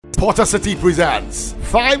Porter City presents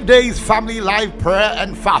 5 days family live prayer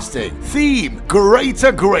and fasting. Theme: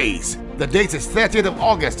 Greater Grace. The date is 30th of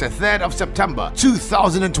August to 3rd of September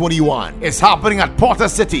 2021. It's happening at Porter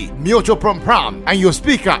City, Myocho Pram, and your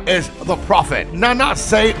speaker is the prophet Nana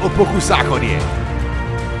Say Opoku-Sarkodie.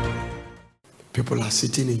 People are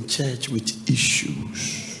sitting in church with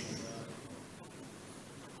issues.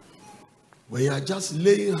 We are just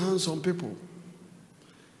laying hands on people.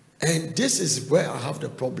 And this is where I have the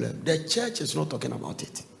problem. The church is not talking about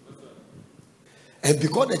it. And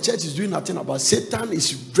because the church is doing nothing about it, Satan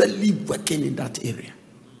is really working in that area.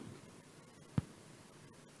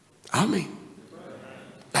 Amen.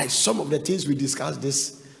 Like some of the things we discussed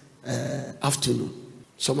this afternoon.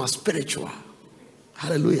 Some are spiritual.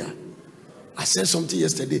 Hallelujah. I said something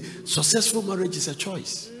yesterday. Successful marriage is a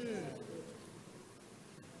choice.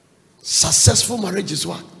 Successful marriage is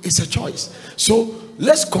what? It's a choice. So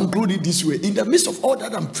let's conclude it this way. In the midst of all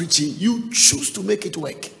that I'm preaching, you choose to make it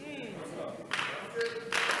work.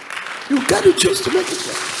 You got to choose to make it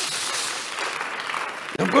work.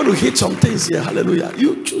 I'm going to hit some things here. Hallelujah.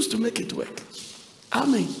 You choose to make it work.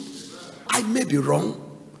 Amen. I may be wrong,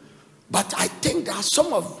 but I think that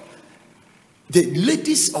some of the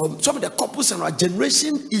ladies or some of the couples in our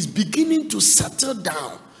generation is beginning to settle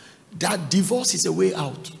down that divorce is a way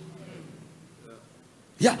out.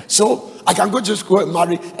 Yeah, so I can just go and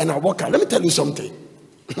marry and I walk out. Let me tell you something.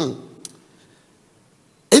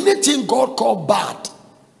 Anything God called bad,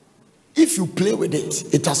 if you play with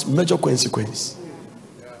it, it has major consequences.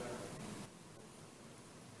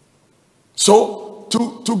 So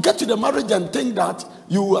to get to the marriage and think that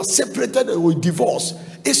you are separated or divorced,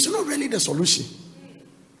 it's not really the solution.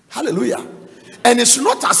 Hallelujah. And it's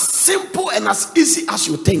not as simple and as easy as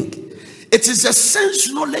you think. It is a sense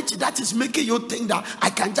knowledge that is making you think that I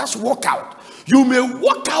can just walk out. You may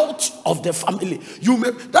walk out of the family.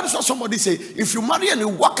 That is what somebody say. If you marry and you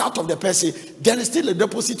walk out of the person, there is still a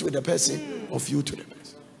deposit with the person of you to the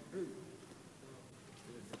person.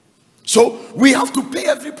 So we have to pay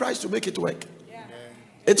every price to make it work.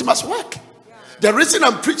 It must work. The reason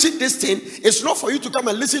I'm preaching this thing is not for you to come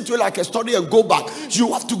and listen to it like a story and go back.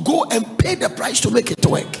 You have to go and pay the price to make it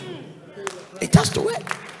work. It has to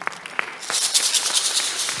work.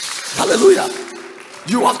 Hallelujah.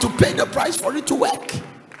 You have to pay the price for it to work.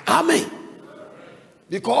 Amen.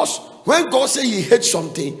 Because when God says he hates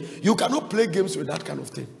something, you cannot play games with that kind of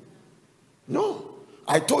thing. No.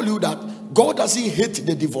 I told you that God doesn't hate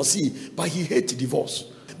the divorcee, but he hates divorce.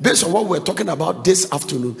 Based on what we're talking about this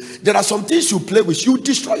afternoon, there are some things you play with. You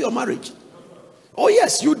destroy your marriage. Oh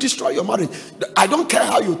yes, you destroy your marriage. I don't care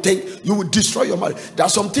how you think, you will destroy your marriage. There are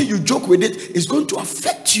some things you joke with it, it's going to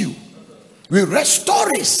affect you. We read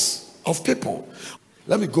stories of people.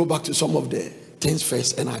 Let me go back to some of the things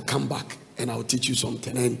first and I'll come back and I'll teach you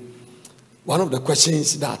something. And one of the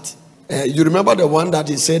questions that you remember the one that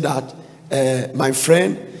he said that my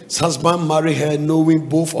friend's husband married her knowing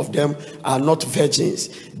both of them are not virgins.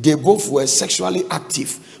 They both were sexually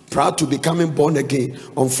active prior to becoming born again.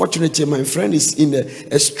 Unfortunately, my friend is in an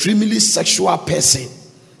extremely sexual person.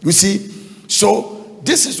 You see, so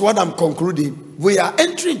this is what I'm concluding. We are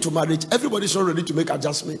entering into marriage. Everybody's not ready to make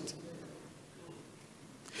adjustment.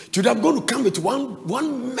 Today I'm going to come with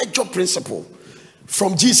one major principle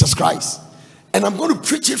from Jesus Christ. And I'm going to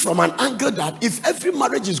preach it from an angle that if every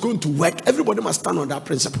marriage is going to work, everybody must stand on that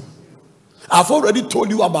principle. I've already told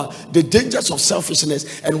you about the dangers of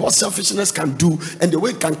selfishness and what selfishness can do and the way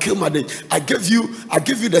it can kill marriage. I give you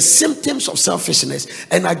the symptoms of selfishness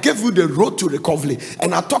and I give you the road to recovery.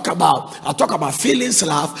 And I talk about feelings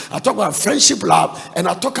love, I talk about friendship love, and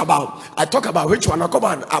I talk about which one? I talk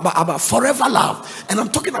about forever love. And I'm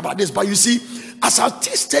talking about this, but you see, as I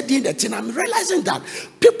studying the thing, I'm realizing that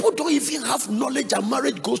people don't even have knowledge that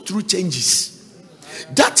marriage goes through changes.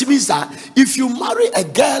 That means that if you marry a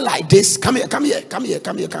girl like this, come here.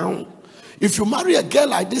 If you marry a girl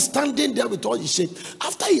like this, standing there with all his shape,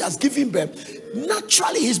 after he has given birth,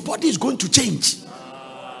 naturally his body is going to change.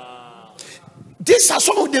 These are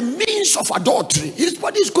some of the means of adultery. His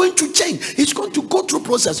body is going to change. He's going to go through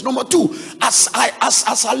process. Number two, as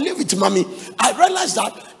I live with mommy, I realized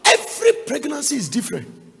that every pregnancy is different.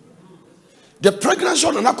 The pregnancy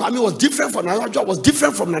of Nana Kwame was different from Nana Joa, was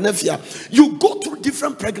different from Nana Fia. You go through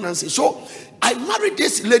different pregnancies. So I married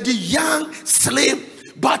this lady, young, slim,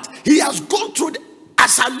 but he has gone through.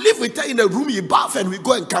 As I live with her in a room, he bath and we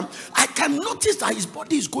go and come. I can notice that his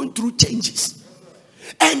body is going through changes.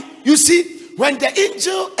 And you see, when the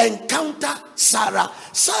angel encountered Sarah,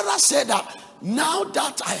 Sarah said that now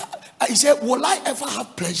that I said, will I ever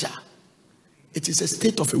have pleasure? It is a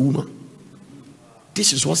state of a woman.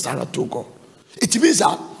 This is what Sarah told God. It means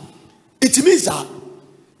that It means that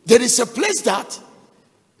there is a place that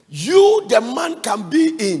you, the man, can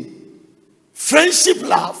be in friendship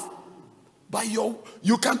love, but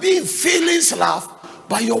you can be in feelings love,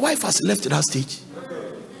 but your wife has left that stage.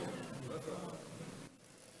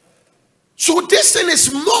 So this thing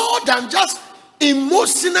is more than just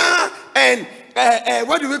emotional and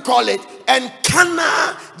what do we call it? And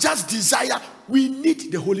carnal, just desire. We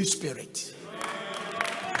need the Holy Spirit.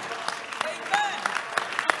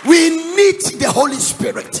 We need the Holy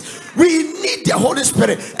Spirit. We need the Holy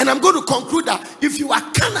Spirit. And I'm going to conclude that if you are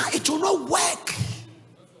carnal, it will not work.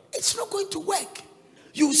 It's not going to work.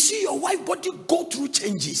 You see your wife body go through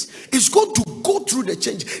changes. It's going to go through the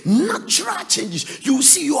change, natural changes. You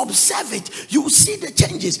see, you observe it. You see the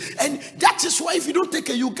changes. And that is why if you don't take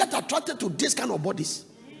it, you get attracted to this kind of bodies.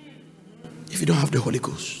 If you don't have the Holy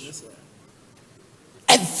Ghost,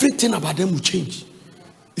 everything about them will change.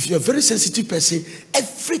 If you're a very sensitive person,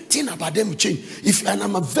 everything about them will change.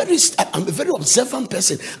 I'm a very observant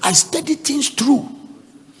person. I study things through.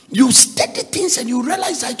 You study things and you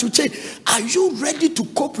realize that you change. Are you ready to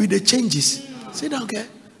cope with the changes? Say down, okay.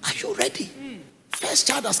 Are you ready? First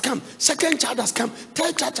child has come, second child has come,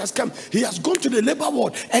 third child has come. He has gone to the labor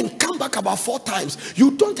ward and come back about 4 times.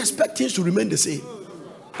 You don't expect things to remain the same.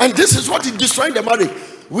 And this is what is destroying the marriage.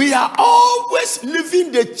 We are always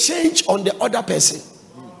leaving the change on the other person.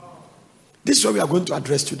 This is what we are going to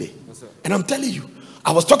address today. And I'm telling you,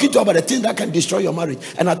 I was talking to you about the things that can destroy your marriage.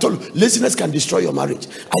 And I told you, laziness can destroy your marriage.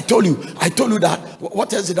 I told you that,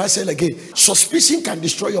 what else did I say again? Suspicion can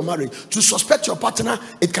destroy your marriage. To suspect your partner,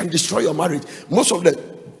 it can destroy your marriage. Most of the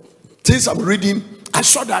things I'm reading, I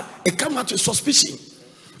saw that it came out with suspicion.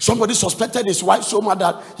 Somebody suspected his wife so much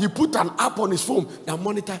that he put an app on his phone that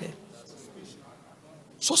monitored her.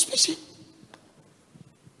 Suspicion.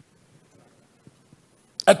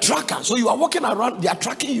 A tracker. So you are walking around, they are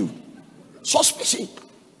tracking you. Suspicion.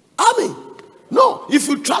 No, if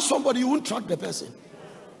you trust somebody, you won't track the person.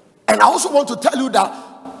 And I also want to tell you that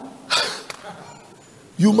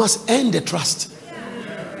you must earn the trust.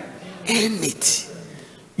 Earn it.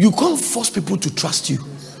 You can't force people to trust you.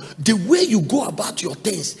 The way you go about your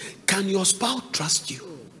things, can your spouse trust you?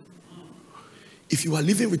 If you are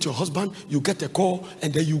living with your husband, you get a call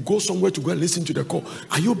and then you go somewhere to go and listen to the call.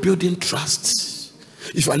 Are you building trust?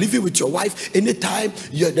 If you are living with your wife, anytime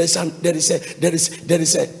there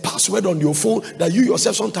is a password on your phone that you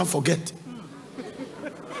yourself sometimes forget.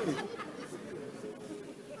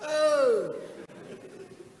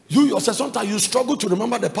 You yourself sometimes you struggle to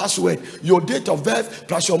remember the password. Your date of birth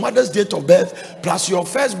plus your mother's date of birth plus your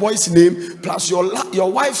first boy's name plus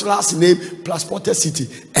your wife's last name plus Porter City,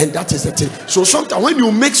 and that is the thing. So sometimes when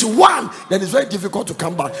you mix one, then it's very difficult to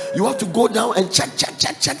come back. You have to go down and check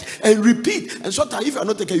and repeat. And sometimes if you are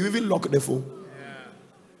not taking, you even lock the phone.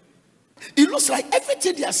 It looks like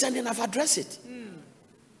everything they are sending, I've addressed it.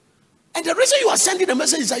 And the reason you are sending the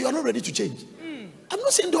message is that you are not ready to change. I'm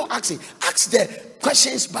not saying don't ask it. Ask the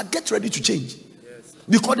questions, but get ready to change. Yes.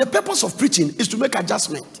 Because the purpose of preaching is to make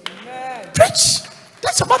adjustment. Amen. Preach.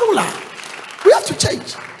 That's the bottom line. We have to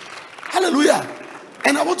change. Hallelujah.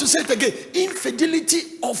 And I want to say it again.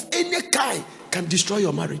 Infidelity of any kind can destroy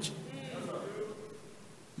your marriage.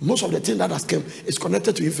 Most of the things that has come is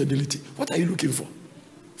connected to infidelity. What are you looking for?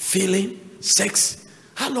 Feeling, sex.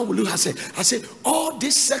 How long will you have sex? I said, all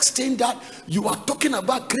this sex thing that you are talking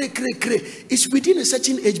about, is within a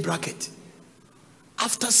certain age bracket.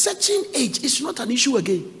 After certain age, it's not an issue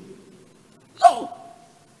again. No.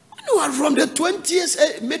 You are from the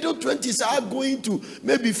 20s, middle 20s, are going to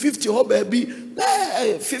maybe 50, or maybe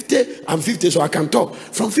 50. I'm 50, so I can talk.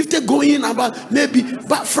 From 50 going about maybe,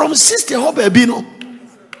 but from 60, or maybe no.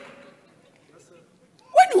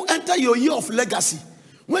 When you enter your year of legacy,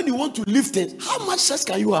 when you want to live things, how much sex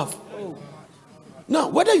can you have? Now,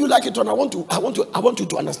 whether you like it or not, I want you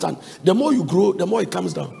to understand. The more you grow, the more it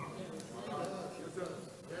comes down.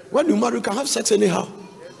 When you marry, you can have sex anyhow.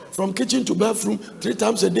 From kitchen to bathroom, 3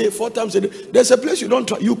 times a day, 4 times a day. There's a place you don't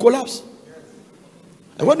try, you collapse.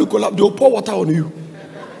 And when you collapse, they'll pour water on you.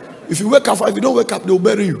 If you wake up, if you don't wake up, they'll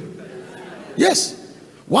bury you. Yes.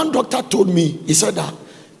 One doctor told me, he said that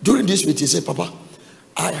during this meeting, he said, Papa,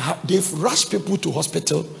 they've rushed people to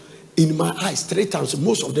hospital in my eyes 3 times.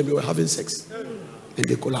 Most of them they were having sex and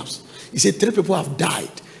they collapsed. He said 3 people have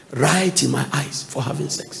died right in my eyes for having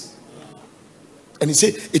sex. And he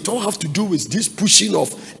said it all have to do with this pushing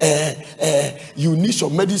of you need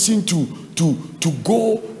some medicine to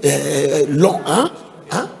go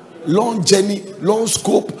long journey, long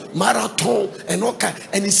scope, marathon and all kind.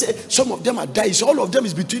 And he said some of them are dying. So all of them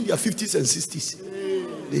is between their 50s and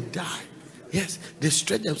 60s. They die. Yes, they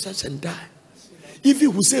stretch themselves and die.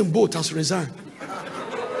 Even Hussein Bolt has resigned.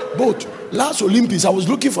 Bolt. Last Olympics, I was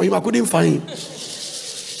looking for him. I couldn't find him.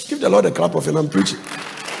 Give the Lord a clap of and I'm preaching.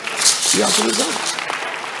 He has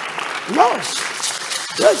resigned. No.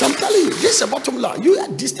 Yes, I'm telling you. This is the bottom line. You are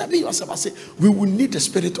disturbing yourself. I say, we will need the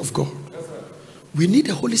Spirit of God. We need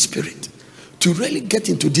the Holy Spirit to really get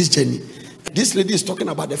into this journey. This lady is talking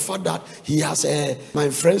about the fact that he has my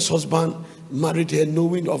friend's husband married her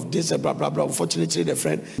knowing of this, blah, blah, blah. Unfortunately, the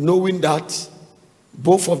friend, knowing that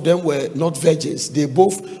both of them were not virgins. They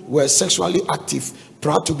both were sexually active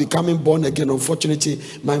prior to becoming born again. Unfortunately,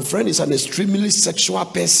 my friend is an extremely sexual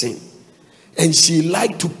person. And she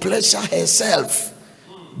liked to pleasure herself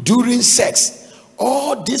during sex.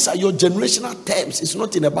 All these are your generational terms. It's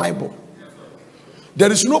not in the Bible.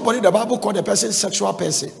 There is nobody in the Bible called a person sexual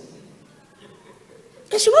person.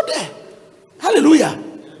 It's not there. Hallelujah.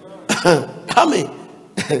 Amen.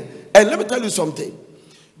 And let me tell you something.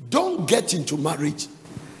 Don't get into marriage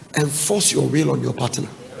and force your will on your partner.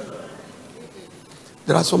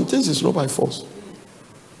 There are some things it's not by force.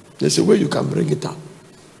 There's a way you can bring it up.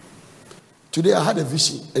 Today I had a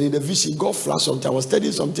vision, and in the vision God flashed something. I was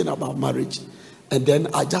studying something about marriage, and then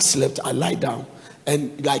I just slept. I lied down,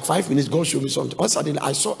 and like 5 minutes God showed me something. All of a sudden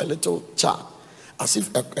I saw a little child, as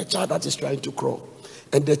if a child that is trying to crawl,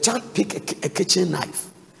 and the child picked a kitchen knife,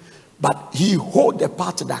 but he hold the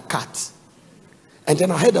part that cut. And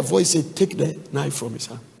then I heard a voice say, take the knife from his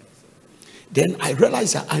hand. Then I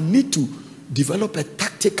realized that I need to develop a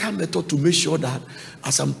tactical method to make sure that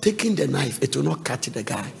as I'm taking the knife, it will not cut the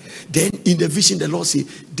guy. Then in the vision, the Lord said,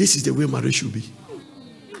 this is the way marriage should be.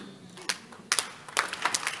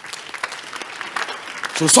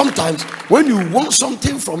 So sometimes when you want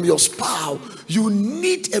something from your spouse, you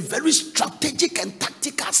need a very strategic and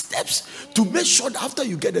tactical steps to make sure that after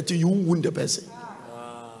you get it, you won't wound the person.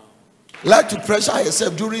 Like to pressure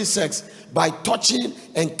herself during sex by touching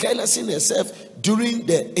and caressing herself during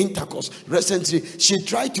the intercourse. Recently, she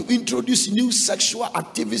tried to introduce new sexual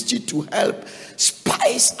activity to help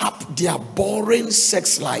spice up their boring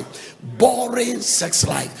sex life. Boring sex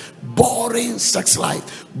life. Boring sex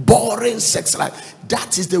life. Boring sex life.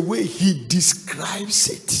 That is the way he describes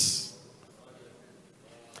it.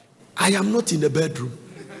 I am not in the bedroom.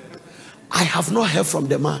 I have not heard from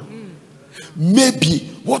the man. Maybe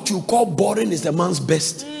what you call boring is the man's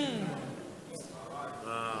best.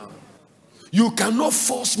 You cannot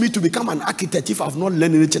force me to become an architect if I've not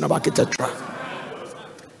learned anything about architecture.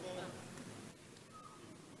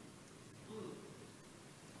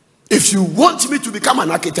 If you want me to become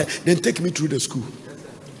an architect, then take me through the school.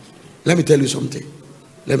 Let me tell you something.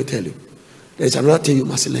 Let me tell you. There's another thing you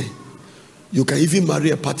must learn. You can even marry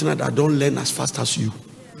a partner that don't learn as fast as you.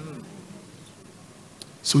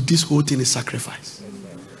 So this whole thing is sacrifice.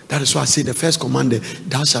 That is why I say the first commandment,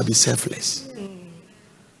 thou shalt be selfless.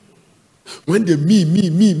 When the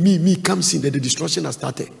me comes in, then the destruction has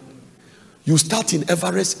started. You start in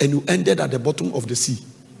Everest and you ended at the bottom of the sea.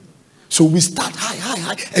 So we start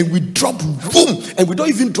high, and we drop, boom, and we don't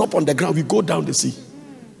even drop on the ground. We go down the sea.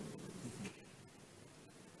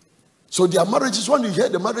 So their marriages, when you hear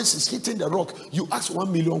the marriage is hitting the rock, you ask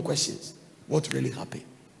 1 million questions. What really happened?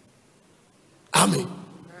 Amen.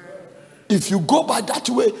 If you go by that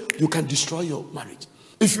way, you can destroy your marriage.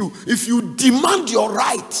 If you demand your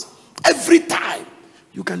right every time,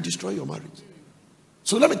 you can destroy your marriage.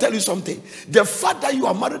 So let me tell you something. The fact that you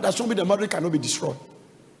are married does not mean the marriage cannot be destroyed.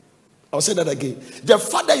 I'll say that again. The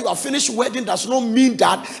fact that you are finished wedding does not mean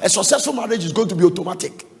that a successful marriage is going to be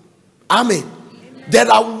automatic. Amen. There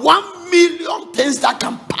are 1 million things that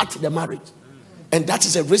can part the marriage. And that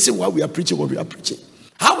is the reason why we are preaching what we are preaching.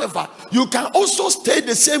 However, you can also stay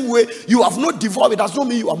the same way. You have not divorced. It does not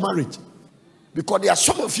mean you are married. Because there are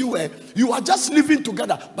some of you where you are just living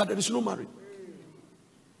together, but there is no marriage.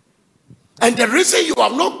 And the reason you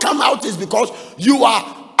have not come out is because you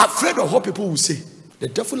are afraid of what people will say. The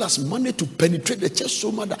devil has managed to penetrate the church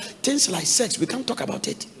so much that things like sex, we can't talk about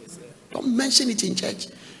it. Don't mention it in church.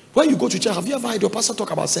 When you go to church, have you ever heard your pastor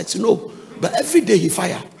talk about sex? No. But every day he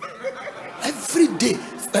fire. Every day.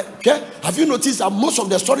 Okay? Have you noticed that most of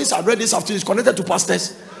the stories I read this afternoon is connected to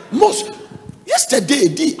pastors? Most.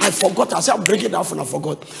 Yesterday, I forgot. I said, I'm breaking down and I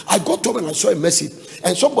forgot. I got home and I saw a message.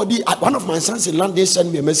 And somebody, one of my sons in London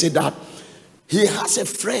sent me a message that he has a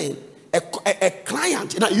friend, a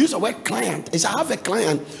client. And I use the word client. He said, I have a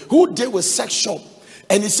client who deals with sex shop.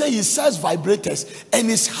 And he said he sells vibrators. And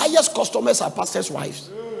his highest customers are pastors' wives.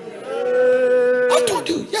 I told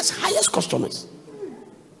you, yes, highest customers.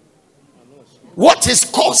 What is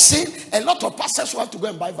causing a lot of pastors who have to go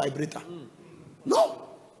and buy vibrator? No.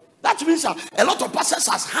 That means a lot of pastors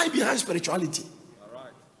are high behind spirituality.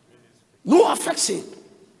 No affection.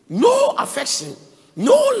 No affection.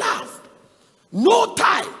 No love. No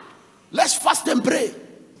time. Let's fast and pray.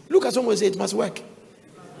 Look at someone and say, it must work.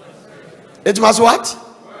 It must what?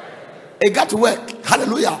 It got to work.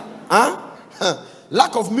 Hallelujah. Huh?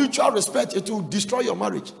 Lack of mutual respect, it will destroy your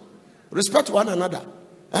marriage. Respect one another.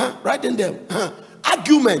 Right in them.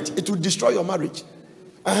 Argument, it will destroy your marriage.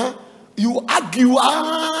 You argue.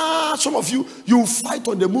 Some of you, you fight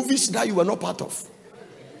on the movies that you were not part of.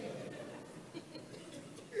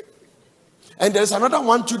 And there's another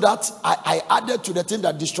one too that I added to the thing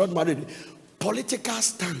that destroyed marriage. Political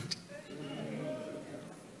stand.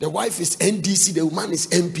 The wife is NDC, the woman is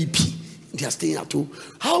MPP. They are staying at home.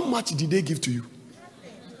 How much did they give to you?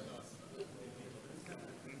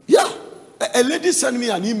 Yeah. A lady sent me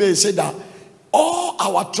an email and said that all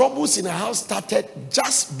our troubles in the house started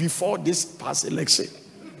just before this past election.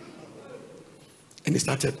 And they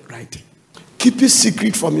started writing. Keep it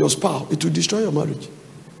secret from your spouse. It will destroy your marriage.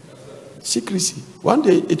 Secrecy. One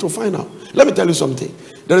day it will find out. Let me tell you something.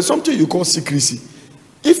 There is something you call secrecy.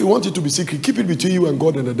 If you want it to be secret, keep it between you and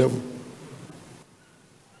God and the devil.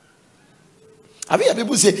 Have you heard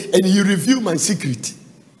people say, and you reveal my secret?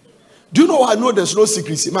 Do you know why I know there's no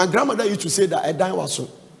secrecy? My grandmother used to say that a dime was so.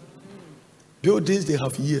 Those days they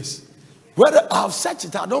have years. Whether I have searched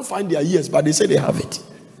it, I don't find their years, but they say they have it.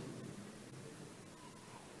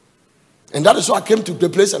 And that is why I came to the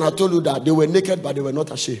place and I told you that they were naked, but they were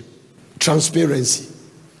not ashamed. Transparency.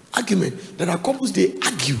 Argument. There are couples, they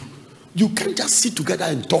argue. You can't just sit together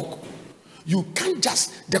and talk. You can't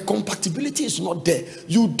just, the compatibility is not there.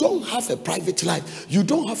 You don't have a private life. You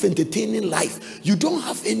don't have entertaining life. You don't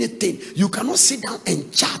have anything. You cannot sit down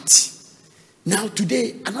and chat. Now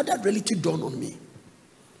today, another reality dawned on me.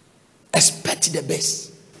 Expect the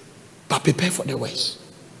best, but prepare for the worst.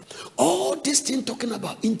 All this thing talking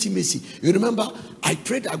about intimacy. You remember, I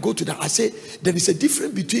prayed, I go to that. I say, there is a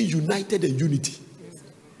difference between united and unity.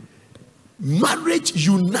 Marriage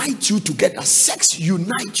unites you together. Sex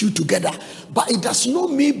unites you together. But it does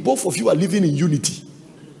not mean both of you are living in unity.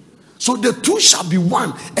 So the two shall be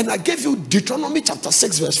one. And I gave you Deuteronomy chapter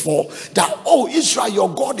 6 verse 4. That, oh Israel, your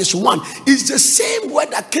God is one. It's the same word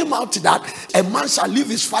that came out that a man shall leave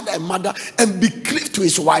his father and mother and be cleaved to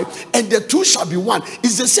his wife. And the two shall be one.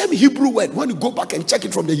 It's the same Hebrew word. When you go back and check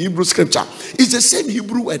it from the Hebrew scripture. It's the same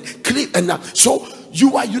Hebrew word. Cleave and so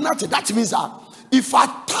you are united. That means that if I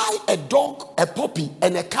tie a dog, a puppy,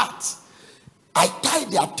 and a cat, I tie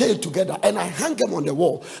their tail together and I hang them on the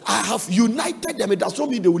wall, I have united them. It does not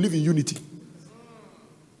mean they will live in unity.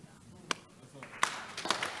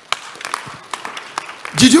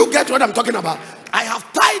 Did you get what I'm talking about? I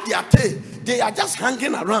have tied their tail. They are just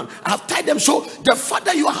hanging around. I have tied them. So the fact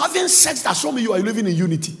that you are having sex does not mean you are living in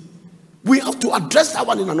unity. We have to address that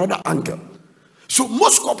one in another angle. So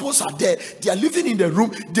most couples are there. They are living in the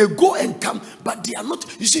room. They go and come, but they are not.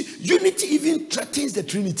 You see, unity even threatens the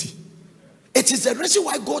Trinity. It is the reason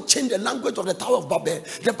why God changed the language of the Tower of Babel.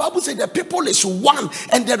 The Bible says the people is one,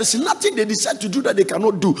 and there is nothing they decide to do that they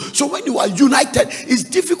cannot do. So when you are united, it's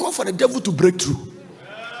difficult for the devil to break through.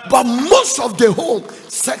 But most of the home,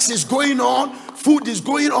 sex is going on, food is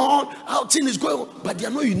going on, outing is going on, but they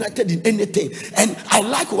are not united in anything. And I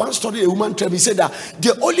like one story a woman told me. He said that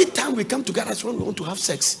the only time we come together is when we want to have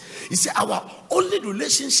sex. He said our only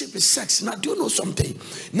relationship is sex. Now, do you know something?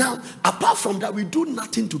 Now, apart from that, we do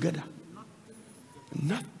nothing together.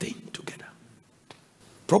 Nothing together.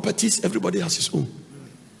 Properties, everybody has his own.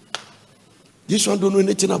 This one don't know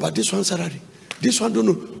anything about this one salary. This one don't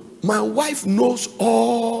know. My wife knows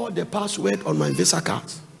all the password on my Visa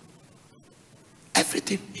cards.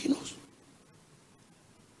 Everything he knows.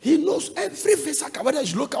 He knows every Visa card, whether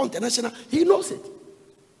it's local or international, he knows it.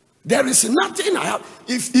 There is nothing I have.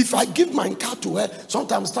 If I give my card to her,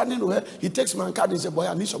 sometimes standing to her, he takes my card and says, boy,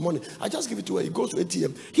 I need some money. I just give it to her. He goes to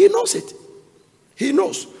ATM. He knows it. He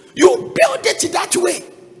knows. You build it that way.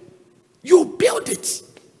 You build it.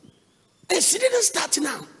 And she didn't start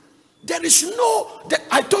now. There is no,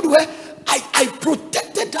 I told her, I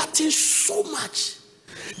protected that thing so much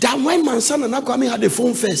that when my son and Akwame had a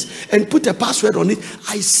phone first and put a password on it,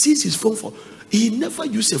 I seized his phone for. He never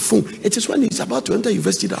used a phone. It is when he's about to enter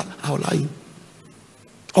university that I'll lie him.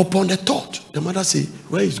 Upon the thought, the mother said,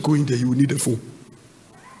 where he's going there, he will need a phone.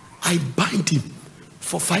 I bind him.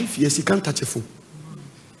 For 5 years, he can't touch a phone.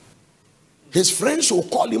 His friends will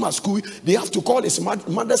call him at school. They have to call his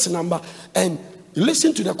mother's number and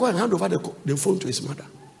listen to the call and hand over the phone to his mother.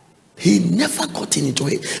 He never got into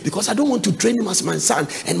it because I don't want to train him as my son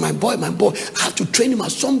and my boy. I have to train him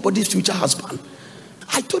as somebody's future husband.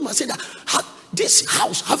 I told him, I said, this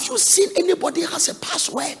house, have you seen anybody has a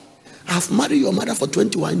password? I've married your mother for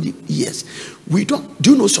 21 years. We don't.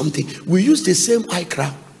 Do you know something? We use the same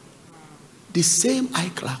iCloud. The same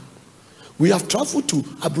iCloud. We have traveled to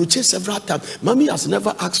Abuja several times. Mommy has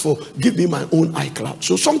never asked for, give me my own iCloud.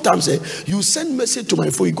 So sometimes you send message to my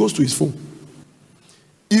phone, it goes to his phone.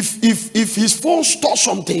 If his phone stores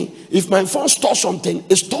something, if my phone stores something,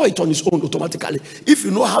 it store it on his own automatically. If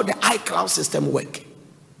you know how the iCloud system works.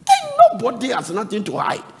 And nobody has nothing to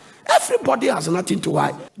hide. Everybody has nothing to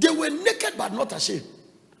hide. They were naked but not ashamed.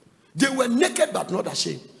 They were naked but not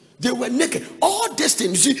ashamed. They were naked. All these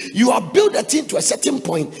things, you see, you have built a thing to a certain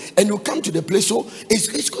point and you come to the place, so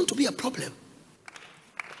it's going to be a problem.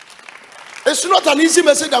 It's not an easy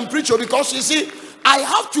message I'm preaching, because you see, I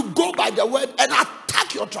have to go by the word and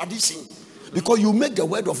attack your tradition, because you make the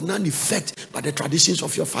word of none effect by the traditions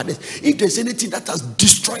of your fathers. If there's anything that has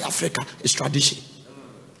destroyed Africa, it's tradition.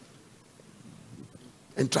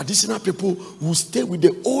 And traditional people will stay with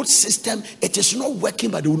the old system. It is not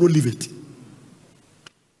working, but they will not leave it.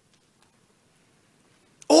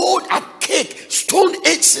 Old, archaic, stone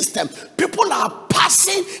age system. People are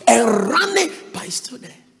passing and running, but it's still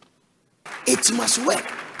there. It must work.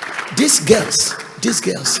 These girls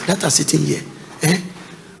that are sitting here,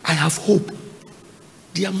 I have hope.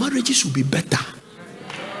 Their marriages will be better.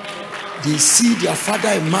 They see their father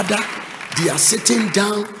and mother. They are sitting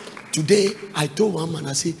down. Today, I told one man,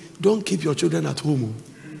 I say, don't keep your children at home.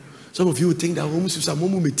 Some of you think that home is a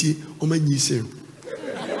momu meti o manyise.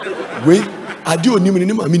 Wait,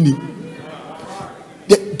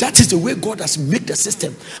 that is the way God has made the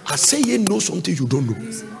system. I say you know something you don't know.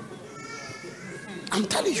 I'm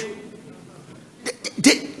telling you.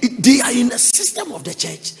 They are in the system of the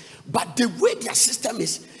church, but the way their system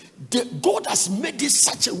is, God has made it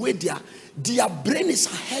such a way their brain is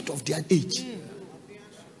ahead of their age.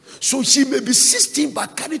 So she may be 16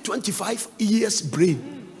 but carry 25 years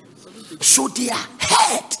brain. So their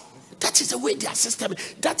head, that is the way their system,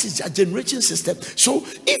 that is their generation system. So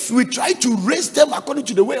if we try to raise them according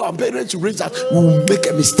to the way our parents raised us, we will make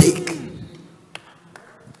a mistake.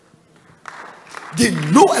 They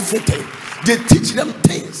know everything. They teach them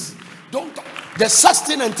things. The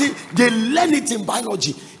sustenance, they learn it in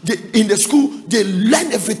biology. In the school, they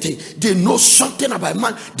learn everything. They know something about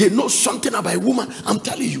man. They know something about a woman. I'm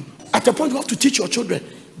telling you. At a point, you have to teach your children.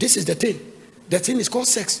 This is the thing. The thing is called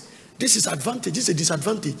sex. This is advantage. This is a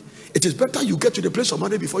disadvantage. It is better you get to the place of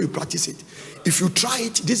marriage before you practice it. If you try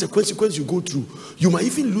it, this is a consequence you go through. You might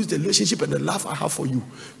even lose the relationship and the love I have for you.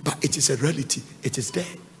 But it is a reality. It is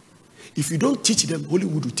there. If you don't teach them,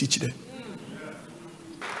 Hollywood will teach them.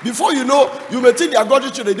 Before you know, you may think they are godly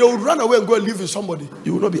children. They will run away and go and live with somebody.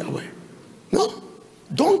 You will not be aware. No.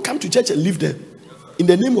 Don't come to church and leave them. In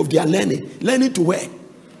the name of their learning. Learning to where?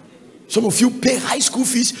 Some of you pay high school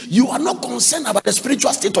fees. You are not concerned about the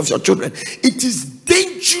spiritual state of your children. It is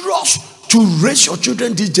dangerous to raise your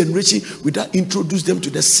children this generation without introduce them to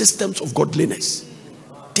the systems of godliness.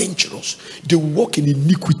 Dangerous. They walk in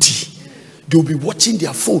iniquity. They will be watching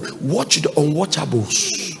their phone. Watch the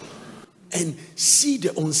unwatchables. And see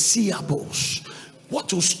the unseeables.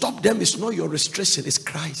 What will stop them is not your restriction, it's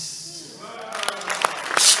Christ.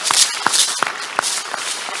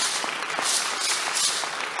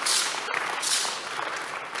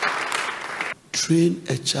 Train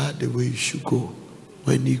a child the way you should go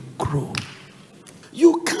when he grows.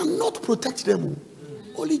 You cannot protect them.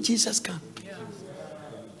 Only Jesus can.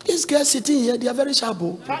 These guys sitting here, they are very sharp.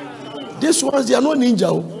 These ones, they are not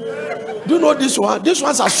ninja. Do you know this one? These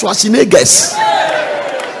ones are Schwarzeneggers.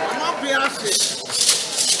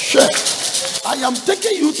 Sure. I am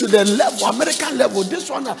taking you to the level, American level.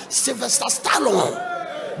 This one is Sylvester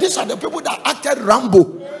Stallone. These are the people that acted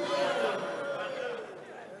Rambo.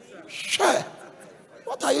 Sure.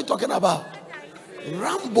 What are you talking about?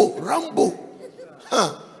 Rambo.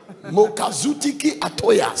 Mokazutiki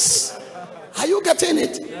Atoyas. Are you getting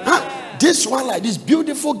it? This one like this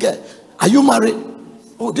beautiful girl. Are you married?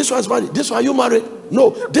 Oh, this one's married. This one, are you married?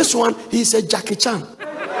 No. This one, he's a Jackie Chan.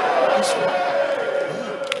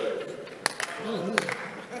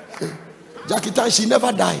 Jackie Chan, she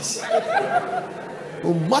never dies.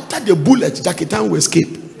 No matter the bullet, Jackie Chan will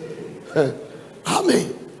escape.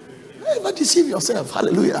 Amen. Never deceive yourself.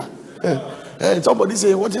 Hallelujah. Somebody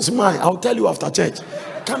say, what is mine? I'll tell you after church.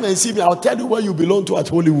 Come and see me. I'll tell you where you belong to at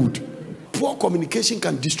Hollywood. Poor communication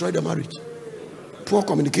can destroy the marriage. Poor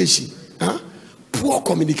communication. Poor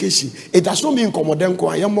communication. It does not mean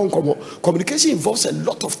communication involves a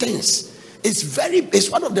lot of things.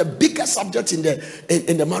 It's one of the biggest subjects in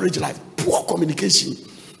the marriage life. Poor communication.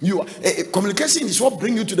 Communication is what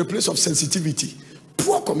brings you to the place of sensitivity.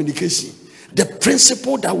 Poor communication. The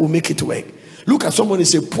principle that will make it work. Look at someone and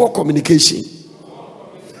say poor communication.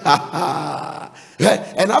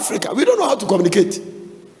 And Africa, we don't know how to communicate.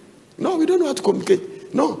 No, we don't know how to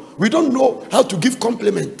communicate. No, we don't know how to give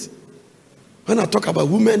compliment. When I talk about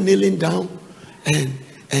women kneeling down and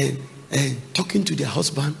talking to their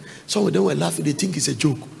husband, some of them were laughing, they think it's a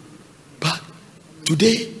joke. But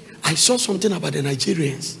today, I saw something about the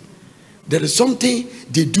Nigerians. There is something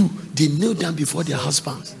they do. They kneel down before their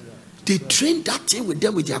husbands. They train that thing with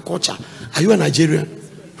them with their culture. Are you a Nigerian?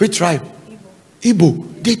 Which tribe?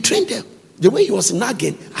 Igbo. They train them. The way he was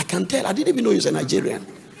nagging, I can tell. I didn't even know he was a Nigerian.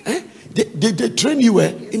 They train you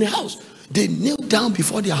in the house. They kneel down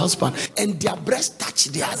before their husband and their breasts touch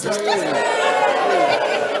their others.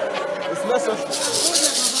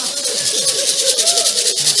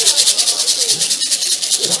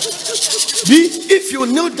 If you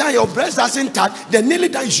kneel down, your breast doesn't touch, then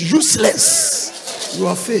kneeling down is useless. You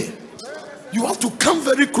are fair. You have to come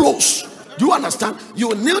very close. Do you understand?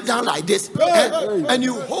 You kneel down like this and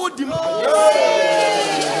you hold him and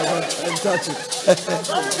touch it.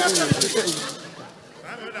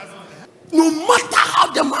 No matter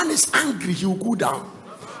how the man is angry, he will go down.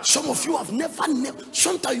 Some of you have never knelt.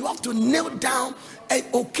 Sometimes you have to kneel down. And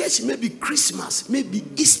occasion, maybe Christmas, maybe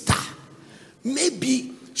Easter,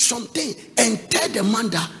 maybe something, and tell the man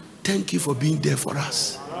that thank you for being there for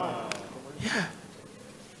us. Yeah,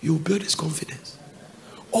 you build his confidence.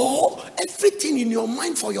 Or everything in your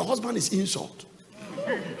mind for your husband is insult.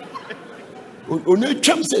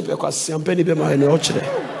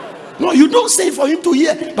 No, you don't say for him to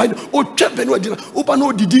hear. But and then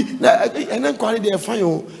they find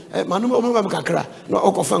you.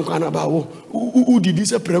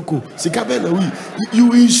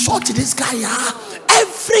 You insult this guy.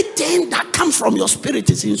 Everything that comes from your spirit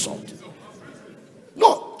is insult.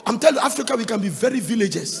 No, I'm telling you, Africa, we can be very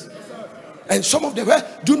villagers. And some of them,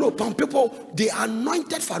 do you know, some people, they are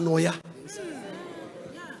anointed for Noya.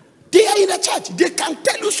 They are in the church. They can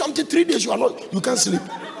tell you something 3 days, you can't sleep.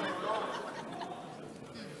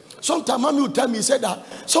 Sometimes mommy will tell me, say that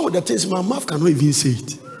some of the things my mouth cannot even say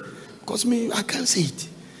it. Because me, I can't say it.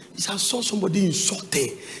 I saw somebody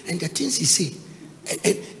insulted, and the things he say,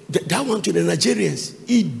 and that one to the Nigerians,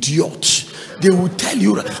 idiots. They will tell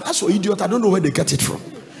you, that's for idiot, I don't know where they get it from.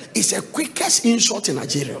 It's the quickest insult in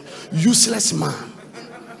Nigeria. Useless man.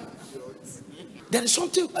 There is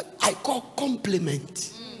something I call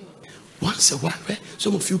compliment. Once a while,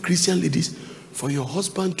 some of you Christian ladies, for your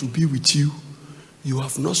husband to be with you, you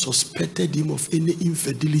have not suspected him of any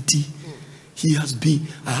infidelity. He has been.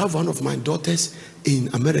 I have one of my daughters in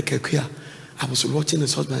America. I was watching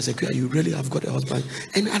his husband. I said, you really have got a husband?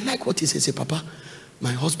 And I like what he says. Say, Papa,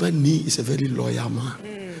 my husband Nee is a very loyal man,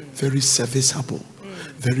 very serviceable,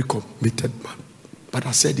 very committed man. But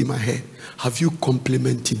I said in my head, have you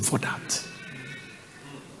complimented him for that?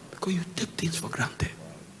 Because you take things for granted.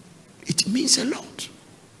 It means a lot.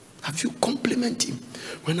 Have you complimented him?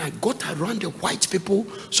 When I got around the white people,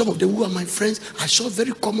 some of them who are my friends, I saw a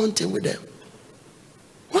very common thing with them.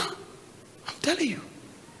 What? I'm telling you.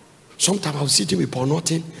 Sometimes I was sitting with Paul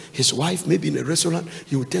Norton, his wife, maybe in a restaurant.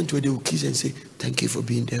 He would turn to her, they would kiss and say, thank you for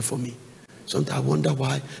being there for me. Sometimes I wonder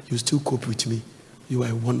why you still cope with me. You are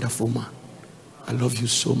a wonderful man. I love you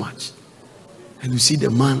so much. And you see the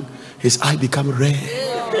man, his eye become red.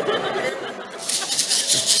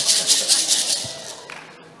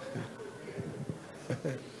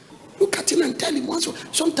 Look at him and tell him once.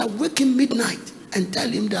 Sometimes wake him midnight and tell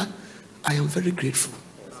him that I am very grateful.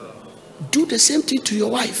 Do the same thing to your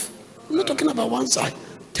wife. I'm not talking about one side.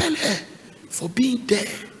 Tell her for being there.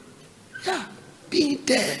 Yeah, being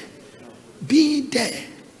there. Being there.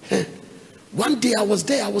 One day I was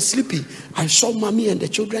there, I was sleeping. I saw mommy and the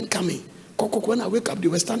children coming. When I wake up, they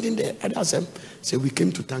were standing there. I asked them, say, we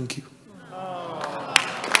came to thank you.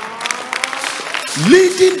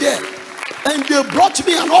 Leading there. And they brought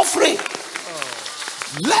me an offering.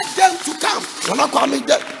 Let them to come. When I come in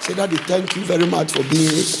there, say, Daddy, thank you very much for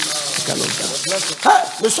being kind of guy.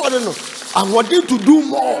 Hey, no. I wanted to do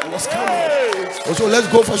more. Was coming. So let's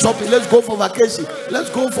go for shopping. Let's go for vacation. Let's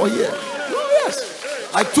go for here.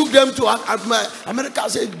 Yes. I took them to America. I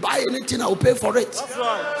said, buy anything, I will pay for it. That's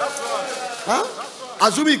right. Huh?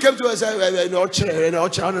 Azumi came to us and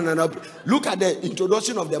look at the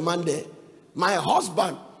introduction of the man there. My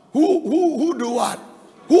husband, who do what?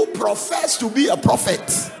 Who profess to be a prophet.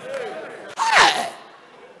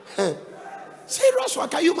 Hey. Serious one.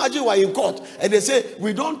 Can you imagine why in court and they say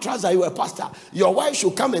we don't trust that you are a pastor? Your wife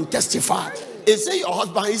should come and testify. They say your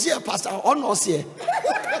husband, is he a pastor or not?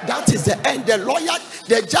 That is the end. The lawyer,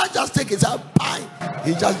 the judge just take his out.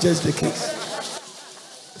 He just the case.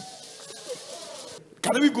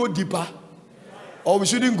 Can we go deeper? Or we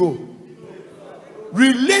shouldn't go?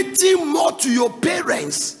 Relating more to your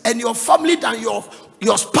parents and your family than your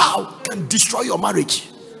spouse can destroy your marriage.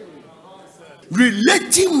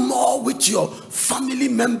 Relating more with your family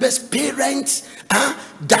members, parents,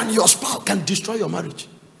 than your spouse can destroy your marriage.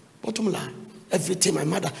 Bottom line. Everything my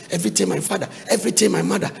mother, everything my father, everything my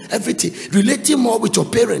mother, everything. Relating more with your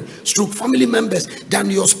parents, through family members than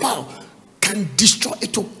your spouse can destroy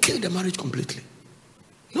it, to kill the marriage completely.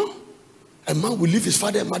 No. A man will leave his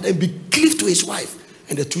father and mother and be cleaved to his wife,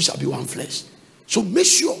 and the two shall be one flesh. So make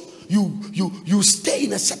sure you stay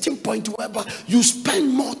in a certain point whereby you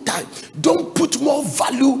spend more time. Don't put more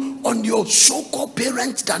value on your so-called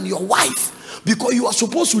parents than your wife, because you are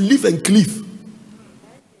supposed to live and cleave.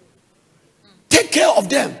 Take care of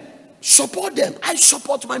them. Support them. I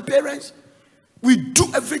support my parents. We do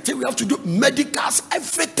everything we have to do. Medicals,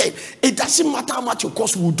 everything. It doesn't matter how much it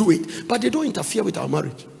costs, we'll do it. But they don't interfere with our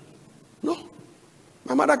marriage. No.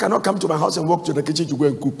 My mother cannot come to my house and walk to the kitchen to go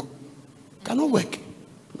and cook. Cannot work.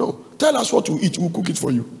 No. Tell us what to eat, we'll cook it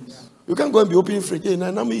for you. You can't go and be opening fridge. What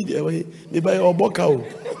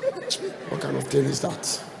kind of thing is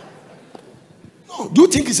that? No. Do you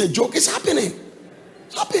think it's a joke? It's happening.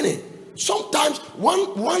 It's happening. Sometimes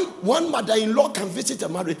one mother-in-law can visit a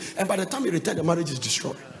marriage, and by the time he returns, the marriage is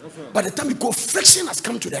destroyed. By the time you go, friction has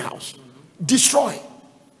come to the house. Destroy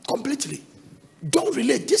completely. Don't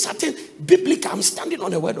relate. This are things biblical. I'm standing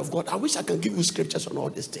on the word of God. I wish I can give you scriptures on all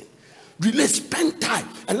these things. Relate, spend time.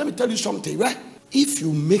 And let me tell you something, right? If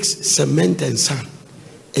you mix cement and sand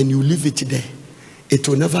and you leave it there, it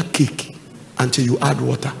will never kick until you add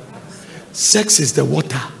water. Sex is the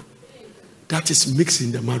water that is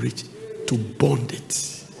mixing the marriage to bond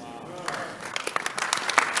it.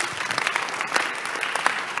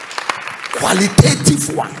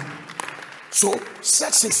 Qualitative one. So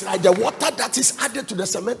sex is like the water that is added to the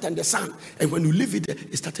cement and the sand, and when you leave it there,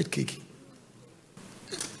 it started kicking.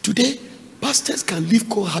 Today, pastors can live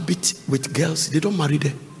cohabit with girls, they don't marry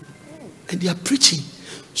them, and they are preaching.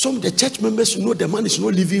 Some of the church members know the man is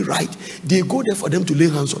not living right, they go there for them to lay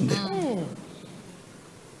hands on them.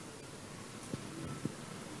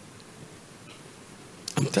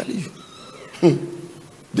 I'm telling you,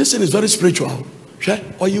 this thing is very spiritual.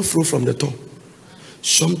 Or you flow from the top.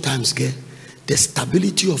 Sometimes, girl, the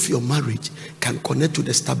stability of your marriage can connect to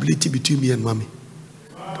the stability between me and mommy.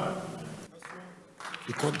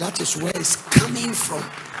 Because that is where it's coming from.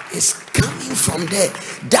 It's coming from there.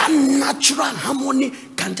 That natural harmony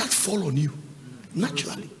can just fall on you.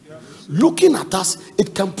 Naturally. Looking at us,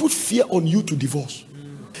 it can put fear on you to divorce.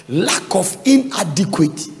 Lack of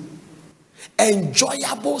inadequate,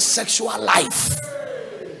 enjoyable sexual life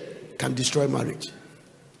can destroy marriage.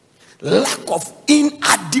 Lack of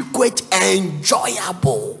inadequate,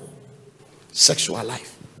 enjoyable sexual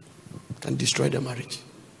life can destroy the marriage.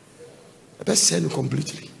 The best send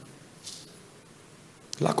completely.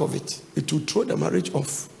 Lack of it will throw the marriage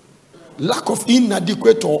off. Lack of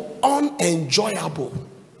inadequate or unenjoyable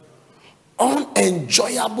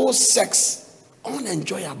sex,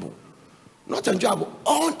 unenjoyable, not enjoyable,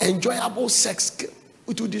 unenjoyable sex,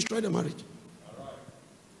 it will destroy the marriage.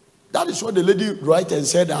 That is what the lady wrote and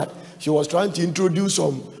said, that she was trying to introduce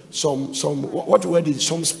some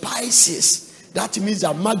spices. That means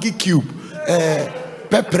a Maggi cube,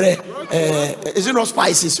 pepper. Is it not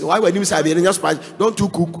spices? Why would you say just spices? Don't you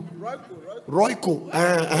cook? Royco,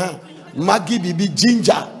 Maggi, bibi,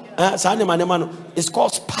 ginger. It's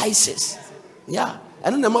called spices. Yeah.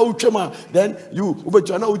 And then you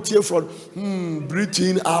from breathe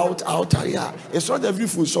in, out. Yeah. It's not every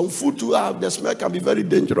food. Some food to have the smell can be very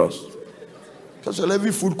dangerous. Because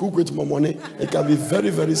every food cooked with more money, it can be very,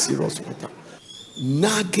 very serious matter.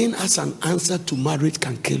 Nagging as an answer to marriage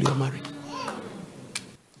can kill your marriage.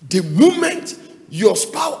 The moment your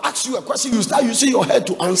spouse asks you a question, you start using your head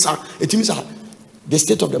to answer, it means that the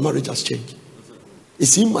state of the marriage has changed.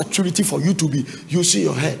 It's immaturity for you to be using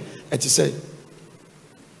your head and to say,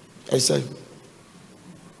 I say,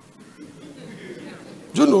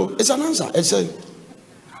 do you know, it's an answer. I say,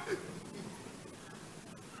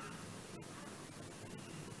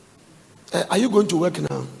 are you going to work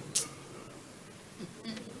now?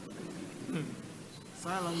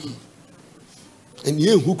 And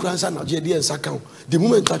you who cries out Nigeria and Sakao. The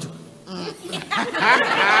moment that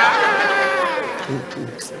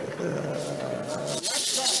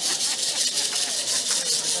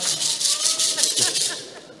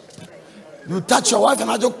you touch your wife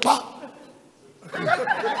and I just clap.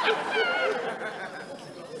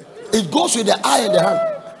 It goes with the eye and the hand.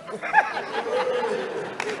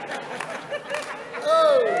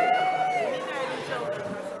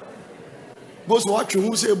 Goes watching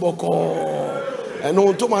who say boko. And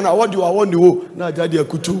on to man, what do I want to do? Now, Daddy, I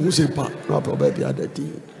could do say, no problem, the other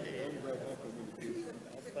thing.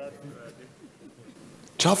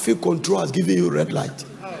 Traffic control has given you red light.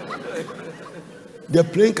 The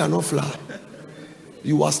plane cannot fly.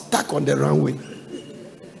 You are stuck on the runway.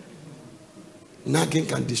 Nagging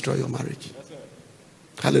can destroy your marriage.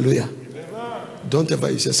 Hallelujah. Don't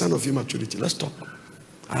ever use a sign of immaturity. Let's talk.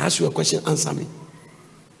 I ask you a question, answer me.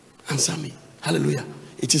 Answer me. Hallelujah.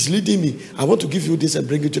 It is leading me. I want to give you this and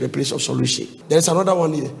bring you to the place of solution. There is another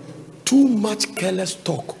one here. Too much careless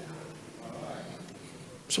talk.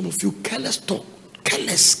 Some of you careless talk.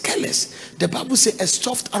 Careless. The Bible says a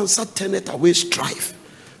soft answer turneth away strife.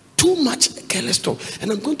 Too much careless talk.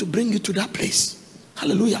 And I'm going to bring you to that place.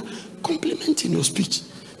 Hallelujah. Compliment in your speech.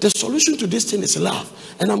 The solution to this thing is love.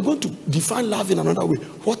 And I'm going to define love in another way.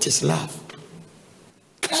 What is love?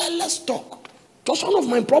 Careless talk. That's one of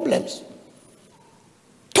my problems.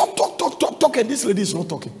 Talk, and this lady is not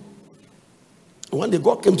talking. One day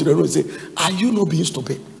God came to the room and said, are you not being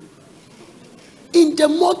stupid? In the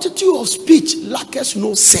multitude of speech, lacketh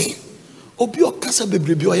no sin.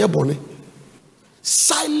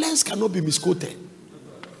 Silence cannot be misquoted.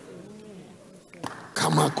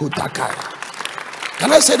 Can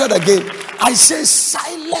I say that again? I say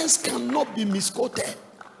silence cannot be misquoted.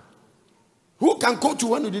 Who can quote you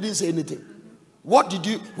when you didn't say anything? What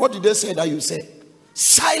did they say that you said?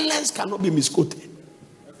 Silence cannot be misquoted.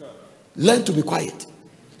 Learn to be quiet.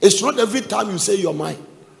 It's not every time you say your mind.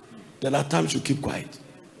 There are times you keep quiet.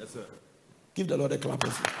 Yes, sir. Give the Lord a clap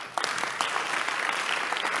of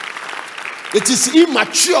it. It is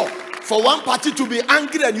immature for one party to be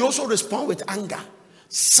angry and you also respond with anger.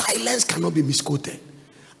 Silence cannot be misquoted.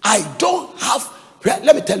 I don't have,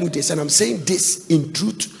 let me tell you this, and I'm saying this in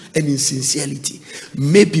truth and in sincerity.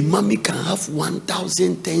 Maybe mommy can have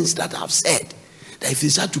 1,000 things that I've said. That if he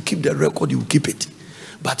decide to keep the record, he will keep it.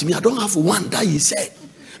 But me, I don't have one that he said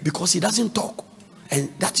because he doesn't talk.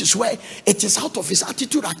 And that is why it is out of his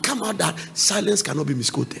attitude that come out that silence cannot be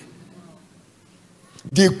misquoted.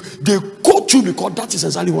 They quote you because that is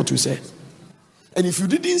exactly what you said. And if you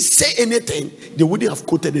didn't say anything, they wouldn't have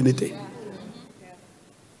quoted anything.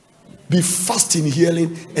 Be fast in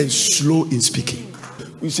hearing and slow in speaking.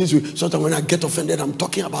 You see, sometimes when I get offended, I'm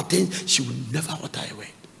talking about things, she will never utter a word.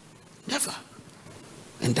 Never.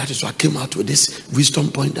 And that is why I came out with this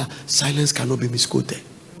wisdom point that silence cannot be misquoted.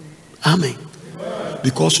 Amen.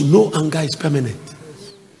 Because no anger is permanent.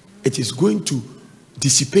 It is going to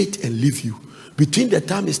dissipate and leave you. Between the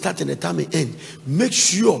time it starts and the time it ends, make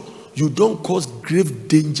sure you don't cause grave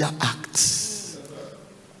danger acts.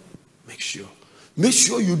 Make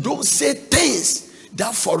sure you don't say things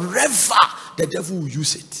that forever the devil will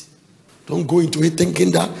use it. Don't go into it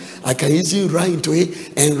thinking that I can easily run into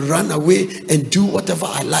it and run away and do whatever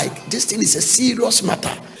I like. This thing is a serious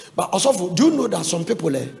matter. But also, do you know that some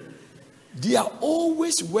people, they are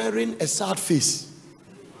always wearing a sad face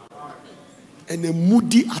and a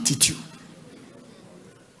moody attitude.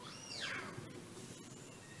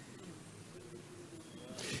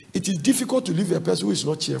 It is difficult to live a person who is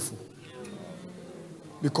not cheerful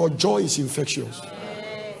because joy is infectious.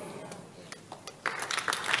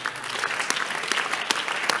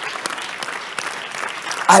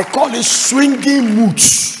 I call it swinging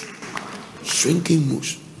moods. Swinging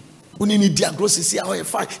moods. When you need diagnosis, see how you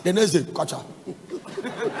find. The next day, catch up.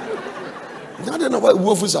 I don't know what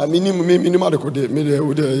wolves are. Minimal code.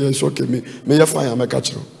 It's okay. Me you find I'm a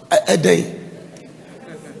catcher. A day.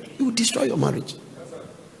 You will destroy your marriage.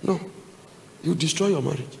 No. You destroy your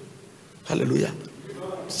marriage. Hallelujah.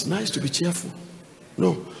 It's nice to be cheerful.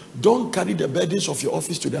 No. Don't carry the burdens of your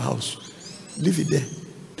office to the house. Leave it there.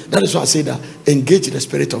 That is why I say that engage the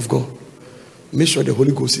Spirit of God. Make sure the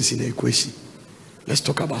Holy Ghost is in the equation. Let's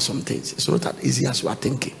talk about some things. It's not that easy as you are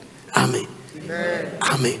thinking. Amen. Amen.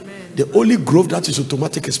 Amen. The only growth that is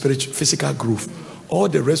automatic is spiritual, physical growth. All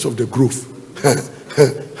the rest of the growth,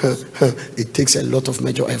 it takes a lot of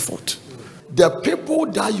major effort. The people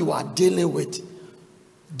that you are dealing with,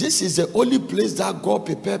 this is the only place that God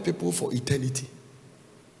prepares people for eternity.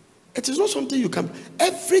 It is not something you can.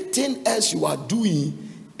 Everything else you are doing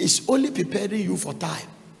is only preparing you for time.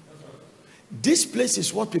 This place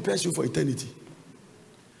is what prepares you for eternity.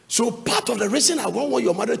 So part of the reason I don't want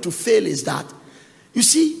your marriage to fail is that, you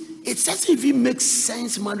see, it doesn't even make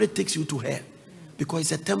sense marriage takes you to hell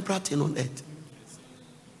because it's a temporal thing on earth.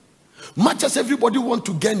 Much as everybody wants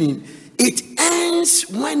to gain in, it ends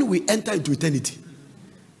when we enter into eternity.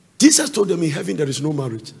 Jesus told them in heaven there is no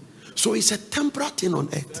marriage. So it's a temporal thing on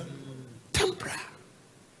earth. Temporal.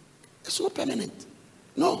 It's not permanent.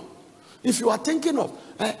 No. If you are thinking of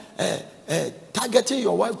targeting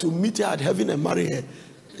your wife to meet her at heaven and marry her,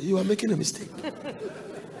 you are making a mistake.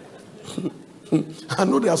 I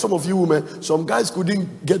know there are some of you women, some guys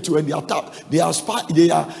couldn't get to, and they are tapped.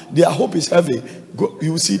 Their hope is heavy. Go,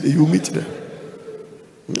 you will see, you meet them.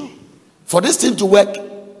 No. For this thing to work,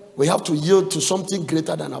 we have to yield to something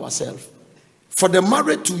greater than ourselves. For the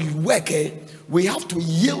marriage to work, we have to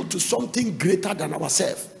yield to something greater than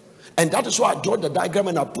ourselves. And that is why I draw the diagram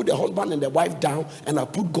and I put the husband and the wife down and I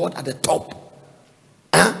put God at the top.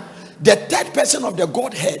 The third person of the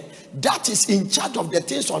Godhead that is in charge of the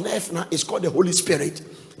things on earth now is called the Holy Spirit.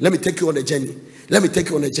 Let me take you on a journey.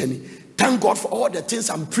 Thank God for all the things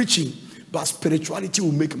I'm preaching, but spirituality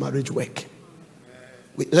will make marriage work.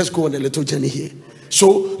 Let's go on a little journey here.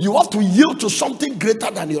 So you have to yield to something greater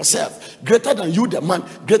than yourself, greater than you the man,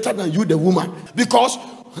 greater than you the woman. Because,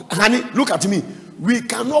 honey, look at me. We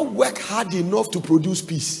cannot work hard enough to produce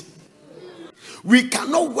peace. We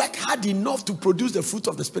cannot work hard enough to produce the fruit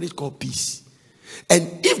of the Spirit called peace.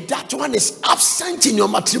 And if that one is absent in your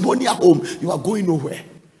matrimonial home, you are going nowhere.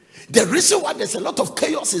 The reason why there's a lot of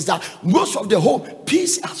chaos is that most of the home,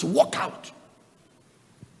 peace has walked out.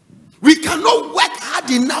 We cannot work hard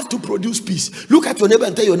enough to produce peace. Look at your neighbor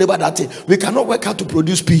and tell your neighbor that thing. We cannot work hard to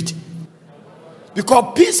produce peace.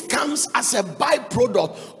 Because peace comes as a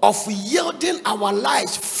byproduct of yielding our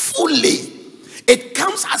lives fully. It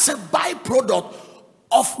comes as a byproduct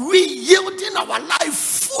of we yielding our life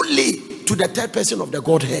fully to the third person of the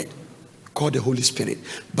Godhead called the Holy Spirit.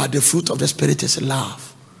 But the fruit of the Spirit is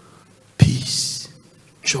love, peace,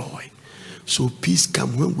 joy. So peace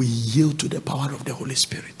comes when we yield to the power of the Holy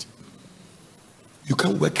Spirit. You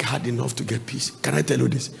can't work hard enough to get peace. Can I tell you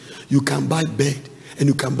this? You can buy bed and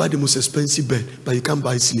you can buy the most expensive bed, but you can't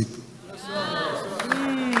buy sleep.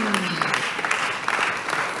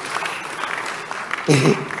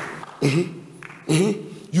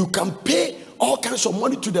 You can pay all kinds of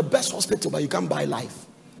money to the best hospital, but you can't buy life.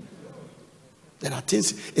 There are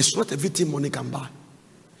things, it's not everything money can buy.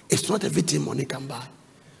 It's not everything money can buy.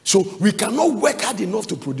 So we cannot work hard enough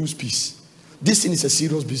to produce peace. This thing is a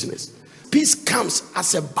serious business. Peace comes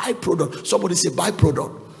as a byproduct. Somebody say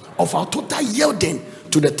byproduct of our total yielding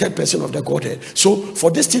to the third person of the Godhead. So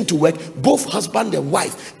for this thing to work, both husband and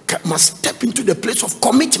wife must step into the place of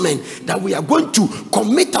commitment that we are going to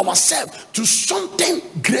commit ourselves to something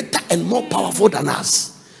greater and more powerful than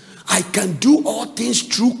us. I can do all things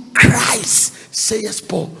through Christ, says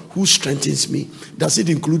Paul, who strengthens me. Does it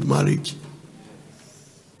include marriage?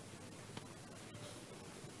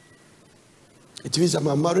 It means that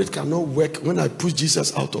my marriage cannot work when I push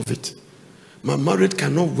Jesus out of it. My marriage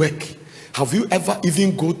cannot work. Have you ever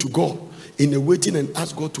even go to God in a waiting and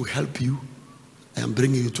ask God to help you? I am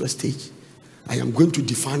bringing you to a stage. I am going to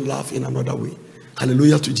define love in another way.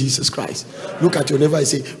 Hallelujah to Jesus Christ. Look at your neighbor and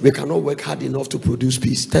say, we cannot work hard enough to produce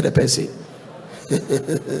peace. Tell the person.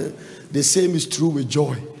 The same is true with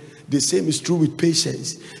joy. The same is true with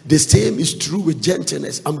patience. The same is true with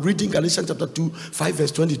gentleness. I'm reading Galatians chapter 2, 5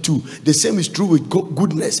 verse 22. The same is true with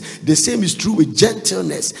goodness. The same is true with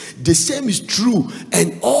gentleness. The same is true,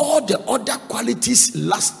 and all the other qualities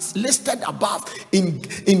listed above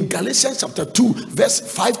in Galatians chapter 2, verse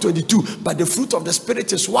 5:22. But the fruit of the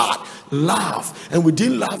Spirit is what? Love. And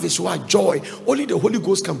within love is what? Joy. Only the Holy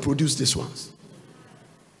Ghost can produce these ones.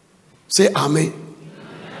 Say amen.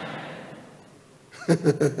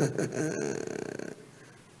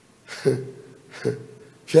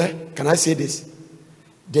 Yeah, can I say this?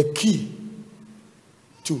 The key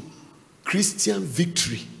to Christian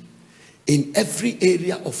victory in every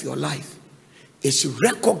area of your life is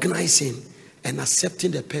recognizing and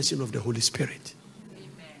accepting the person of the Holy Spirit. Amen.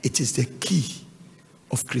 It is the key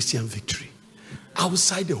of Christian victory.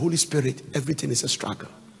 Outside the Holy Spirit, everything is a struggle.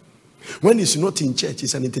 When it's not in church,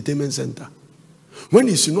 it's an entertainment center. When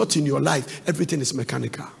it's not in your life, everything is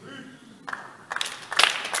mechanical.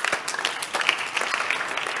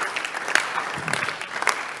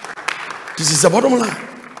 This is the bottom line.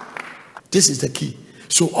 This is the key.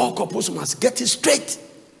 So all couples must get it straight.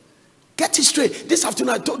 Get it straight. This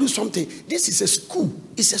afternoon I told you something. This is a school.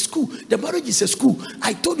 It's a school. The marriage is a school.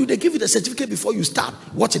 I told you they give you the certificate before you start.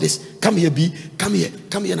 Watch this. Come here, B. Come here.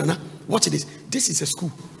 Come here, Nana. Watch this. This is a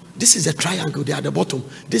school. This is a triangle there at the bottom.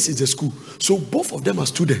 This is the school. So both of them are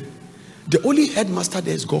students. The only headmaster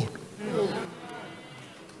there is God.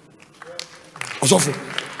 Also,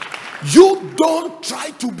 you don't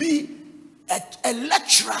try to be a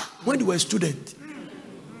lecturer when you were a student.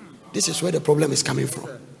 This is where the problem is coming from.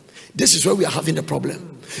 This is where we are having the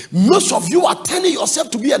problem. Most of you are turning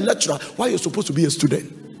yourself to be a lecturer while you're supposed to be a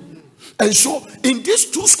student. And so in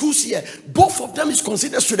these two schools here, both of them is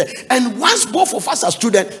considered student. And once both of us are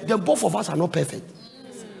student, then both of us are not perfect.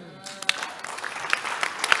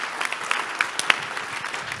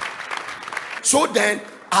 So then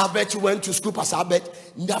Albert went to school, Pastor Albert.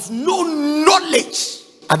 He has no knowledge.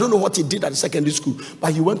 I don't know what he did at the secondary school,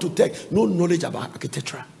 but he went to take no knowledge about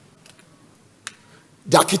architecture.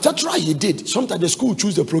 The architecture he did, sometimes the school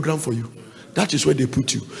choose the program for you. That is where they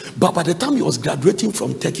put you. But by the time he was graduating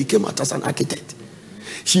from tech, he came out as an architect.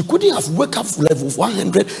 He couldn't have wake up level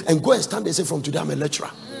 100 and go and stand and say, from today I'm a lecturer.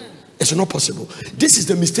 It's not possible. This is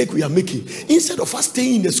the mistake we are making. Instead of us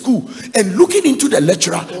staying in the school and looking into the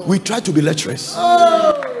lecturer, we try to be lecturers.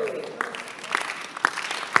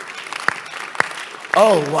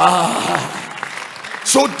 Oh, wow.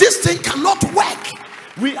 So this thing cannot work.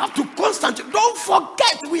 We have to constantly, don't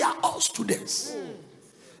forget, we are all students.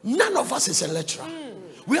 None of us is a lecturer.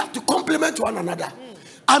 We have to complement one another.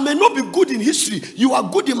 I may not be good in history. You are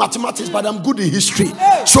good in mathematics, but I'm good in history.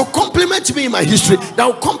 So complement me in my history.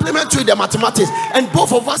 Now complement you in the mathematics. And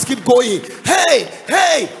both of us keep going. Hey.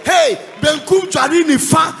 Benkum jari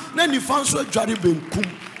nifa. Then nifa so jari benkum.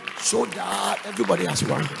 So that everybody has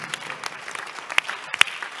one.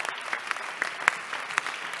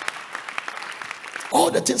 All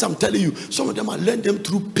the things I'm telling you, some of them I learned them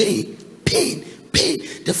through pain.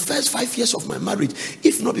 The first 5 years of my marriage,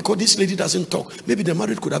 if not because this lady doesn't talk, maybe the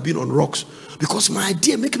marriage could have been on rocks. Because my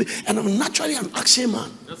idea make me, and I'm naturally an action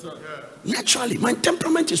man. Yes, sir. Yeah. Naturally, my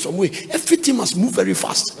temperament is some way. Everything must move very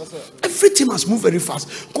fast. Yes, sir. Everything must move very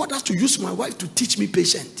fast. God has to use my wife to teach me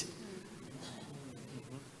patience.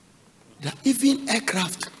 That even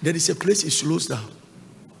aircraft, there is a place it slows down.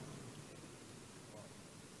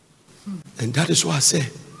 And that is why I say,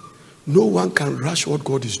 no one can rush what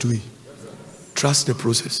God is doing. Trust the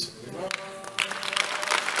process.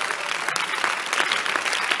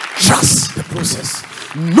 Trust the process.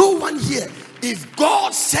 No one here, if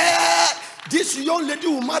God said this young lady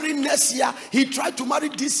will marry next year, he tried to marry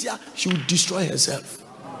this year, she will destroy herself.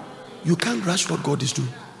 You can't rush what God is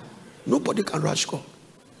doing. Nobody can rush God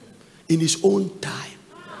in his own time.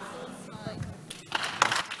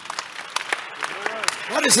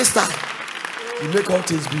 What is his time? He make all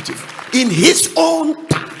things beautiful. In his own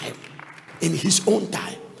time. In his own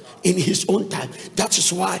time. In his own time. That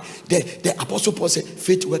is why the Apostle Paul said,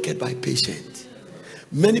 faith worketh by patience.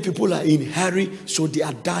 Many people are in hurry, so they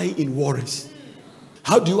are dying in worries.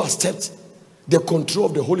 How do you accept the control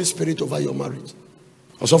of the Holy Spirit over your marriage?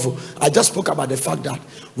 Also, I just spoke about the fact that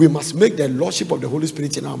we must make the lordship of the Holy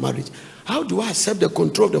Spirit in our marriage. How do I accept the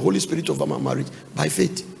control of the Holy Spirit over my marriage? By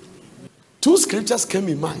faith. Two scriptures came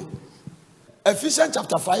in mind. Ephesians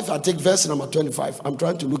chapter 5, I take verse number 25. I'm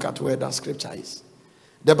trying to look at where that scripture is.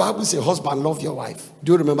 The Bible says, husband, love your wife.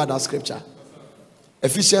 Do you remember that scripture?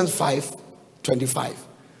 Ephesians 5, 25.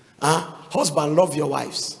 Husband, love your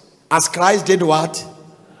wives. As Christ did what?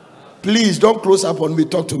 Please don't close up on me.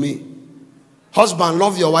 Talk to me. Husband,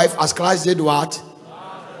 love your wife as Christ did what?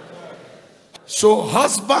 So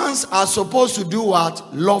husbands are supposed to do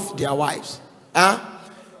what? Love their wives.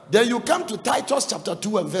 Then you come to Titus chapter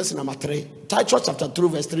 2 and verse number 3. Titus chapter 2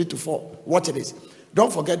 verse 3 to 4. What it is.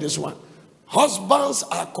 Don't forget this one. Husbands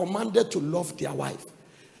are commanded to love their wife.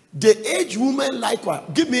 The aged woman likewise.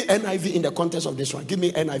 Give me NIV in the context of this one. Give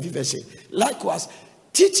me NIV version. Likewise,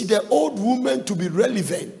 teach the old woman to be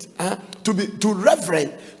relevant, to be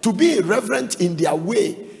irreverent in their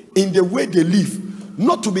way, in the way they live,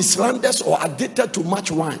 not to be slanderous or addicted to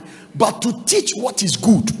much wine, but to teach what is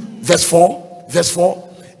good. Verse 4.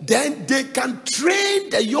 Then they can train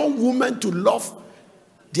the young woman to love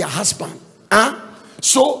their husband.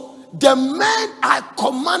 So the men are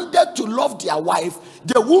commanded to love their wife.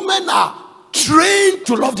 The women are trained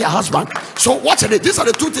to love their husband. So what are these are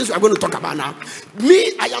the two things we are going to talk about now.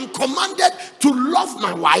 Me, I am commanded to love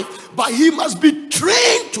my wife, but he must be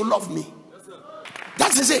trained to love me.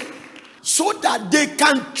 That is it. So that they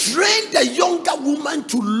can train the younger woman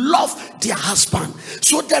to love their husband.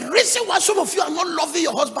 So the reason why some of you are not loving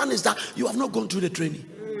your husband is that you have not gone through the training.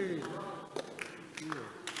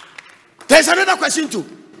 There's another question too.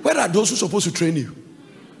 Where are those who are supposed to train you?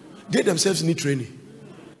 They themselves need training.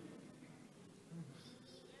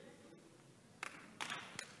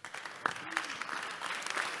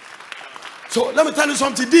 So let me tell you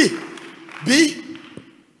something. B,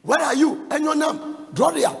 where are you? And your name?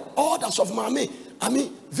 Gloria, all that's of Mami,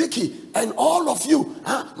 Vicky, and all of you,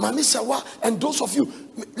 Mami Sawa, and those of you,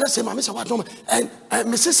 let's say Mami Sawa, and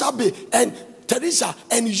Mrs. Abe, and Teresa,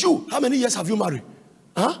 and you. How many years have you married?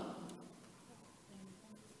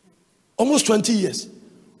 Almost 20 years.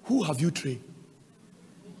 Who have you trained?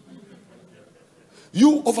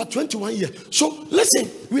 You over 21 years. So listen,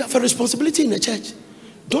 we have a responsibility in the church.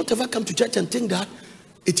 Don't ever come to church and think that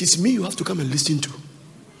it is me you have to come and listen to.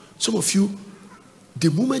 Some of you, the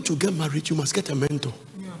moment you get married, you must get a mentor.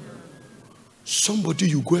 Somebody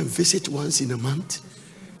you go and visit once in a month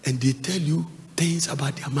and they tell you things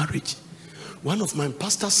about their marriage. One of my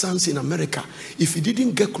pastor's sons in America, if he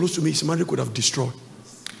didn't get close to me, his marriage could have destroyed.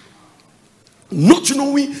 Not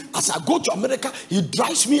knowing, as I go to America, he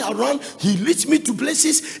drives me around, he leads me to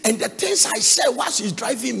places, and the things I say whilst he's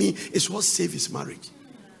driving me is what saved his marriage.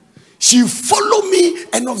 She follow me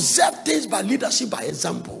and observe things by leadership, by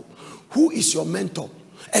example. Who is your mentor?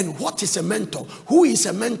 And what is a mentor? Who is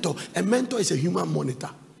a mentor? A mentor is a human monitor.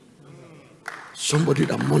 Somebody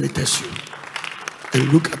that monitors you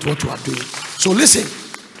and look at what you are doing. So listen,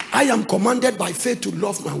 I am commanded by faith to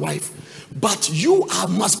love my wife, but you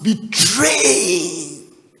must be trained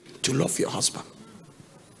to love your husband.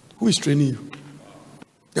 Who is training you?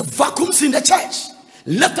 The vacuums in the church.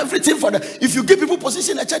 Left everything for them. If you give people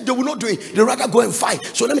position in the church, they will not do it. They rather go and fight.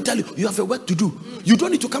 So let me tell you, you have a work to do. You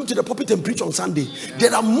don't need to come to the pulpit and preach on Sunday.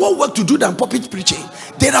 There are more work to do than pulpit preaching.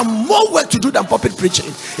 There are more work to do than pulpit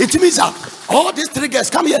preaching. It means that all these three guys,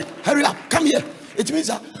 come here, hurry up, come here. It means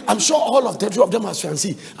that I'm sure all of the two of them are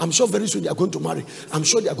fiancé. I'm sure very soon they are going to marry. I'm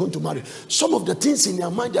sure they are going to marry. Some of the things in their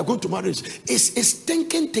mind they are going to marry is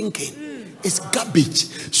thinking. It's garbage.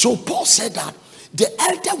 So Paul said that the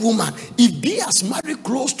elder woman, if he has married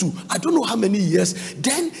close to I don't know how many years,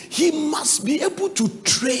 then he must be able to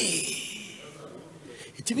train.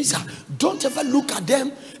 It means that don't ever look at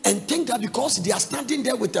them and think that because they are standing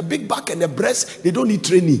there with a big back and a breast, they don't need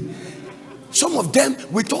training. Some of them,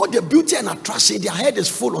 with all the beauty and attraction, their head is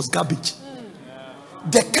full of garbage.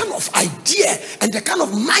 The kind of idea and the kind of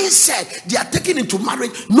mindset they are taking into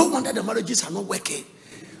marriage, no wonder the marriages are not working.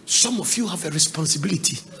 Some of you have a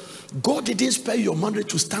responsibility. God didn't spare your marriage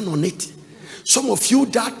to stand on it. Some of you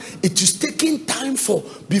that it is taking time for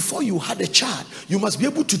before you had a child. You must be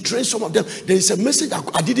able to train some of them. There is a message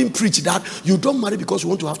I didn't preach that you don't marry because you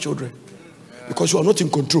want to have children. Because you are not in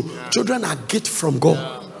control. Children are gift from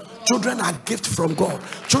God. Children are gift from God.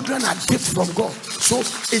 Children are gift from God. So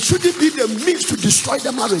it shouldn't be the means to destroy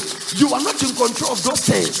the marriage. You are not in control of those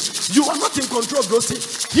things. You are not in control of those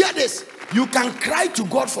things. Hear this. You can cry to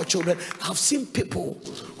God for children. I've seen people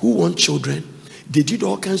who want children. They did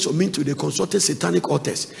all kinds of means. They consulted satanic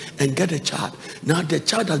authors and get a child. Now the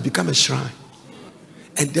child has become a shrine.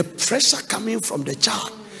 And the pressure coming from the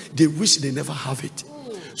child, they wish they never have it.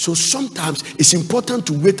 So sometimes it's important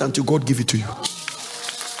to wait until God give it to you.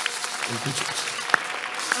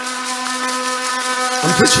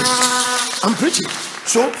 I'm preaching.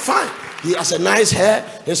 So fine. He has a nice hair.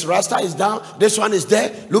 His rasta is down. This one is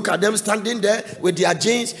there. Look at them standing there with their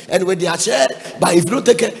jeans and with their shirt. But if you don't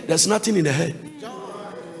take care, there's nothing in the head.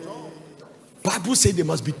 Bible says they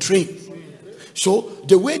must be trained. So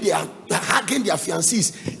the way they are hugging their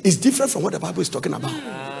fiancés is different from what the Bible is talking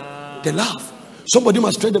about. They laugh. Somebody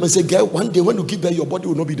must train them and say, girl, one day when you give birth, your body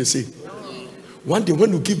will not be the same. One day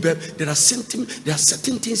when you give birth, there are certain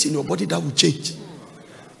things in your body that will change.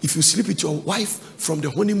 If you sleep with your wife from the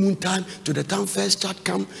honeymoon time to the time first child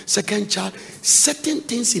come, second child, certain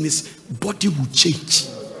things in his body will change.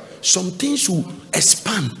 Some things will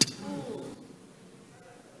expand.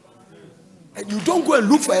 And you don't go and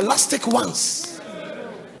look for elastic ones.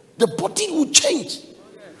 The body will change.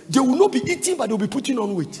 They will not be eating, but they will be putting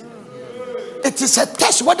on weight. It is a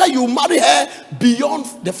test whether you marry her beyond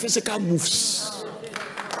the physical moves.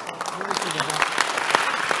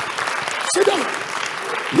 Sit down.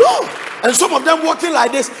 No. And some of them walking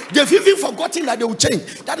like this, they've even forgotten that they will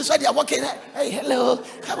change. That is why they are walking. Hey, hello,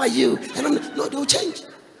 how are you? And no, they will change.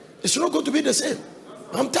 It's not going to be the same.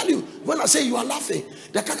 I'm telling you, when I say you are laughing,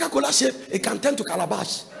 the Coca-Cola shape, it can turn to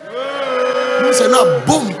calabash. You say now,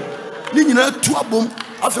 boom. You know, to a boom.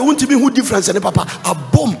 After won't be who difference any papa. A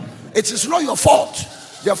boom. It is not your fault.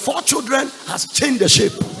 Your 4 children has changed the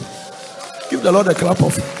shape. Give the Lord a clap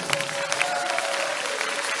of it.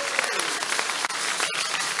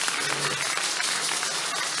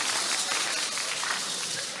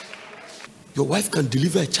 Your wife can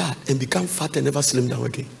deliver a child and become fat and never slim down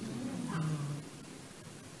again.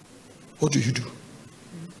 What do you do?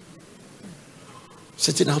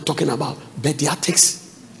 Sitting down talking about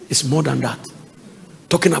pediatrics is more than that.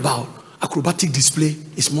 Talking about acrobatic display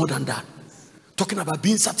is more than that. Talking about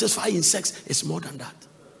being satisfied in sex is more than that.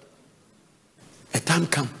 A time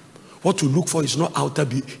come. What to look for is not outer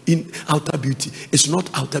beauty. It's not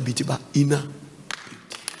outer beauty, but inner.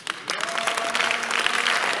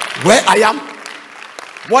 Where I am,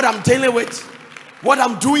 what I'm dealing with, what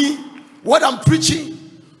I'm doing, what I'm preaching,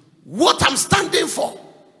 what I'm standing for.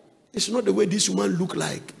 It's not the way this woman look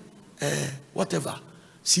like, whatever,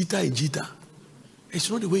 Sita and Jita. It's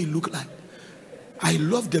not the way it look like. I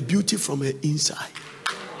love the beauty from her inside.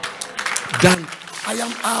 Then I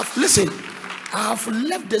have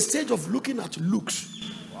left the stage of looking at looks.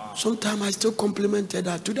 Wow. Sometimes I still complimented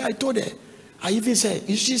her. Today I told her, I even said,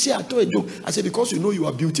 she said, I told a joke. I said, because you know you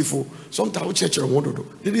are beautiful. Sometimes church I want to do.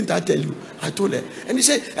 Didn't I tell you? I told her. And he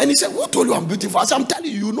said, what told you I'm beautiful? I said, I'm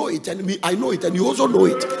telling you, you know it, and I know it, and you also know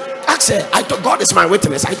it. Ask her. I told God is my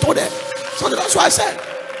witness. I told her. So that's why I said,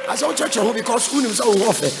 church because who knows how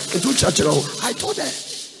offer into church. I told her.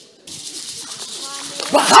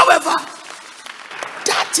 But however,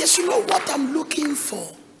 that is not what I'm looking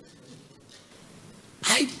for.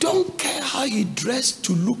 I don't care how he dressed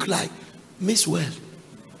to look like Miss Well.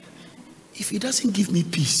 If he doesn't give me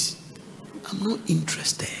peace, I'm not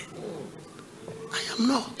interested. I am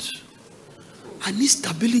not. I need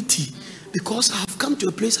stability because I have come to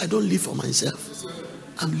a place I don't live for myself.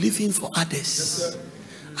 I'm living for others.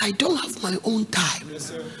 I don't have my own time.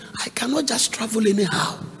 I cannot just travel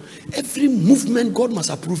anyhow. Every movement, God must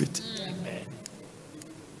approve it.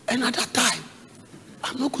 And at that time,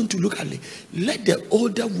 I'm not going to look at it. Let the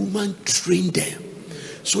older woman train them.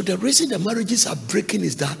 So the reason the marriages are breaking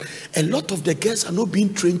is that a lot of the girls are not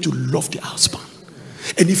being trained to love their husband.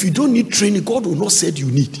 And if you don't need training, God will not say you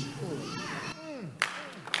need.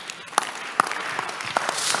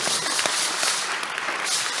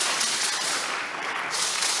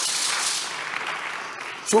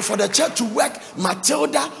 So for the church to work,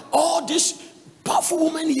 Matilda, all these powerful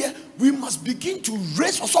women here, we must begin to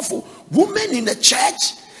raise also for women in the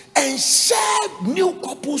church and share new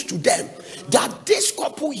couples to them. That this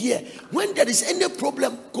couple here, when there is any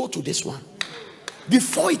problem, go to this one.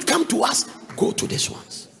 Before it come to us, go to this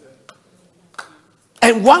ones.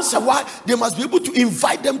 And once a while, they must be able to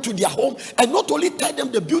invite them to their home and not only tell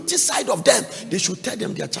them the beauty side of them, they should tell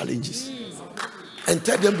them their challenges. And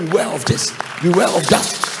tell them, beware of this, beware of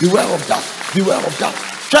that, beware of that, beware of that.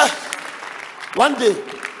 Okay. One day,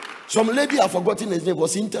 some lady, I've forgotten his name,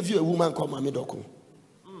 was interviewing a woman called Mami Doko.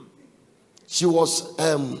 She was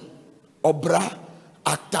Obra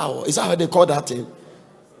Actao. Is that how they call that thing?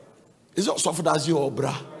 Is it Sofdazi or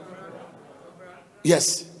Obra?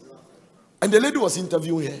 Yes. And the lady was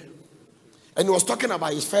interviewing her. And he was talking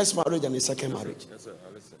about his first marriage and his second marriage. Yes, sir.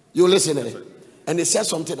 You listen, eh? And he said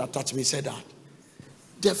something that touched me. He said that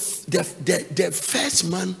the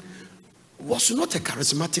first man was not a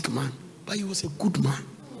charismatic man, but he was a good man.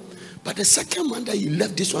 But the second man that he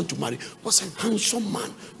left this one to marry was a handsome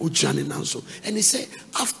man, and he said,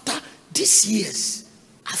 after these years,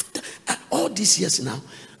 after all these years now,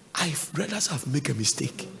 I realized I've made a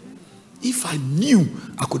mistake. If I knew,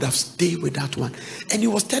 I could have stayed with that one. And he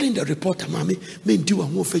was telling the reporter, Mommy, do I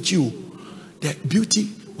won't fetch you. The beauty,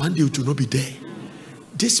 one day it will not be there.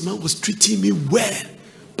 This man was treating me well,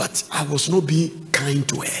 but I was not being kind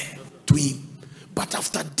to him. But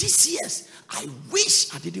after these years, I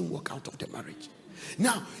wish I didn't walk out of the marriage.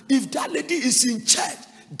 Now, if that lady is in church,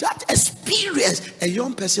 that experience, a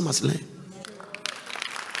young person must learn.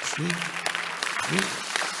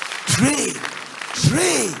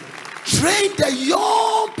 Train the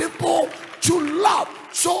young people to love.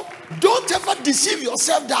 So don't ever deceive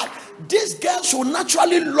yourself that these girls will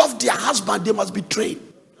naturally love their husband. They must be trained.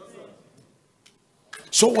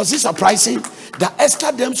 So was it surprising that Esther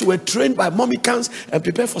Dems were trained by Mommicans and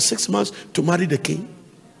prepared for 6 months to marry the king?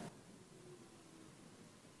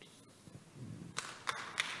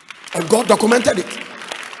 And God documented it.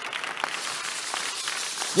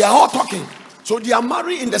 They are all talking. So they are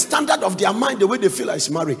married in the standard of their mind, the way they feel like it's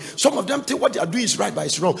married. Some of them think what they are doing is right, but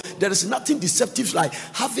it's wrong. There is nothing deceptive like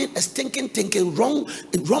having a stinking thinking, wrong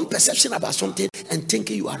perception about something and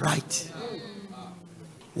thinking you are right.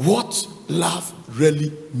 What love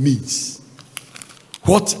really means.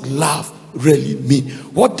 What love really means.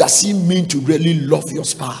 What does it mean to really love your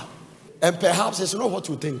spouse? And perhaps it's not what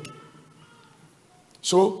you think.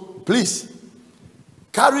 So please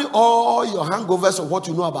carry all your hangovers of what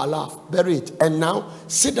you know about love, bury it, and now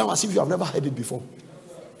sit down as if you have never heard it before.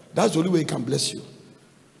 That's the only way it can bless you.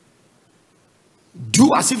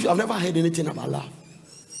 Do as if you have never heard anything about love.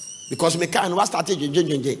 Because me can was started even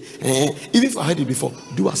if I heard it before,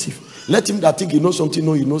 do as if. Let him that think he knows something,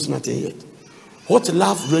 no, he knows nothing yet. What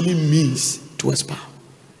love really means to a spouse.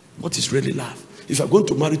 What is really love? If you're going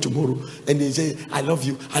to marry tomorrow and they say, I love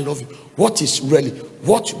you, I love you. What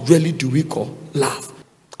really do we call love?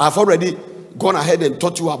 I've already gone ahead and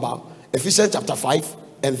taught you about Ephesians chapter 5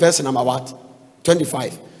 and verse number what?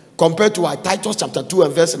 25. Compared to our Titus chapter 2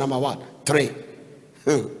 and verse number what? 3.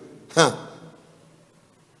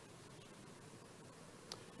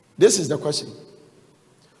 This is the question.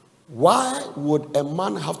 Why would a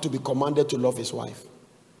man have to be commanded to love his wife?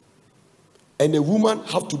 And a woman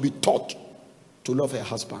have to be taught to love her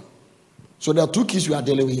husband? So there are two keys we are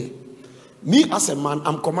dealing with here. Me as a man,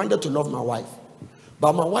 I'm commanded to love my wife.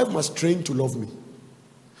 But my wife must train to love me.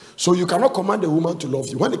 So you cannot command a woman to love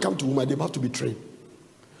you. When it comes to women, they have to be trained.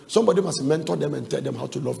 Somebody must mentor them and tell them how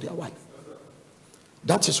to love their wife.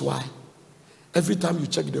 That is why every time you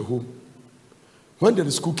check the home, when there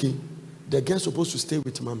is cooking, the girl is supposed to stay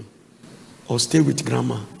with mommy or stay with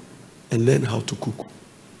grandma and learn how to cook.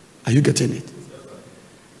 Are you getting it?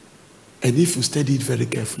 And if you study it very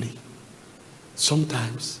carefully,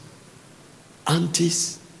 sometimes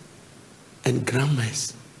aunties and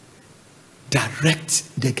grandmas direct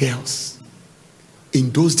the girls.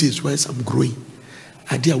 In those days when I'm growing,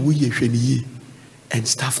 and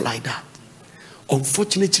stuff like that.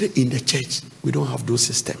 Unfortunately, in the church, we don't have those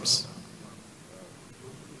systems.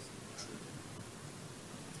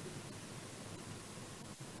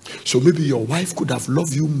 So maybe your wife could have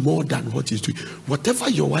loved you more than what he's doing. Whatever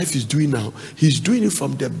your wife is doing now, he's doing it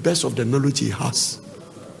from the best of the knowledge he has.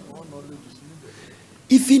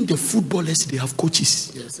 Even the footballers, they have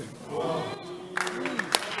coaches. Yes, sir.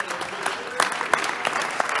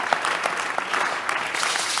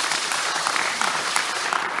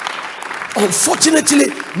 Unfortunately,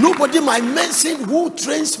 nobody might mention who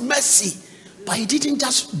trains Messi, but he didn't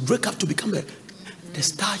just break up to become the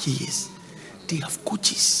star he is. They have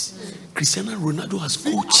coaches. Cristiano Ronaldo has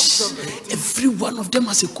coaches. Every one of them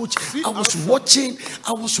has a coach. I was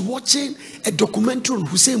watching a documentary on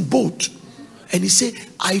Usain Bolt, and he said,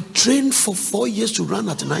 I trained for 4 years to run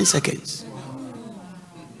at 9 seconds.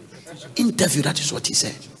 Interview, that is what he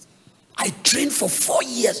said. I trained for 4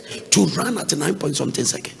 years to run at 9 point something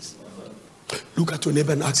seconds. Look at your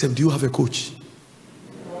neighbor and ask them, do you have a coach?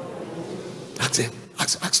 Ask them.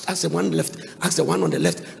 Ask the one on the left. Ask the one on the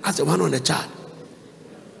left. Ask the one on the chart.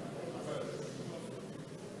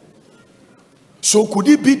 So could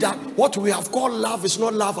it be that what we have called love is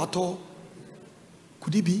not love at all?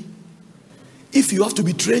 Could it be? If you have to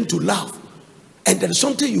be trained to love, and there is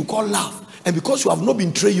something you call love, and because you have not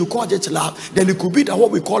been trained, you call it love, then it could be that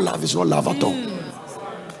what we call love is not love at all.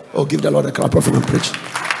 Oh, give the Lord a clap and preach.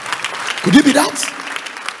 Could it be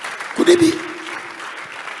that? Could it be?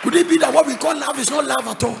 Could it be that what we call love is not love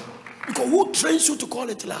at all? Because who trains you to call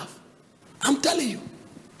it love? I'm telling you.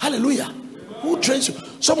 Hallelujah. Who trains you?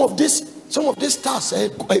 Some of these stars,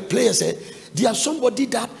 players, they are somebody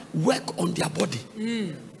that work on their body.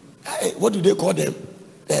 What do they call them?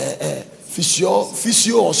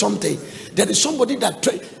 Physio or something. There is somebody that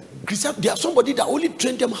there are somebody that only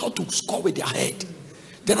train them how to score with their head.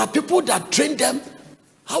 There are people that train them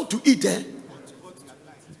how to eat.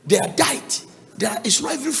 Their diet. It's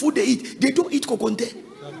not every food they eat. They don't eat kokonte.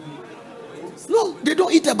 No, they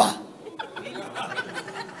don't eat eba.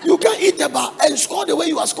 You can't eat eba and score the way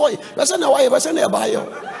you are scoring.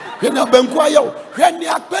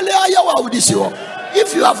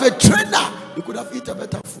 If you have a trainer, you could have eaten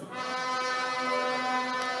better food.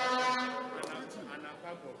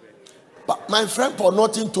 But my friend Paul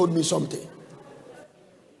Norton told me something.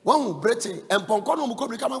 One Britain and Paul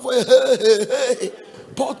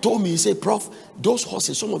told me, he said, Prof, those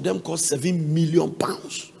horses, some of them cost 7 million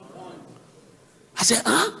pounds. I said,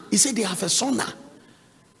 huh? He said, they have a sauna.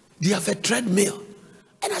 They have a treadmill.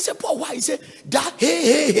 And I said, Paul, why? He said, that,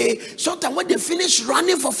 hey. Sometimes when they finish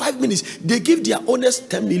running for 5 minutes, they give their owners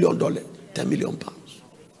 $10 million, 10 million pounds.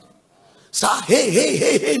 So,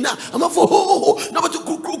 hey, now, I'm up for, number two,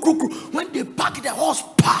 when they pack the horse,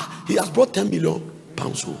 he has brought 10 million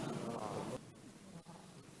pounds home.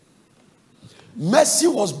 Messi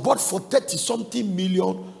was bought for 30-something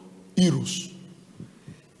million euros.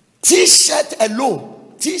 T-shirt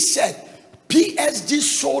alone, PSG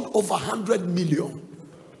sold over 100 million.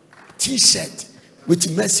 T-shirt with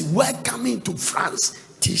Messi, welcoming to France.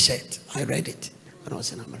 T-shirt. I read it when I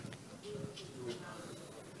was in America.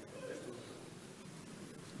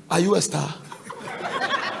 Are you a star?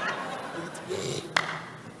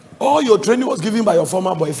 All your training was given by your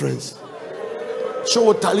former boyfriends.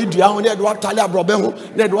 Show tally down,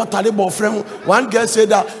 tally boyfriend. One girl said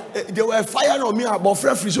that they were firing on me about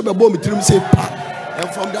friend free, so the bomb say pa. And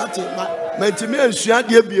from that my team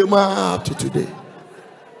to today.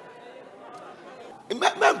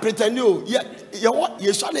 Man pretend you what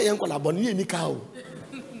you saw the young collaboration in cow.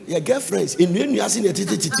 Your girlfriends in New York City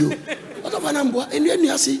titi. What of an ambo in New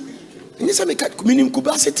York City? In this meaning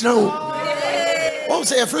Kuba sit down. One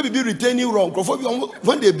say a friend be retaining wrong.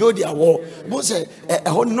 When they build their wall, one say a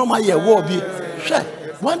whole normal year wall be.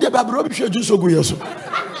 One day Babrobi should do so good.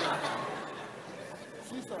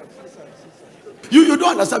 You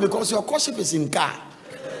don't understand because your courtship is in car.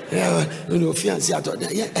 Your fiancé at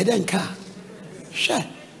and then car. Sure.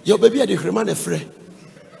 Your baby at the remain a friend.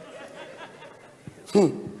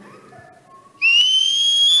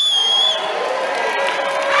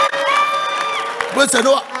 But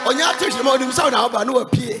no, on your teaching about himself now, but no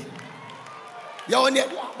appear. You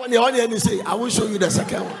only say, I will show you the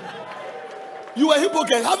second one. You are a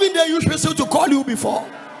hypocrite. Haven't they used person to call you before?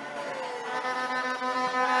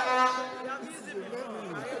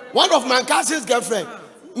 One of my cousin's girlfriend,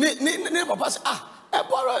 papa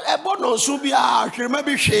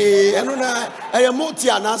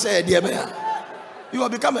said, you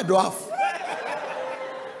have become a dwarf.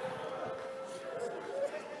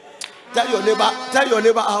 Tell your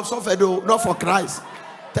neighbor, I have suffered, though, not for Christ.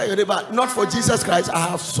 Tell your neighbor, not for Jesus Christ, I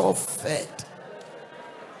have suffered.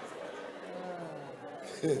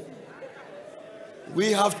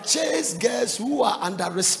 We have chased girls who are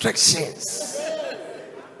under restrictions.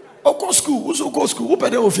 Oko school, who's Oko school? Who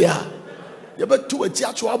better of here? You better to a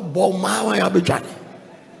church or bomb.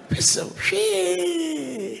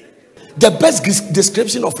 The best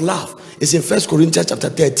description of love is in 1 Corinthians chapter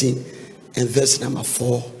 13 and verse number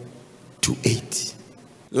 4 to 8.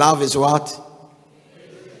 Love is what?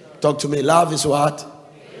 Talk to me. Love is what?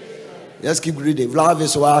 Let's keep reading. Love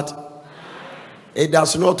is what? It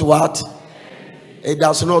does not what? It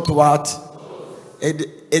does not what?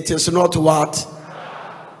 It is not what?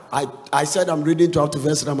 I said I'm reading 12 to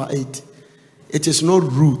verse number 8. It is not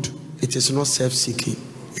rude. It is not self-seeking.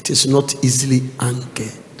 It is not easily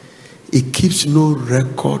angered. It keeps no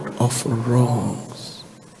record of wrongs.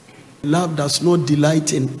 Love does not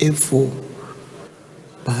delight in evil,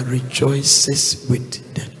 but rejoices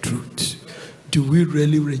with the truth. Do we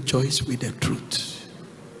really rejoice with the truth?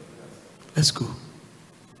 Let's go.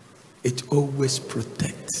 It always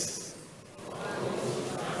protects.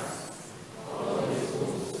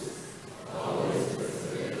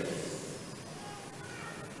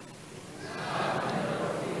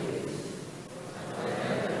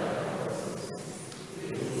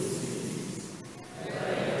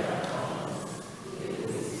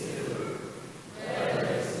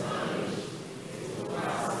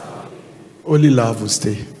 Only love will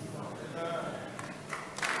stay.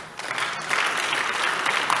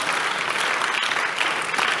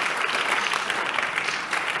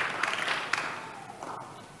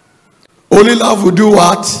 Only love will do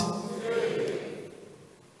what?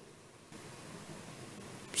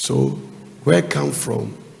 So, where come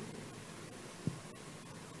from?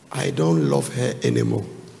 I don't love her anymore.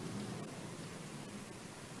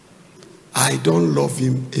 I don't love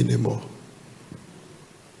him anymore.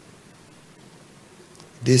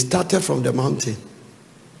 They started from the mountain,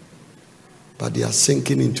 but they are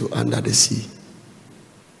sinking into under the sea.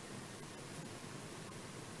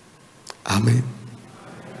 Amen.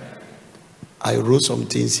 I wrote some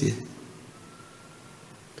things here.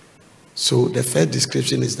 So the first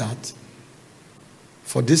description is that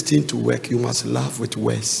for this thing to work, you must love with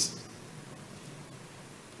words.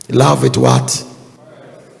 Love with what?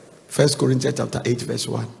 1 Corinthians chapter 8 verse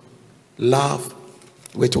 1. Love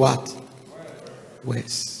with what?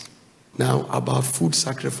 Words. Now about food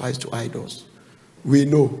sacrificed to idols. We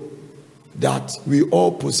know that we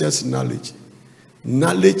all possess knowledge.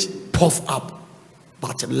 Knowledge puff up,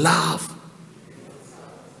 but love.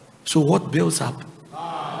 So what builds up?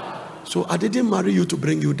 So I didn't marry you to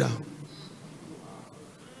bring you down.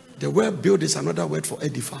 The word build is another word for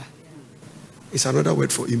edify. It's another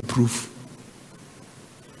word for improve.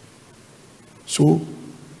 So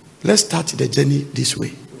let's start the journey this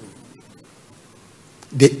way.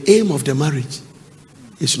 The aim of the marriage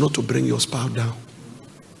is not to bring your spouse down,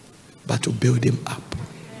 but to build him up.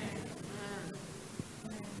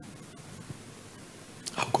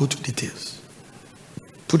 I'll go to details.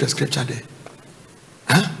 Put the scripture there.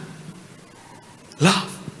 Huh?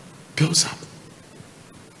 Love builds up.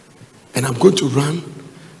 And I'm going to run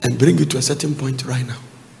and bring you to a certain point right now.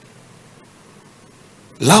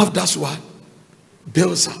 Love, that's what?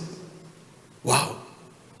 Builds up. Wow.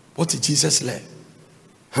 What did Jesus learn?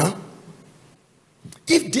 Huh?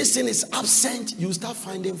 If this thing is absent, you start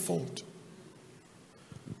finding fault.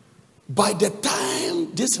 By the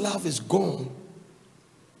time this love is gone,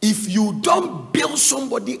 if you don't build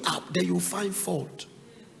somebody up, then you find fault.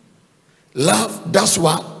 Love, that's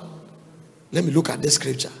what? Let me look at this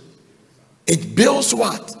scripture. It builds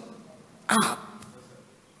what? Up.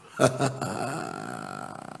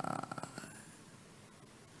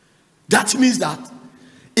 That means that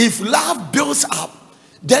if love builds up,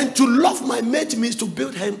 then to love my mate means to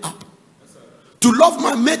build him up. To love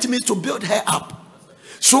my mate means to build her up.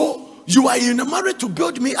 So you are in a marriage to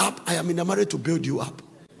build me up. I am in a marriage to build you up.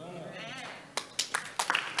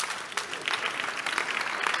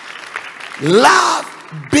 Love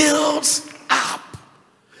builds up.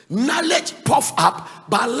 Knowledge puff up,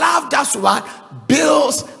 but love, that's what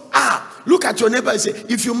builds up. Look at your neighbor and say,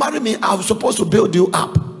 if you marry me, I'm supposed to build you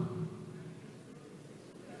up.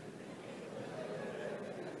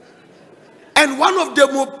 And one of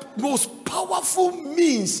the most powerful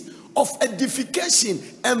means of edification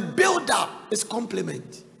and build up is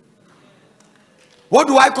compliment. What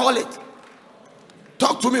do I call it?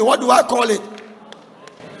 Talk to me. What do I call it?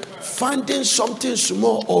 Finding something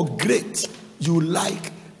small or great you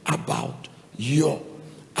like about your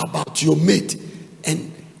mate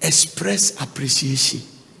and express appreciation.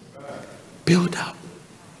 Build up.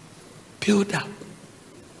 Build up.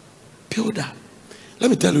 Build up.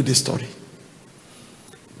 Let me tell you this story.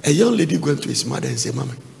 A young lady went to his mother and said,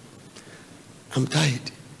 Mama, I'm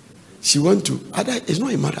tired. She went to, it's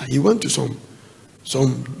not a mother, he went to some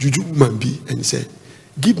juju woman and he said,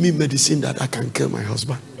 give me medicine that I can kill my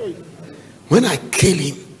husband. When I kill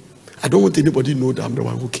him, I don't want anybody to know that I'm the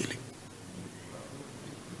one who killed him.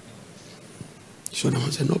 So the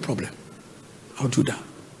man said, no problem. I'll do that.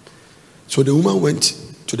 So the woman went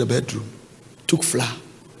to the bedroom, took flour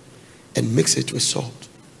and mixed it with salt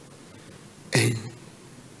and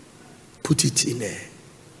put it in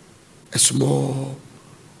a small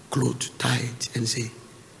cloth, tie it and say,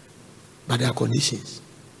 but there are conditions.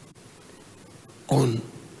 On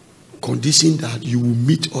condition that you will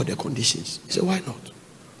meet all the conditions. He said, why not?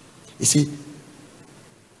 He said,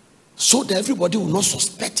 so that everybody will not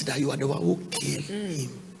suspect that you are the one who killed him.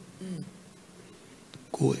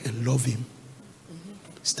 Go and love him.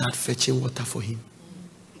 Start fetching water for him.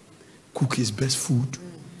 Cook his best food.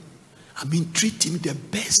 I mean, treat him the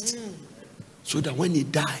best. So that when he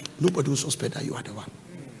dies, nobody will suspect that you are the one.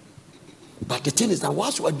 But the thing is that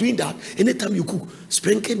whilst you are doing that, anytime you cook,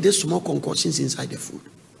 sprinkle these small concoctions inside the food.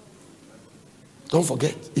 Don't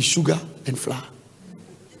forget, it's sugar and flour.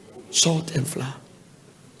 Salt and flour.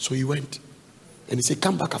 So he went. And he said,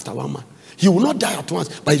 come back after 1 month. He will not die at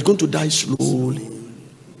once, but he's going to die slowly.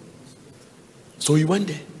 So he went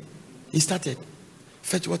there. He started.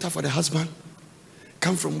 Fetch water for the husband.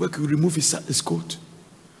 Come from work, he remove his coat.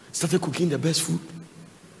 Started cooking the best food.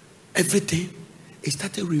 Everything. He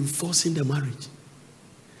started reinforcing the marriage.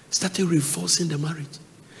 Started reinforcing the marriage.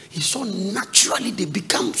 He saw naturally they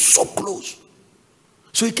become so close.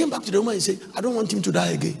 So he came back to the woman and said, I don't want him to die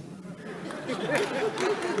again.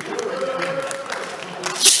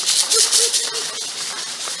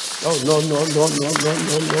 Oh, no.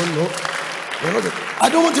 I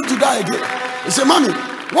don't want him to die again. He said, Mommy,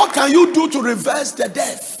 what can you do to reverse the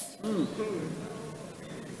death?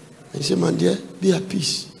 He said, man dear, be at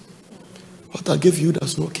peace. What I gave you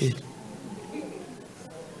does not kill.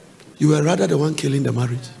 You were rather the one killing the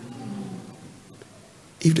marriage.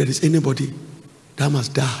 If there is anybody that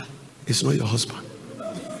must die, it's not your husband.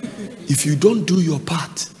 If you don't do your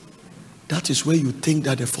part, that is where you think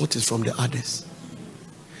that the fault is from the others.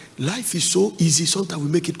 Life is so easy, sometimes we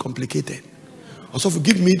make it complicated. Also,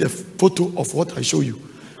 give me the photo of what I show you.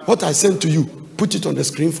 What I sent to you, put it on the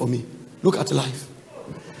screen for me. Look at life.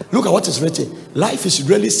 Look at what is written. Life is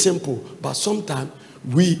really simple, but sometimes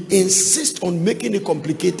we insist on making it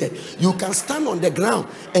complicated. You can stand on the ground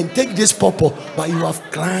and take this purple, but you have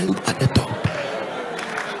climbed at the top.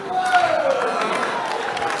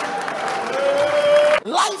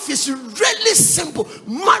 Life is really simple.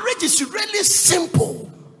 Marriage is really simple.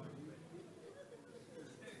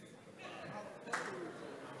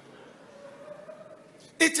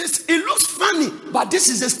 It looks funny, but this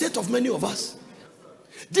is the state of many of us.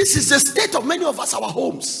 This is the state of many of us, our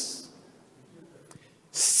homes.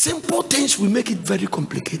 Simple things will make it very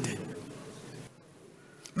complicated.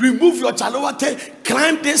 Remove your chalawate,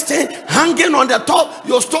 climb this thing, hanging on the top,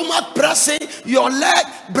 your stomach pressing, your leg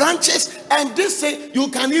branches, and this thing, you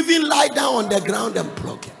can even lie down on the ground and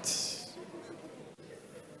plug it.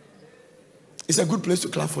 It's a good place to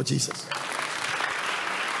clap for Jesus.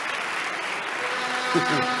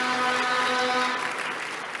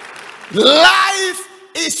 Life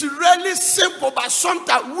is really simple, but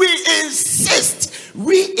sometimes we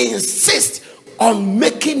insist on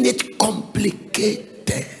making it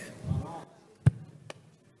complicated.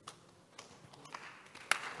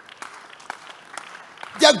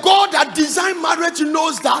 The God that designed marriage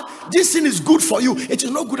knows that this thing is good for you. It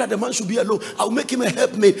is not good that the man should be alone. I'll make him a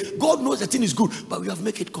helpmate. God knows the thing is good, but we have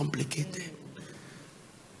made it complicated.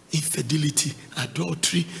 Infidelity,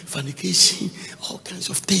 adultery, fornication, all kinds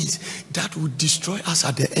of things that will destroy us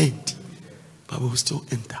at the end, but we will still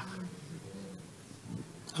enter.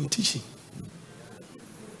 I'm teaching.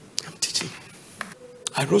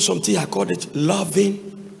 I wrote something, I called it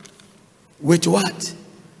loving with what?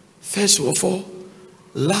 First of all,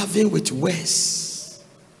 loving with words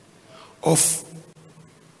of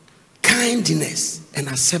kindness and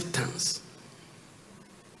acceptance.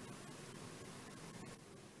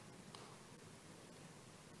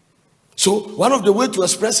 So one of the ways to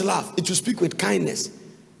express love is to speak with kindness.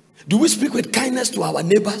 Do we speak with kindness to our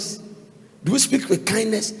neighbors? Do we speak with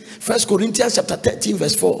kindness? 1 Corinthians chapter 13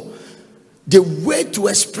 verse 4. The way to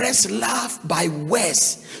express love by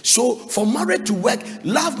words. So for marriage to work,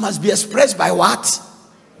 love must be expressed by what?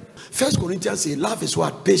 1 Corinthians says love is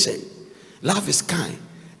what? Patient. Love is kind.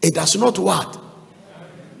 It does not what?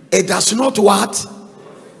 It does not what?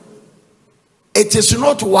 It is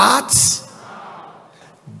not what?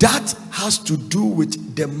 That has to do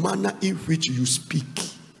with the manner in which you speak.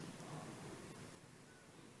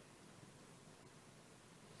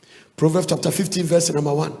 Proverbs chapter 15 verse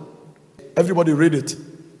number 1. Everybody read it.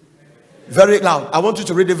 Very loud. I want you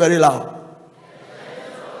to read it very loud.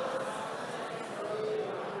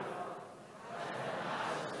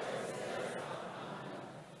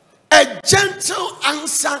 A gentle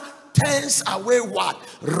answer turns away what?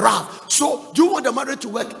 Wrath. So, do you want the marriage to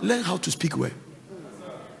work? Learn how to speak well.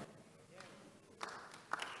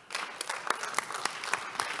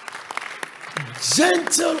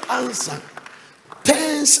 Gentle answer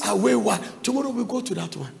turns away what? Tomorrow we'll go to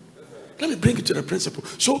that one. Let me bring it to the principle.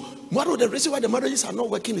 So, one of the reasons why the marriages are not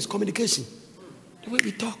working is communication. The way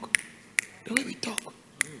we talk. The way we talk.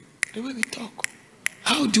 The way we talk.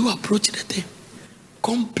 How do you approach the thing?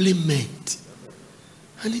 Compliment.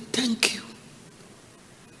 And thank you.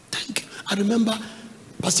 Thank you. I remember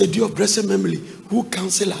Pastor Dio of Blessed Memory, who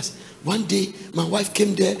counseled us. One day, my wife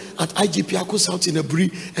came there at IGP Ako South in a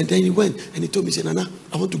Brie, and then he went and he told me, he said, Nana,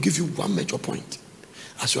 I want to give you one major point.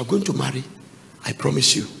 As you are going to marry, I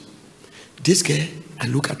promise you, this girl, I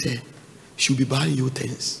look at her, she'll be buying you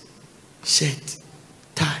things. Shirt,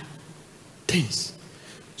 tie, things.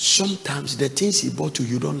 Sometimes the things he bought you,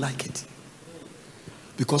 you don't like it.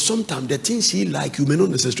 Because sometimes the things he like, you may not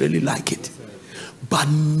necessarily like it. But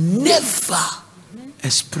never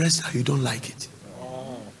express that you don't like it.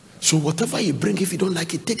 So whatever you bring, if you don't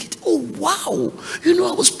like it, take it. Oh, wow. You know,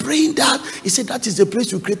 I was praying that. He said that is the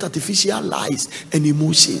place you create artificial lies and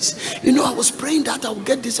emotions. You know, I was praying that I will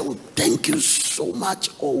get this. Oh, thank you so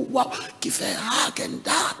much. Oh, wow. Give her a hug and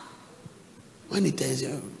that. When he tells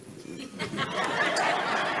you.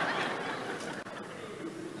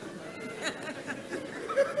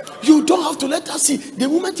 You don't have to let her see. The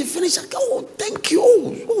moment you finish, oh, thank you.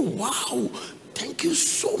 Oh, wow. Thank you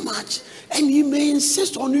so much. And he may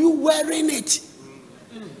insist on you wearing it.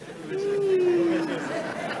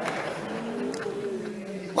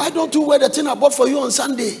 Why don't you wear the thing I bought for you on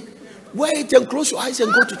Sunday? Wear it and close your eyes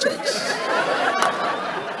and go to church.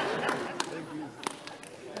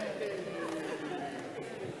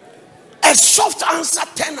 A soft answer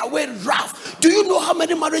turn away wrath. Do you know how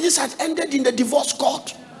many marriages have ended in the divorce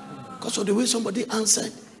court? Because of the way somebody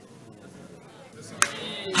answered.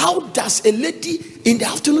 How does a lady in the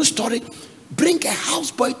afternoon story bring a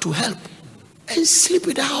houseboy to help and sleep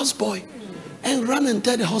with the houseboy and run and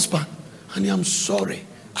tell the husband, honey, I'm sorry.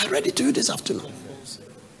 I read it to you this afternoon.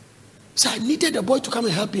 So I needed the boy to come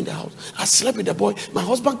and help me in the house. I slept with the boy. My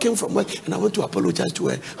husband came from work and I went to apologize to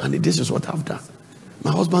her. And this is what I've done.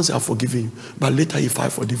 My husband said, I've forgiven you. But later he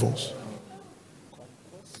filed for divorce.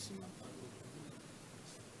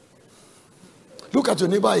 Look at your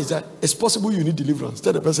neighbor. Is that it's possible you need deliverance?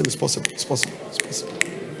 Tell the person it's possible. It's possible. It's possible.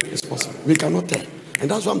 It's possible. We cannot tell.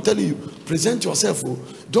 And that's what I'm telling you. Present yourself. Oh.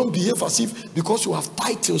 Don't behave as if because you have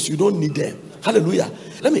titles, you don't need them. Hallelujah.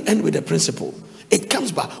 Let me end with the principle. It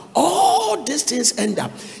comes back. All these things end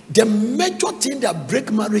up. The major thing that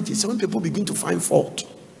break marriage is when people begin to find fault.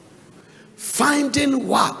 Finding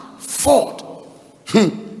what? Fault.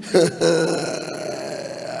 Do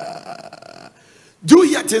you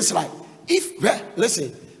hear things like,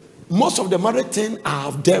 listen, most of the marriage thing I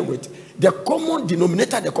have dealt with, the common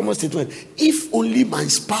denominator, the common statement, if only my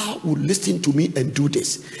spouse would listen to me and do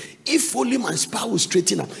this. If only my spouse will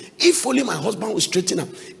straighten up. If only my husband will straighten up.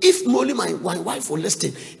 If only my wife will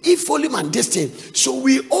listen. If only my this thing. So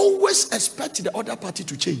we always expect the other party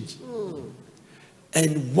to change.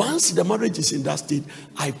 And once the marriage is in that state,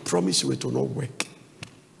 I promise you it will not work.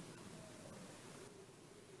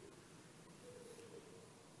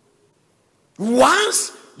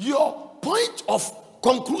 Once your point of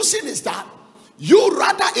conclusion is that you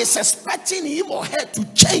rather is expecting him or her to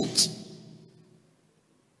change.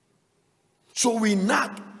 So we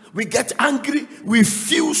nag. we get angry, we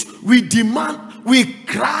fuse, we demand, we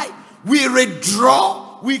cry, we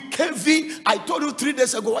withdraw, we cave in. I told you 3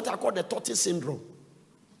 days ago what I call the tortoise syndrome.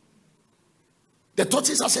 The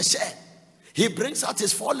tortoise has a share. He brings out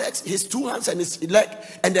his 4 legs, his 2 hands, and his leg,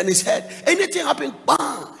 and then his head. Anything happens,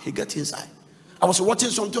 bam, he gets inside. I was watching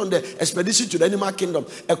something on the expedition to the animal kingdom.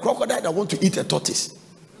 A crocodile that want to eat a tortoise.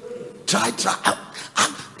 Try.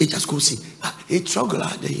 He just goes in. He struggled,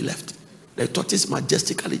 then he left. The tortoise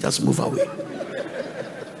majestically just move away.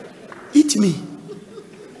 Eat me.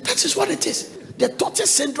 That is what it is. The tortoise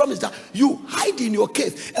syndrome is that you hide in your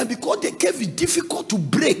cave, and because the cave is difficult to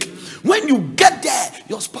break, when you get there,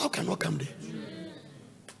 your spouse cannot come there.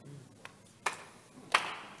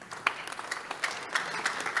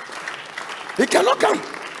 He cannot come.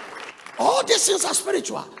 All these things are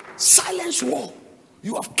spiritual. Silence war.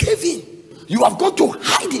 You have caved in. You have gone to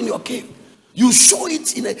hide in your cave. You show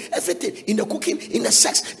it in everything, in the cooking, in the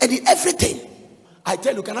sex, and in everything. I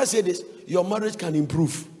tell you, can I say this? Your marriage can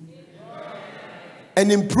improve.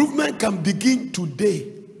 An improvement can begin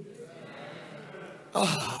today.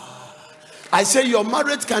 I say your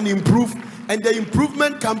marriage can improve, and the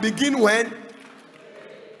improvement can begin when?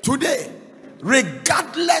 Today.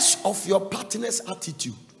 Regardless of your partner's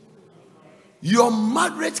attitude, your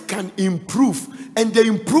marriage can improve, and the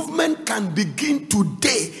improvement can begin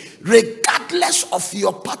today, regardless of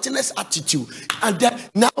your partner's attitude. And then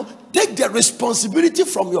now take the responsibility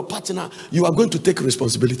from your partner. You are going to take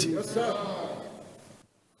responsibility. Yes, sir.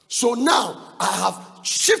 So now I have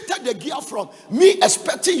shifted the gear from me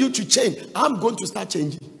expecting you to change. I'm going to start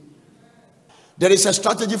changing. There is a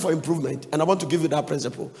strategy for improvement, and I want to give you that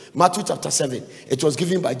principle. Matthew chapter 7. It was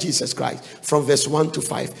given by Jesus Christ from verse 1 to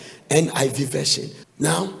 5, NIV version.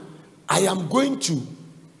 Now, I am going to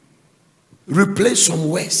replace some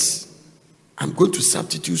words. I'm going to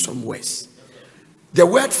substitute some words. The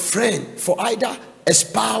word friend for either a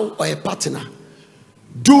spouse or a partner.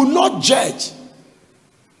 Do not judge,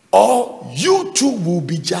 or you too will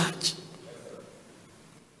be judged.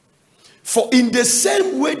 For in the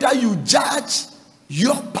same way that you judge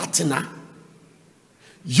your partner,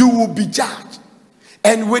 you will be judged.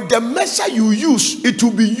 And with the measure you use, it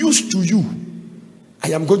will be used to you.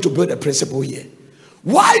 I am going to build a principle here.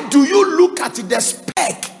 Why do you look at the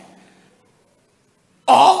speck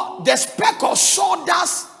or the speck of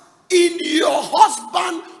sawdust in your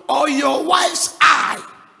husband or your wife's eye?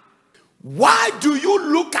 Why do you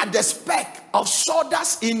look at the speck of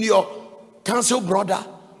sawdust in your counsel brother,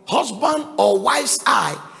 husband or wife's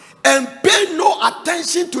eye, and pay no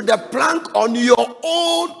attention to the plank on your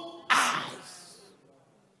own eyes?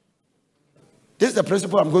 This is the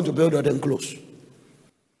principle I'm going to build on and close.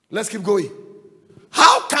 Let's keep going.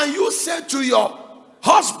 How can you say to your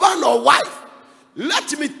husband or wife,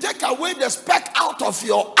 let me take away the speck out of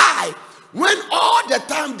your eye, when all the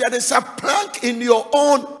time there is a plank in your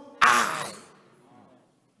own eye?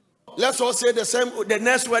 Let's all say the same, the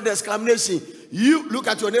next word, the exclamation. You look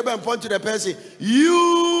at your neighbor and point to the person.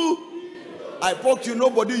 I poked you,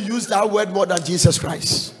 nobody used that word more than Jesus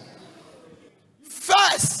Christ.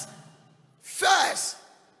 First,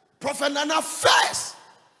 Prophet Nana, first,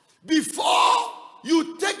 before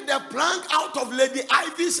you take the plank out of Lady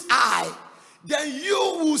Ivy's eye, then you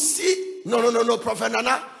will see. No, Prophet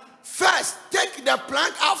Nana. First, take the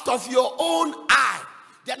plank out of your own eye.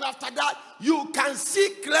 Then after that, you can see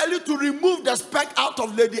clearly to remove the speck out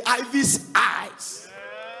of Lady Ivy's eyes.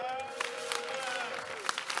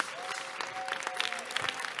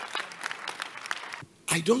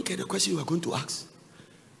 I don't care the question you are going to ask.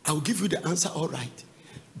 I will give you the answer all right.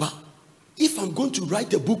 But if I'm going to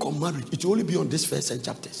write a book on marriage, it will only be on this first 10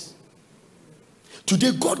 chapters.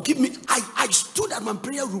 Today, God give me, I stood at my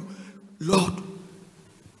prayer room. Lord,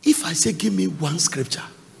 if I say give me one scripture,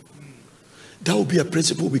 that will be a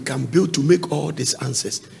principle we can build to make all these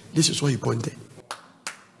answers. This is what he pointed.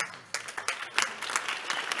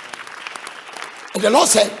 And the Lord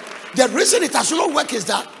said, the reason it has not worked is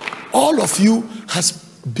that all of you has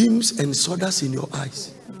beams and sawdust in your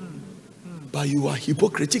eyes. But you are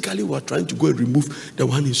hypocritically trying to go and remove the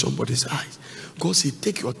one in somebody's eyes. God said,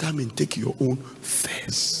 take your time and take your own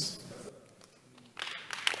first.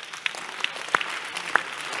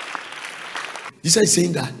 Jesus is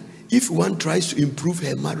saying that if one tries to improve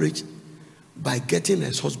her marriage by getting her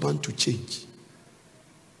husband to change,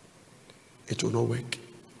 it will not work.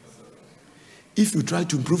 If you try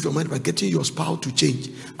to improve your marriage by getting your spouse to change,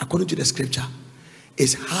 according to the scripture,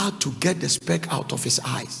 it's hard to get the speck out of his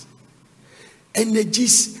eyes.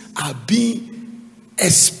 Energies are being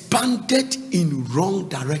expanded in wrong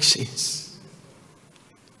directions.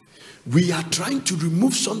 We are trying to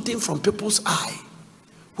remove something from people's eye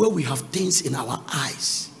where we have things in our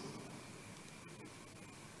eyes.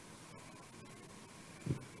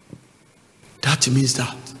 That means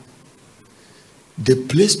that the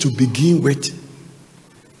place to begin with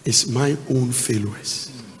is my own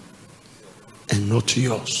failures and not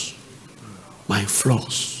yours. My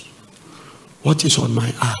flaws. What is on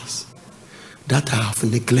my eyes that I have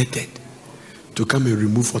neglected to come and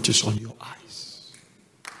remove what is on your eyes.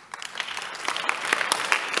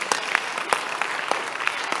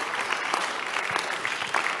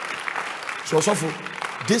 So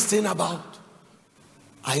this thing about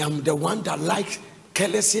I am the one that likes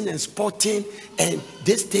carelessing and sporting and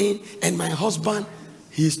this thing, and my husband,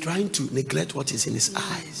 he is trying to neglect what is in his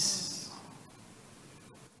eyes.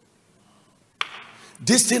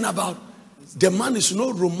 This thing about the man is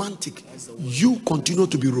not romantic. You continue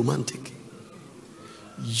to be romantic.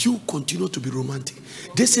 You continue to be romantic.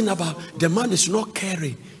 This thing about the man is not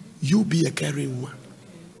caring. You be a caring one.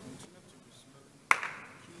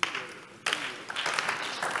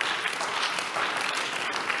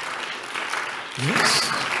 Yes.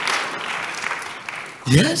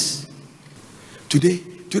 Yes. Today,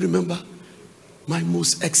 do you remember my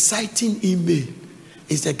most exciting email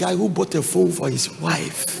is the guy who bought a phone for his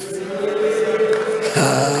wife.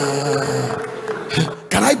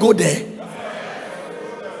 Can I go there?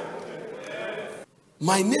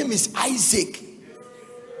 My name is Isaac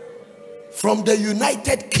from the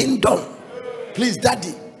United Kingdom. Please,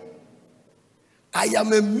 Daddy. I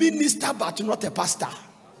am a minister but not a pastor.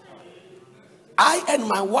 I and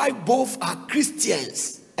my wife both are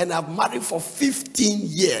Christians and have married for 15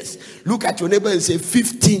 years. Look at your neighbor and say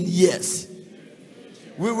 15 years.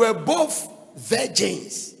 We were both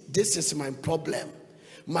virgins. This is my problem.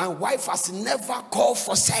 My wife has never called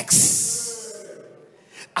for sex.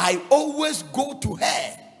 I always go to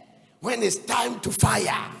her when it's time to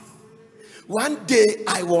fire. One day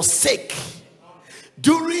I was sick.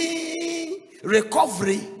 During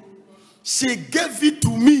recovery, she gave it to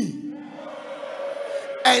me.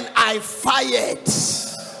 And I fired.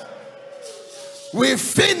 We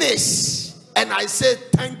finished. And I said,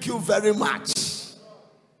 thank you very much.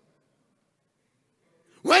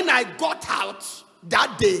 When I got out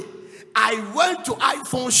that day, I went to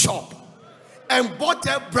iPhone shop and bought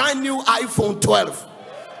a brand new iPhone 12.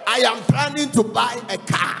 I am planning to buy a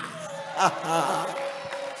car.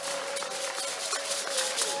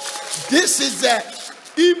 This is the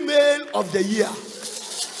email of the year.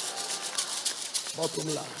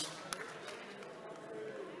 Bottom line.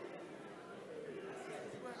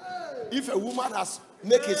 If a woman has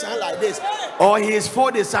make it sound like this, or he is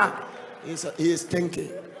for the sound, he is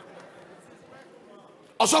thinking.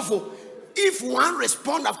 Also, if one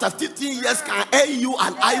respond after 15 years can earn you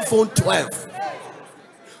an iPhone 12,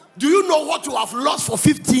 do you know what you have lost for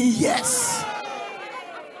 15 years?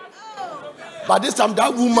 By this time,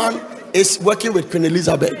 that woman is working with Queen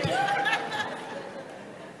Elizabeth.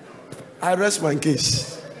 I rest my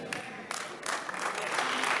case.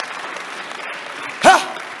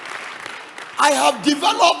 I have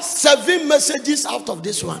developed 7 messages out of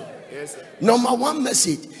this one. Yes, sir. Number 1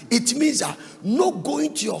 message, it means that no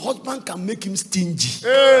going to your husband can make him stingy.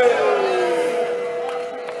 Hey.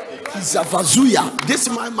 He's a vazuya. This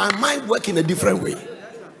my mind work in a different way.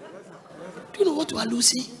 Do you know what we are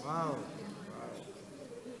losing? Wow.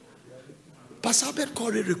 Pastor Albert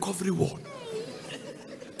called it recovery ward.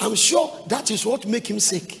 I'm sure that is what make him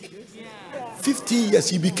sick. 15 years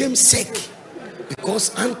he became sick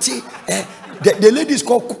because auntie, the lady is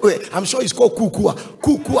called, I'm sure it's called Kukua.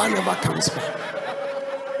 Kukua never comes back.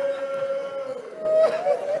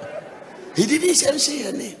 He didn't even say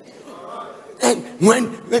her name. And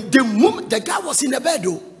when the moment the guy was in the bed,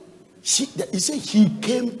 though, he said he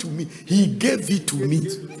came to me. He gave it to me.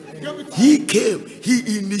 He came.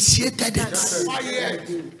 He initiated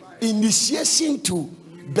it. Initiation to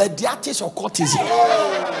pediatrics or autism.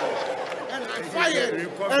 And I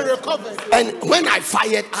fired and recovered. And when I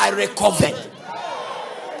fired, I recovered.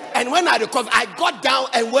 And when I recovered, I got down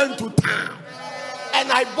and went to town.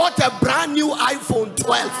 And I bought a brand new iPhone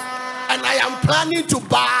 12. And I am planning to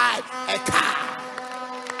buy a car.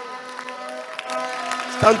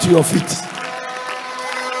 Stand to your feet.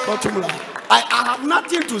 I have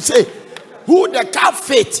nothing to say. Who the car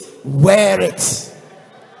fit, wear it.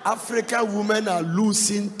 African women are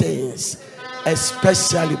losing things,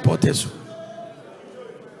 especially Potesu.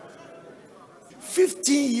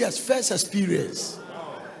 15 years, first experience.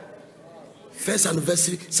 First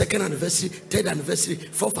anniversary, second anniversary, third anniversary,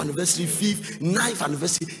 fourth anniversary, fifth, 9th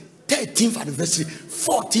anniversary, 13th anniversary,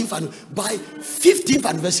 14th anniversary. By 15th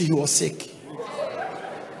anniversary, he was sick.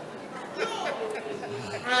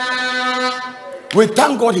 We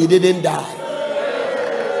thank God he didn't die.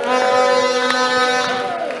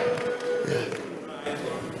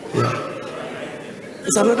 Yeah.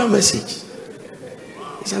 It's another message.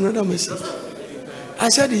 It's another message. I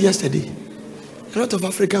said it yesterday. A lot of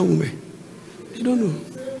African women, they don't know.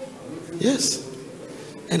 Yes.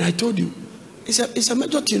 And I told you, it's a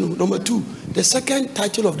major thing. Number two, the second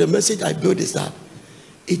title of the message I built is that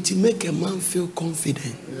it make a man feel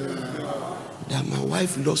confident that my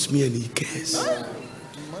wife lost me and he cares.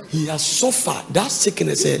 He has suffered that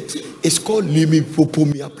sickness. It's called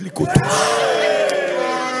limipopomia plicotus.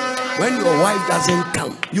 When your wife doesn't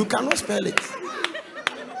come, you cannot spell it.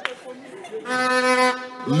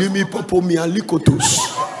 Limipopomia plicotus.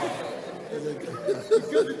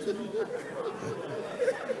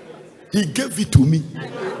 He gave it to me.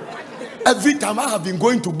 Every time I have been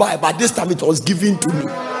going to buy, but this time it was given to me.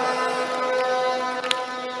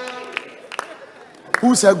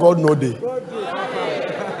 Who said God no day?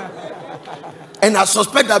 And I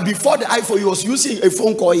suspect that before the iPhone, he was using a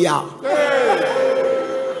phone call. Yeah,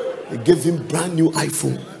 they gave him brand new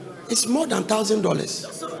iPhone. It's more than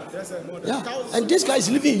 $1,000. Yeah, and this guy is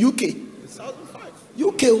living in UK.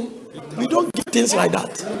 UK, we don't get things like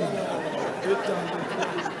that.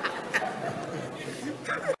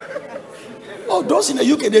 Oh, those in the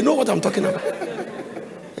UK, they know what I'm talking about.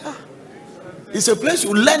 Yeah. It's a place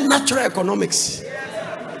you learn natural economics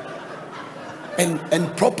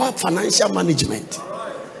and proper financial management.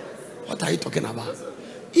 What are you talking about?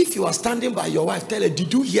 If you are standing by your wife, tell her,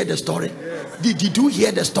 did you hear the story? Did you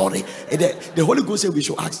hear the story? And the Holy Ghost said we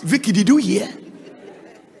should ask, Vicky, did you hear?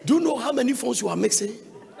 Do you know how many phones you are mixing?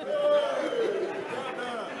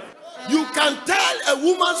 You can tell a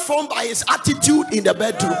woman's phone by his attitude in the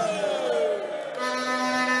bedroom.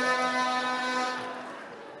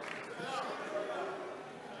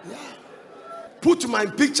 Put my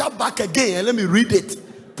picture back again and let me read it.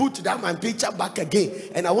 Put that my picture back again,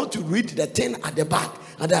 and I want to read the thing at the back.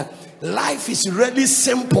 And that life is really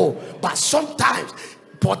simple, but sometimes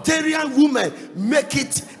Portarian women make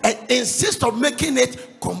it and insist on making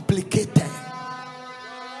it complicated.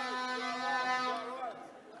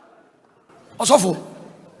 Also,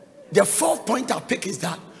 the fourth point I pick is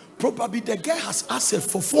that probably the guy has asked her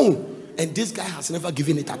for phone, and this guy has never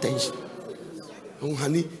given it attention. Oh,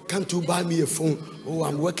 honey, can't you buy me a phone? Oh,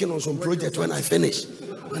 I'm working on some project when I finish.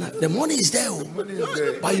 The money is there,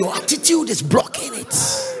 but your attitude is blocking it.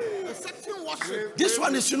 This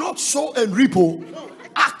one is not sow and reap,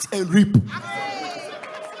 act and reap.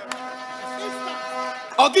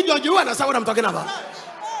 Okay, John, you understand what I'm talking about?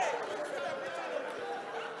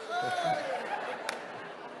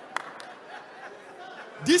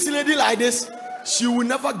 This lady like this, she will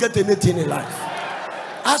never get anything in life.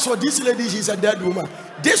 As for this lady, she's a dead woman.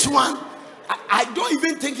 This one, I don't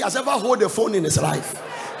even think he has ever held a phone in his life.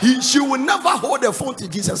 She will never hold a phone till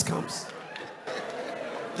Jesus comes.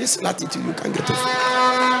 This latitude, you can't get a phone.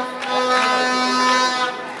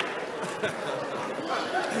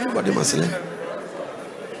 Everybody must learn.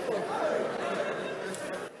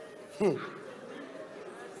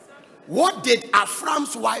 What did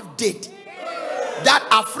Afram's wife did? That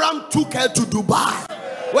Afram took her to Dubai.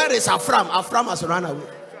 Where is Afram? Afram has run away.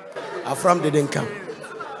 Afram didn't come.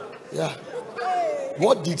 Yeah.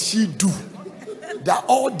 What did she do? That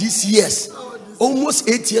all these years, almost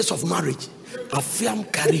 8 years of marriage, Afram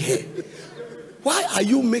carry her. Why are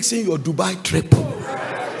you mixing your Dubai trip?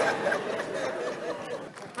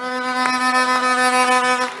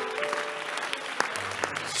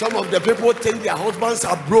 Some of the people think their husbands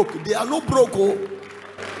are broke. They are not broke. Oh.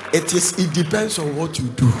 It depends on what you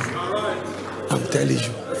do. I'm telling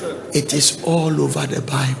you, it is all over the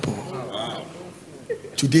Bible.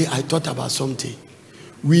 Today I thought about something.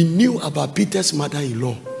 We knew about Peter's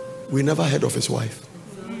mother-in-law. We never heard of his wife.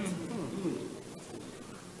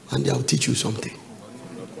 And I'll teach you something.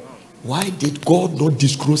 Why did God not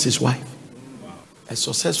disclose his wife? A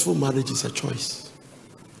successful marriage is a choice.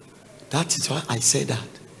 That is why I say that.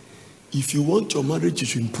 If you want your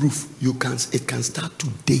marriage to improve, it can start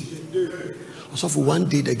today. So for one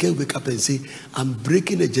day, the girl wake up and say, I'm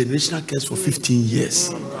breaking a generational curse for 15 years.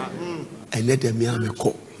 And let them hear me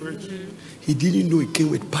call. He didn't know it came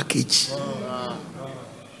with package.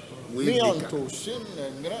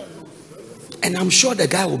 And I'm sure the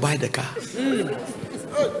guy will buy the car.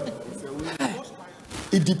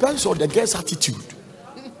 It depends on the girl's attitude.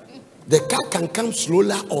 The car can come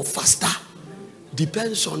slower or faster.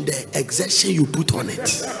 Depends on the exertion you put on it.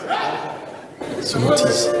 So what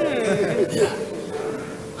is? Yeah.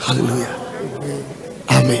 Hallelujah.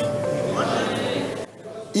 Amen.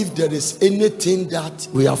 If there is anything that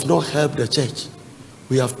we have not helped the church,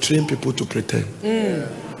 We have trained people to pretend.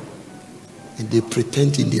 And they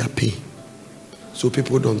pretend in their pain. So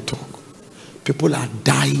people don't talk. People are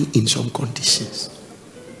dying in some conditions.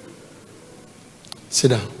 Sit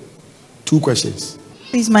down. 2 questions.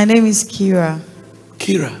 Please, my name is Kira.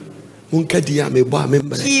 Kira. Kira.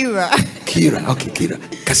 Okay,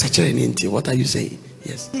 Kira. What are you saying?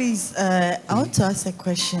 Yes. Please, I want to ask a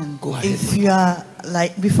question. Go ahead. If you are,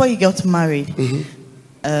 like, before you got married,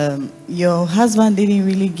 your husband didn't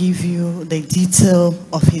really give you the detail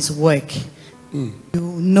of his work. You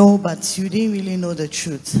know, but you didn't really know the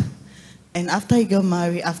truth. And after you got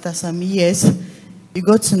married, after some years, you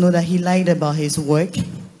got to know that he lied about his work.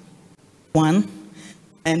 1.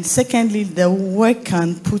 And secondly, the work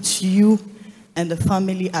can put you and the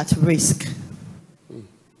family at risk.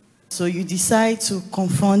 So you decide to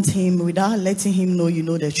confront him without letting him know you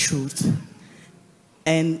know the truth.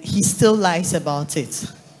 And he still lies about it.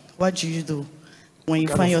 What do you do when you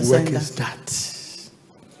find yourself in that?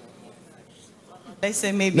 Let's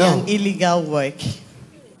say maybe an illegal work.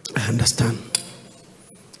 I understand.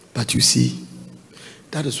 But you see,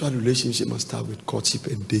 that is why relationship must start with courtship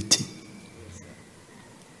and dating.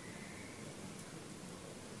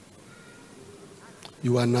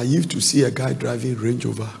 You are naive to see a guy driving Range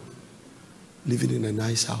Rover, living in a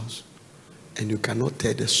nice house, and you cannot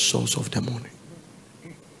tell the source of the money.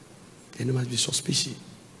 Then you must be suspicious.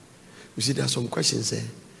 You see, there are some questions there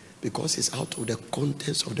because it's out of the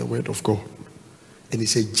contents of the word of God. And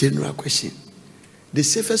it's a general question. The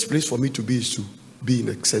safest place for me to be is to be in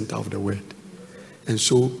the center of the word. And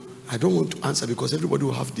so I don't want to answer because everybody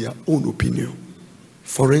will have their own opinion.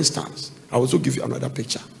 For instance, I will also give you another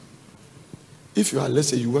picture. If you are, let's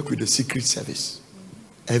say you work with the Secret Service,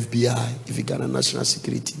 FBI, if you got a national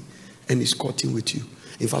security, and it's courting with you.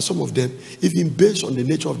 In fact, some of them, even based on the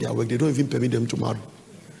nature of their work, they don't even permit them to marry.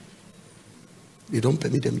 They don't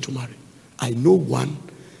permit them to marry. I know one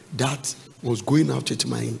that was going out with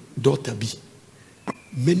my daughter B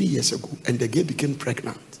many years ago, and the girl became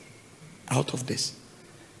pregnant out of this.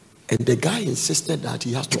 And the guy insisted that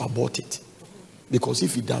he has to abort it because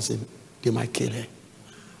if he doesn't, they might kill her.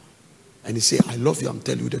 And he said, I love you, I'm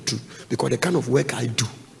telling you the truth. Because the kind of work I do,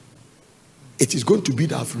 it is going to be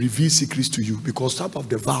that I've revealed secrets to you. Because type of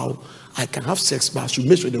the vow, I can have sex, but I should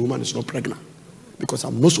make sure the woman is not pregnant. Because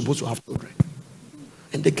I'm not supposed to have children.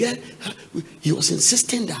 And the girl, he was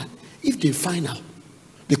insisting that if they find out,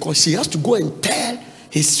 because she has to go and tell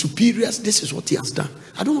his superiors, this is what he has done.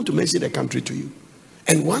 I don't want to mention the country to you.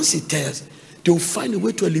 And once he tells, they'll find a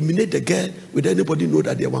way to eliminate the girl without anybody know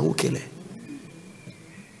that they're one who killed her.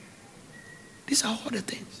 These are all the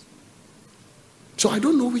things. So I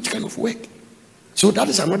don't know which kind of work. So that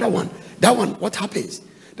is another one. That one, what happens?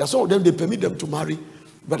 That some of them, they permit them to marry,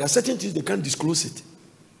 but there are certain things they can't disclose it.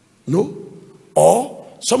 No?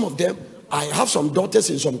 Or some of them, I have some daughters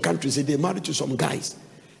in some countries, they married to some guys.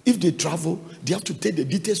 If they travel, they have to take the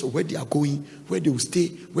details of where they are going, where they will stay,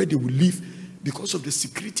 where they will live, because of the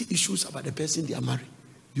security issues about the person they are married.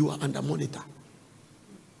 You are under monitor.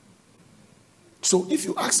 So if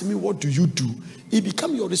you ask me, what do you do? It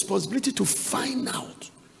becomes your responsibility to find out.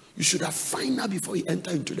 You should have found out before you enter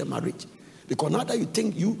into the marriage. Because now that you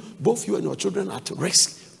think both you and your children are at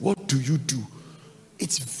risk, what do you do?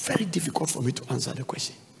 It's very difficult for me to answer the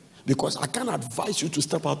question. Because I can't advise you to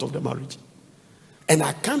step out of the marriage. And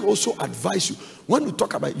I can also advise you, when we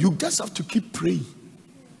talk about it, you just have to keep praying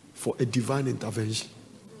for a divine intervention.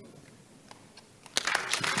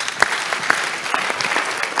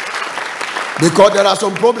 Because there are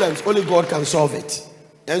some problems, only God can solve it.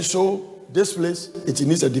 And so, this place, it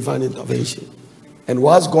needs a divine intervention. And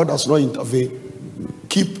once God does not intervene,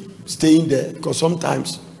 keep staying there. Because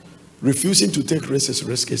sometimes, refusing to take risks is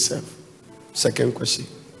risk itself. Second question.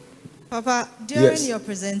 Papa, during your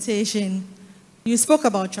presentation, you spoke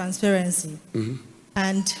about transparency.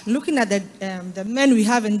 And looking at the men we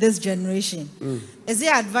have in this generation, is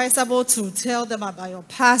it advisable to tell them about your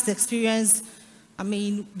past experience? I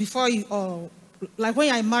mean, before you, or like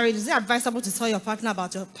when you're married, is it advisable to tell your partner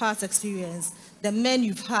about your past experience, the men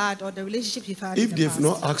you've had, or the relationship you've had? If they've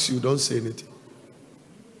not asked you, don't say anything.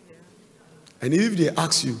 And if they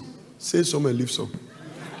ask you, say some and leave some.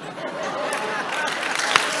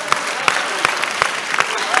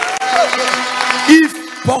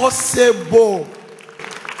 If possible,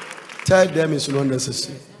 tell them it's not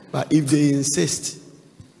necessary. But if they insist,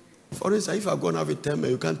 for instance, if I'm going to have a 10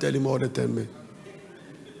 men, you can't tell him all the 10 men.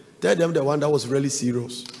 Tell them the one that was really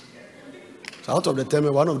serious. So out of the 10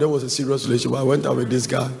 men, one of them was a serious relationship. I went out with this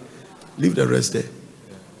guy. Leave the rest there.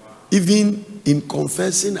 even in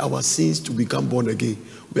confessing our sins to become born again,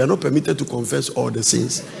 we are not permitted to confess all the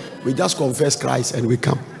sins. We just confess Christ and we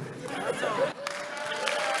come.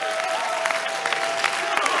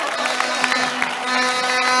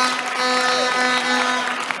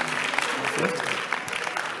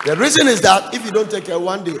 The reason is that if you don't take care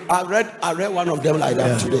one day, I read one of them like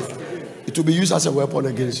that today. It will be used as a weapon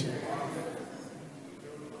against you.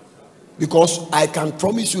 Because I can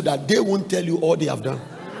promise you that they won't tell you all they have done.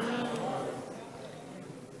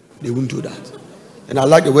 They won't do that. And I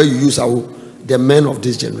like the way you use the men of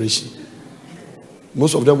this generation.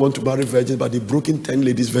 Most of them want to marry virgins, but they've broken 10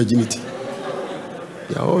 ladies' virginity.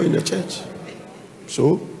 They are all in the church.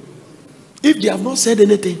 So, if they have not said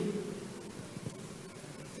anything,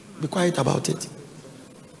 be quiet about it.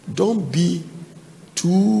 Don't be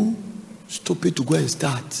too stupid to go and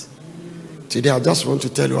start. Today, I just want to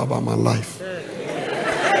tell you about my life.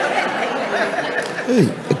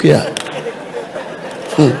 Hey, okay.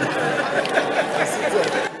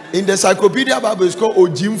 In the Encyclopedia Bible, it's called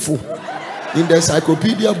Ojimfo. In the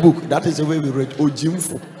Encyclopedia book, that is the way we read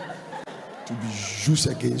Ojimfo. To be used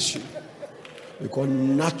against you. Because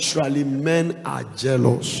naturally, men are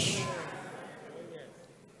jealous.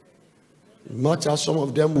 Much as some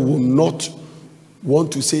of them will not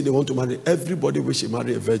want to say they want to marry, everybody wishes to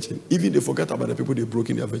marry a virgin. Even they forget about the people they broke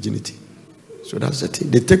in their virginity. So that's the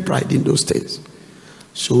thing. They take pride in those things.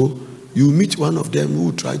 So you meet one of them who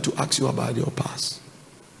will try to ask you about your past.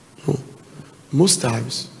 No. Most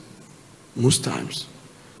times, those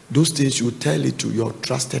things you tell it to your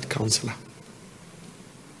trusted counselor.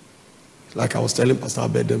 Like I was telling Pastor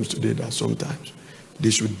Bedams today that sometimes they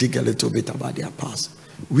should dig a little bit about their past.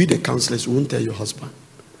 We the counselors won't tell your husband.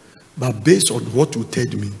 But based on what you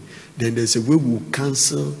told me, then there's a way we'll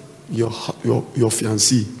cancel your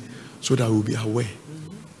fiancé so that we'll be aware.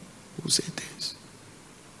 We'll say things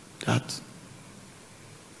that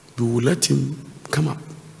we will let him come up.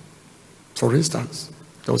 For instance,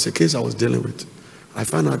 there was a case I was dealing with. I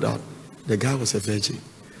found out that the guy was a virgin,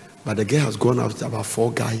 but the girl has gone out with about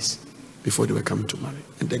 4 guys before they were coming to marry.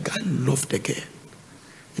 And the guy loved the girl.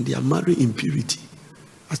 And they are married in purity.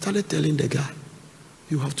 I started telling the guy,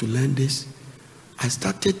 you have to learn this. I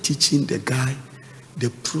started teaching the guy the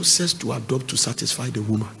process to adopt to satisfy the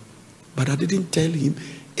woman. But I didn't tell him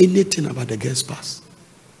anything about the girl's past.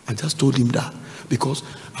 I just told him that because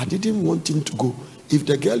I didn't want him to go. If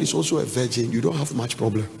the girl is also a virgin, you don't have much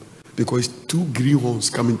problem because it's 2 greenhorns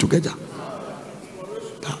coming together.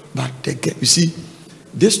 But the girl, you see,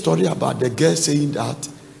 this story about the girl saying that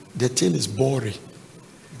the thing is boring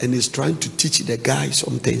and is trying to teach the guy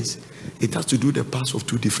some things, it has to do the past of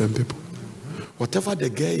 2 different people. Whatever the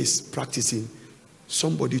girl is practicing,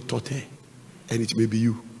 somebody taught her, and it may be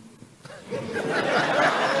you.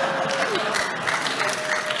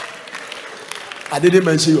 I didn't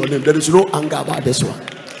mention your name. There is no anger about this one.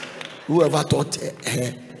 Whoever taught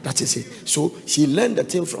her, that is it. So she learned the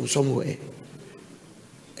thing from somewhere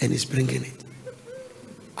and is bringing it.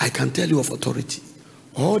 I can tell you of authority.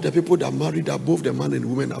 All the people that married, that both the man and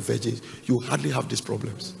women are virgins, you hardly have these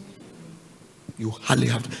problems. You hardly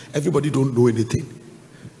have. Everybody don't know anything.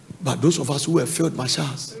 But those of us who have failed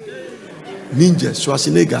marshals, ninjas,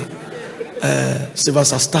 Schwarzenegger,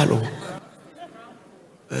 Sylvester Stallone,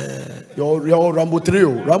 your Rambo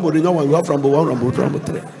trio, Rambo, you know, you have Rambo 1, Rambo 2, Rambo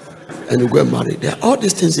 3, and you go and marry. There are all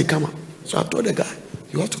these things, they come up. So I told the guy,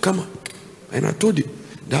 you have to come up. And I told him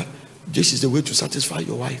that this is the way to satisfy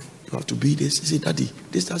your wife. You have to be this. He said, Daddy,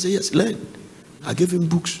 this. I said, yes, learn. I gave him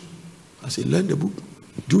books. I said, learn the book.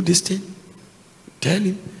 Do this thing. Tell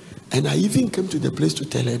him. And I even came to the place to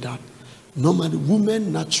tell her that normally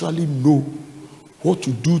women naturally know what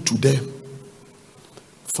to do to them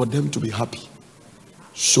for them to be happy.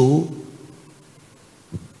 So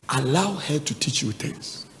allow her to teach you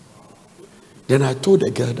things. Then I told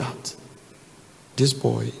the girl that this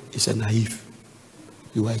boy is a naive.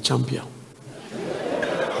 You are a champion.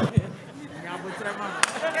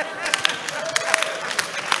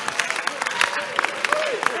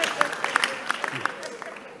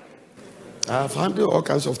 I have handled all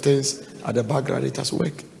kinds of things at the background. It has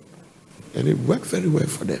worked. And it worked very well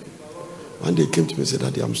for them. One day came to me and said,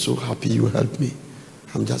 Daddy, I'm so happy you helped me.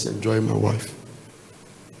 I'm just enjoying my wife.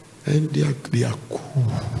 And they are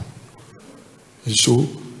cool. And so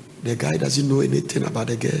the guy doesn't know anything about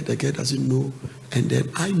the girl doesn't know. And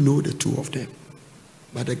then I know the 2 of them.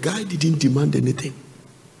 But the guy didn't demand anything.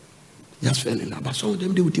 He just fell in love. But some of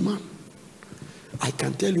them, they would demand. I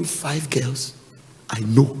can tell you 5 girls I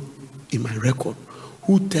know in my record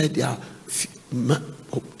who tell their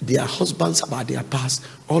husbands about their past.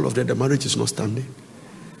 All of them, the marriage is not standing.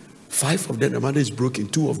 5 of them, the marriage is broken.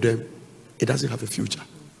 2 of them, it doesn't have a future.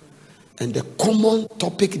 And the common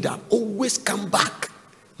topic that always come back,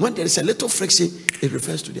 when there is a little friction, it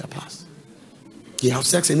refers to their past. You have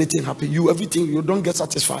sex, anything happen, everything, you don't get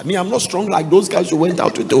satisfied. Me, I'm not strong like those guys who went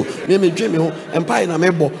out to do. Me dream home, empire na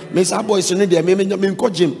mebo. Me say boy is in there. Me go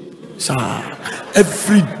gym. Sir,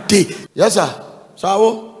 every day. Yes, sir.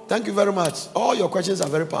 So, thank you very much. All your questions are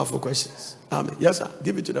very powerful questions. Amen. Yes, sir.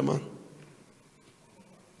 Give it to the man.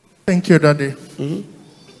 Thank you, Daddy.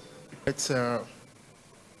 It's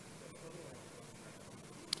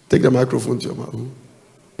take the microphone to your mouth.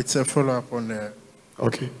 It's a follow-up on the.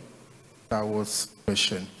 Okay. That was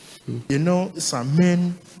question. You know, some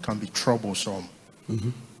men can be troublesome,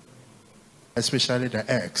 especially the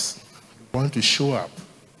ex. Want to show up,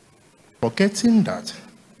 forgetting that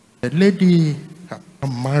the lady has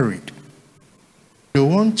married. They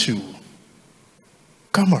want to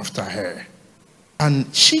come after her,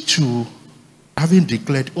 and she too, having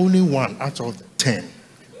declared only 1 out of the 10,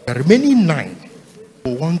 the remaining 9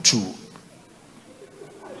 will want to,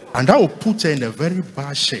 and that will put her in a very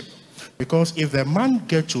bad shape. Because if the man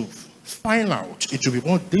gets to find out, it will be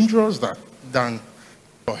more dangerous than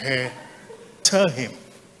for her tell him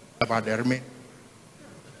about the remaining.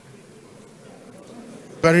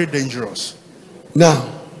 Very dangerous.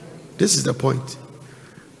 Now, this is the point.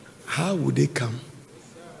 How would they come?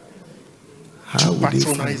 How would they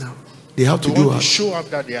find out? They have to do what? Show up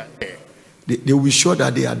that they are there. They will show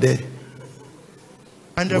that they are there.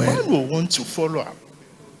 And the man will want to follow up.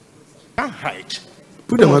 Can't hide.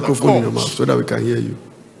 Put the microphone in your mouth so that we can hear you.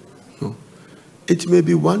 No. It may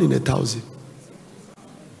be 1 in 1,000.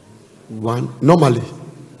 One. Normally,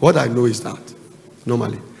 what I know is that.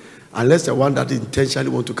 Normally. Unless the one that intentionally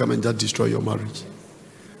want to come and just destroy your marriage.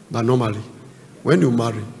 But normally, when you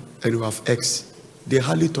marry and you have ex, they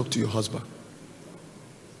hardly talk to your husband.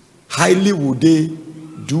 Highly would they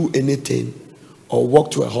do anything or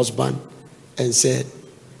walk to a husband and say,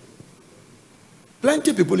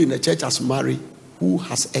 plenty of people in the church has married who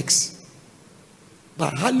has ex.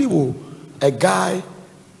 But hardly will a guy,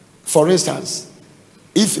 for instance,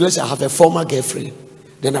 if let's say I have a former girlfriend,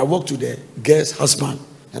 then I walk to the girl's husband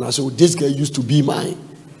and I say, this girl used to be mine.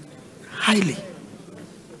 Highly.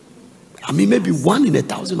 I mean, maybe 1 in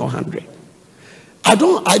 1,000 or 100. I'm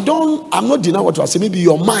not denying what you are saying. Maybe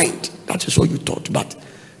your mind, that is what you thought. But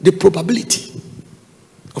the probability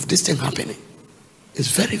of this thing happening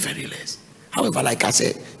is very, very less. However, like I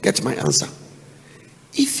said, get my answer.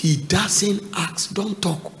 If he doesn't ask, don't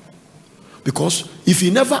talk. Because if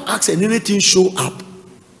he never asks and anything show up,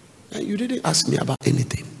 you didn't ask me about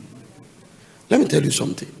anything. Let me tell you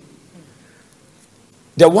something.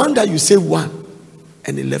 The one that you say 1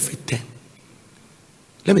 and he left with 10.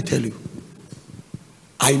 Let me tell you.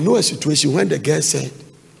 I know a situation when the girl said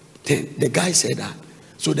 10. The guy said that.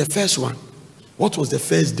 So the first one, what was the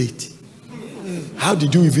first date? How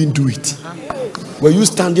did you even do it? Were you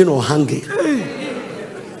standing or hanging?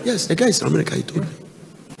 Yes, the guy is in America, he told me.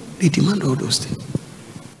 They demand all those things.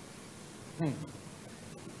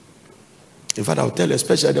 In fact, I'll tell you,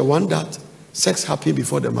 especially the one that sex happened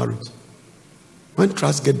before the marriage. When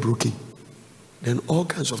trust get broken, then all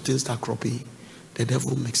kinds of things start cropping. The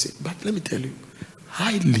devil makes it. But let me tell you,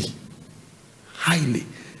 highly,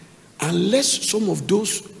 unless some of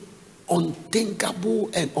those unthinkable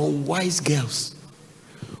and unwise girls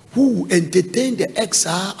who entertain the ex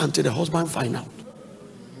until the husband find out.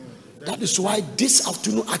 That is why this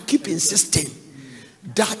afternoon I keep insisting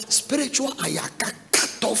that spiritual ayaka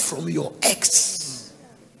cut off from your ex.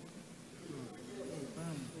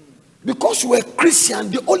 Because you are Christian,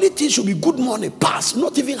 the only thing should be good morning, pass.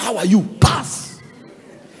 Not even how are you, pass.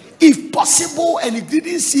 If possible, and it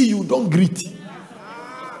didn't see you, don't greet.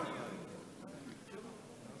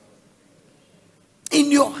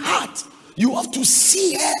 In your heart, you have to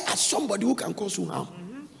see her as somebody who can cause you harm.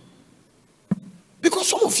 Because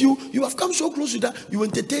some of you have come so close to that, you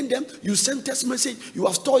entertain them, you send text message, you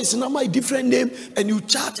have stored his number, a different name, and you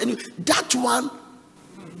chat, and that one,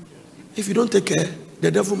 if you don't take care,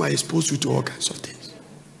 the devil might expose you to all kinds of things.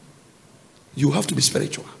 You have to be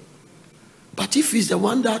spiritual. But if he's the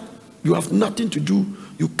one that you have nothing to do,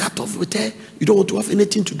 you cut off with her, you don't want to have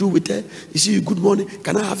anything to do with her, you see, good morning,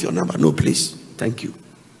 can I have your number? No, please, thank you.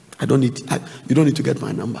 You don't need to get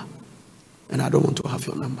my number. And I don't want to have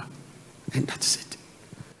your number. And that's it.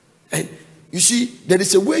 And you see, there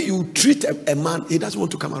is a way you treat a man, he doesn't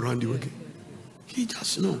want to come around you again. He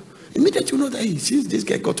just know. Immediately you know that he sees this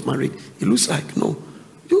guy got married, he looks like, no.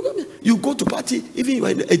 You go to party, even you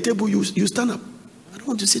are in a table, you stand up. I don't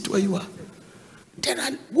want to sit where you are. There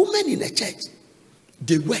are women in the church,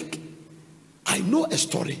 they work. I know a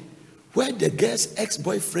story where the girl's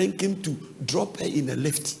ex-boyfriend came to drop her in a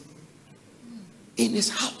lift in his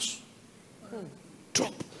house.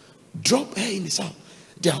 Drop her in his house.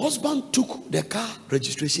 The husband took the car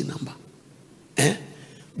registration number.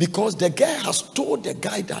 Because the girl has told the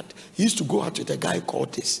guy that he used to go out with a guy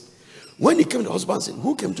called this. When he came, the husband said,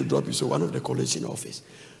 who came to drop you? So one of the collection office.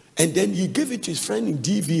 And then he gave it to his friend in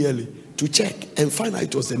DVLA to check and find out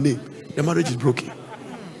it was the name. The marriage is broken.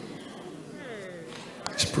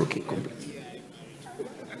 It's broken completely.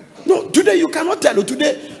 No, today you cannot tell.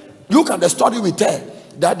 Today, look at the story we tell.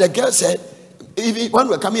 That the girl said, when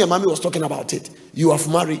we were coming, mommy was talking about it. You have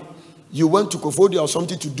married. You went to Kofodia or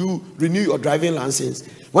something to do, renew your driving license.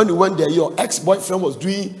 When you went there, your ex-boyfriend was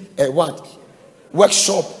doing a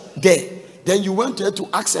workshop there. Then you went there to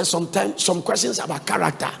ask her some questions about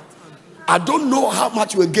character. I don't know how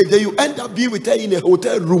much you engage. Then you end up being with her in a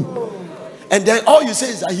hotel room. And then all you say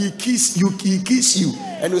is that he kiss you.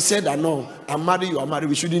 And you say that no, I'm married, you are married,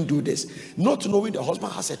 we shouldn't do this. Not knowing the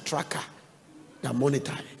husband has a tracker that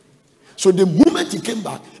monitors. So the moment he came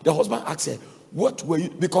back, the husband asked her, what were you?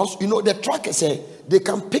 Because the tracker said they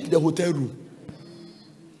can pick the hotel room.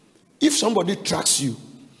 If somebody tracks you,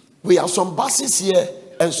 we have some buses here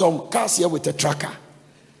and some cars here with a tracker.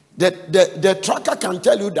 The tracker can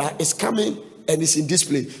tell you that it's coming and it's in this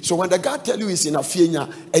place. So when the guy tell you it's in Afienya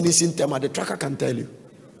and it's in Tema, the tracker can tell you.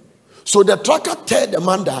 So the tracker tell the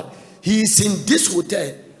man that he is in this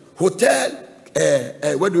hotel,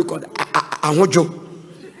 what do we call it? Ahojo.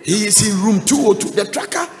 He is in room 202. The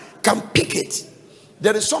tracker can pick it.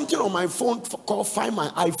 There is something on my phone called Find My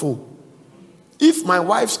iPhone. If my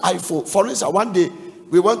wife's iPhone, for instance, one day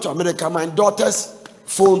we went to America, my daughter's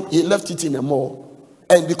phone, he left it in a mall.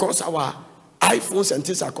 And because our iPhones and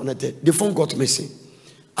things are connected, the phone got missing.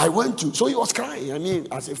 So he was crying.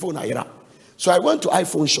 As a phone, I rap. So I went to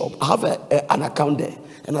iPhone shop. I have an account there.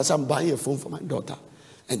 And I said, I'm buying a phone for my daughter.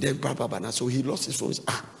 And then, so he lost his phone.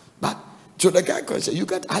 So the guy comes and said, you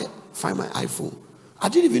got Find My iPhone. I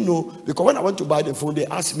didn't even know, because when I went to buy the phone, they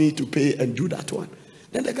asked me to pay and do that one.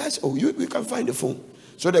 Then the guy said, we can find the phone.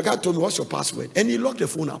 So the guy told me, what's your password? And he locked the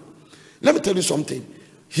phone up. Let me tell you something.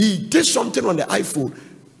 He did something on the iPhone.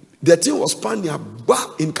 The thing was found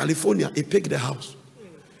in California. He picked the house.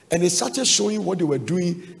 And he started showing what they were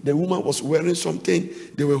doing. The woman was wearing something.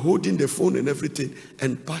 They were holding the phone and everything.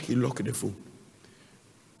 And he locked the phone.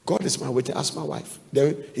 God is my witness. Ask my wife.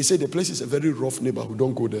 Then he said the place is a very rough neighborhood.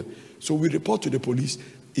 Don't go there. So we report to the police.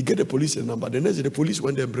 He get the police a number. The next day the police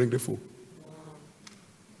went there and bring the phone.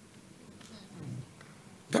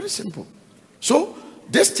 Very simple. So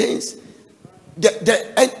these things, and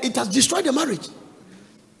it has destroyed the marriage.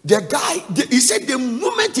 The guy, he said the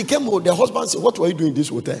moment he came home, the husband said, what were you doing in this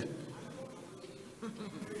hotel?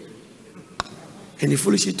 And he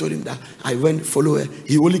foolishly told him that I went follow her.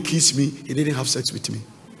 He only kissed me. He didn't have sex with me.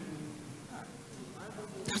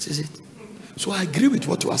 That is it. So I agree with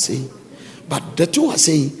what you are saying. But the two are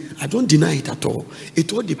saying, I don't deny it at all.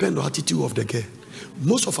 It all depends on the attitude of the girl.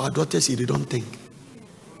 Most of our daughters, they don't think.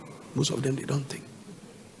 Most of them, they don't think.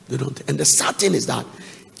 They don't think. And the sad thing is that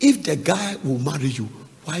if the guy will marry you,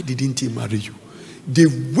 why didn't he marry you? They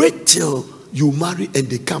wait till you marry and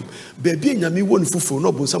they come. Baby, that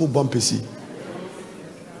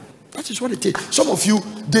is what it is. Some of you,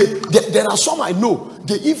 there are some I know,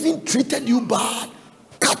 they even treated you bad,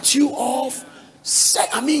 cut you off,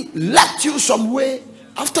 left you some way.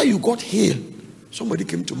 After you got healed, somebody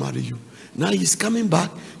came to marry you. Now he's coming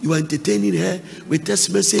back. You are entertaining her with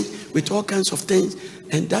text message, with all kinds of things.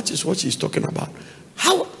 And that is what she's talking about.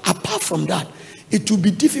 How, apart from that, it will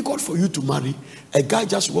be difficult for you to marry. A guy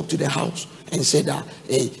just walked to the house and said that,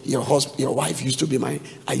 hey, your wife used to be mine.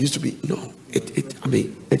 I used to be. No,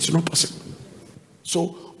 it's not possible.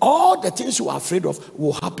 So all the things you are afraid of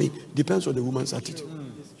will happen. Depends on the woman's attitude.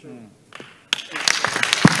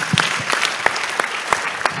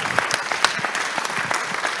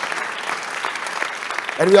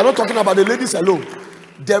 And we are not talking about the ladies alone.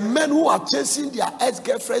 The men who are chasing their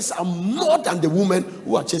ex-girlfriends are more than the women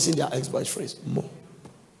who are chasing their ex-boyfriends. More.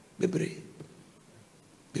 Baby.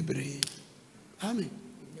 Amen.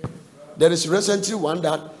 There is recently one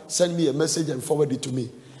that sent me a message and forwarded it to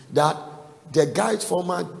me. That the guy's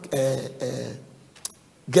former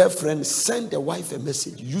girlfriend sent the wife a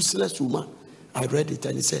message. Useless woman. I read it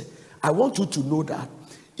and he said, I want you to know that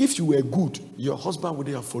if you were good, your husband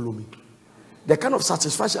wouldn't have followed me. The kind of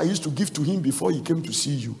satisfaction I used to give to him before he came to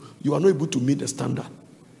see you, you are not able to meet the standard.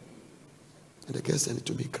 And the girl sent it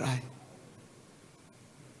to me, cry.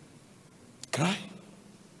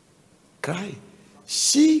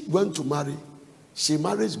 She went to marry. She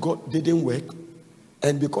married, God didn't work.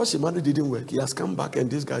 And because the marriage didn't work, he has come back and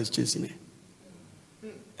this guy is chasing her.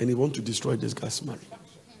 And he wants to destroy this guy's marriage.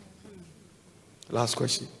 Last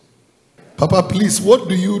question. Papa, please, what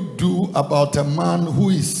do you do about a man who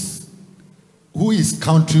is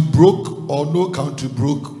country broke or no country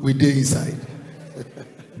broke with the inside,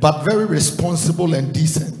 but very responsible and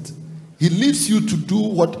decent? He leaves you to do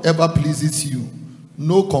whatever pleases you.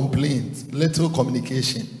 No complaints, little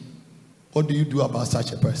communication. What do you do about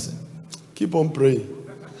such a person? Keep on praying.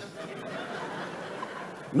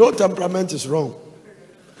 No temperament is wrong.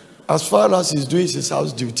 As far as he's doing his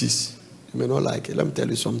house duties, you may not like it. Let me tell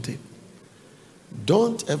you something.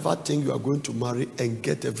 Don't ever think you are going to marry and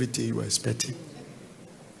get everything you are expecting.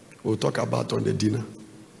 We'll talk about on the dinner.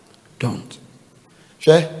 Don't.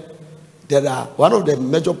 Sure? There are one of the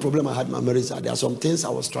major problems I had in my marriage. There are some things I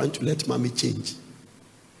was trying to let mommy change.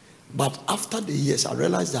 But after the years, I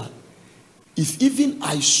realized that if even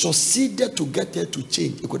I succeeded to get her to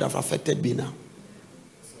change, it could have affected me now.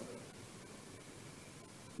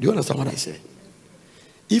 Do you understand what I said?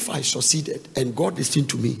 If I succeeded and God listened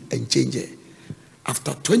to me and changed her,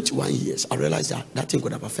 after 21 years, I realized that that thing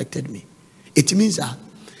could have affected me. It means that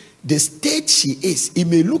the state she is, it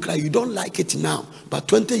may look like you don't like it now, but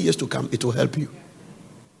 20 years to come, it will help you.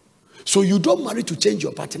 So you don't marry to change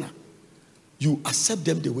your partner. You accept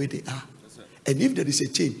them the way they are. And if there is a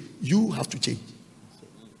change, you have to change.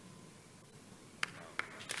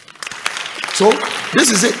 So,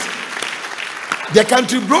 this is it. The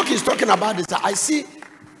country broke is talking about this. I see,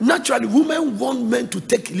 naturally, women want men to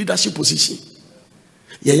take leadership position.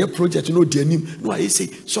 Yeah, project, you know, their name. No, I say,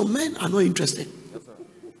 some men are not interested.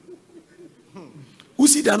 Who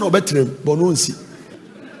see that no better, but no one see.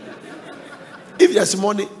 If there's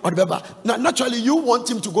money, whatever. Now, naturally, you want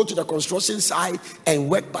him to go to the construction site and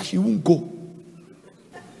work, but he won't go.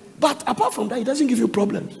 But apart from that, he doesn't give you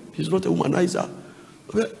problems. He's not a womanizer.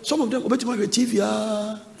 Some of them, TV,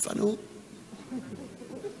 if I know.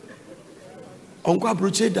 Uncle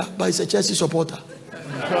Abrucheda, but he's a Chelsea supporter.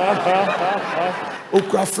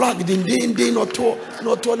 Okra flag, din, not to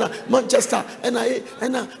Manchester,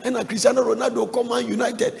 and Cristiano Ronaldo, come on,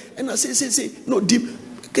 United, and I say, no, dim,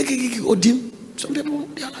 or dim. Some people,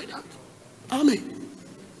 they are like that. Amen.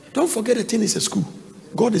 Don't forget the thing is a school.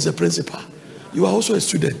 God is a principal. You are also a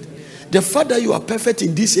student. The fact that you are perfect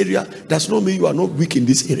in this area does not mean you are not weak in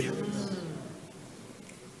this area.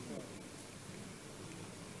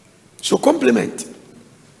 So compliment.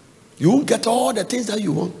 You won't get all the things that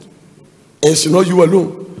you want. As you know, you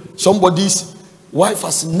alone. Somebody's wife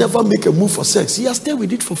has never made a move for sex. He has stayed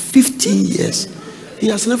with it for 15 years. He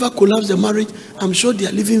has never collapsed the marriage. I'm sure they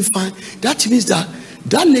are living fine. That means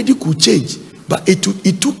that lady could change, but it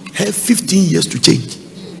took her 15 years to change.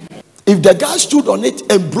 If the guy stood on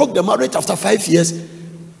it and broke the marriage after 5 years,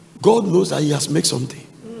 God knows that he has made something.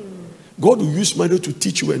 God will use marriage to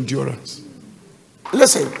teach you endurance.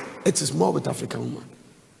 Listen, it is more with African woman.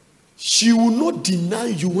 She will not deny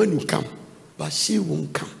you when you come, but she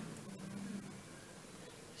won't come.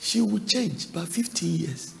 She will change by 15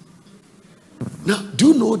 years. Now, do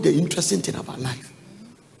you know the interesting thing about life?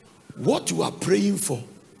 What you are praying for,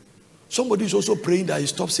 somebody is also praying that he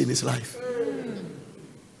stops in his life.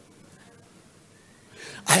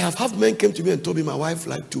 I have had men came to me and told me my wife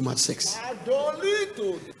liked too much sex.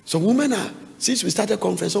 Some women are, since we started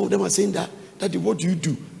conference, some of them are saying that, Daddy, what do you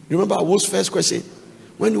do? Remember our first question?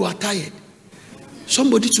 When you are tired.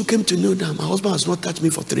 Somebody too came to know that my husband has not touched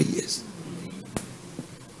me for 3 years.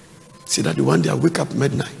 See that the one day I wake up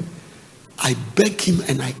midnight. I begged him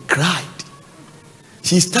and I cried.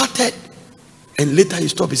 He started and later he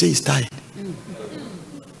stopped. He said he's tired.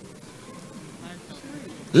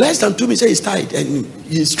 Less than 2 minutes, he said he's tired and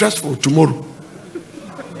he's stressful tomorrow.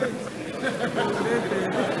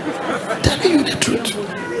 Telling you the truth.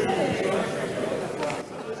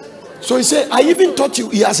 So he said, I even thought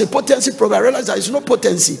he has a potency problem. I realized that it's no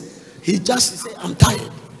potency. He just said, I'm tired.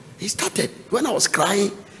 He started. When I was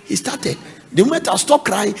crying, he started. The moment I stopped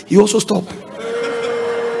crying, he also stopped.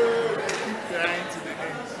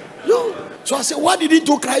 No. So I said, why did he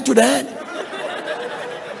cry to the end?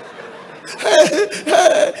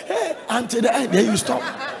 Hey, until the end, then you stop.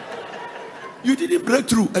 You didn't break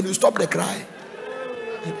through and you stopped the cry.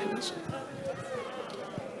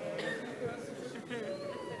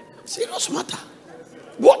 Serious matter.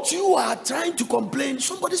 What you are trying to complain,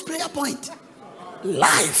 somebody's prayer point.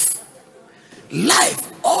 Life.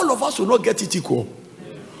 All of us will not get it equal.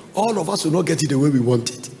 All of us will not get it the way we want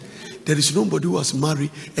it. There is nobody who has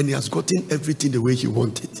married and he has gotten everything the way he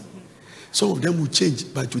wanted. Some of them will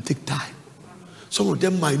change, but it will take time. Some of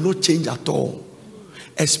them might not change at all.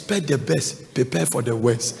 Expect the best, prepare for the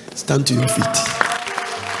worst. Stand to your feet.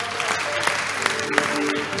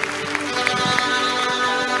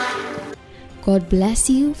 God bless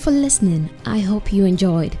you for listening. I hope you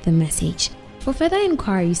enjoyed the message. For further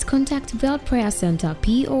inquiries, contact Veld Prayer Center,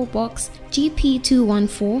 P.O. Box GP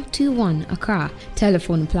 21421, Accra.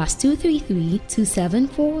 Telephone +233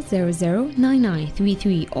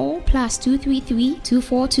 274009933 or +233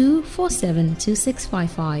 242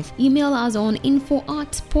 472655. Email us on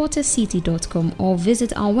info@portercity.com or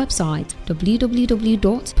visit our website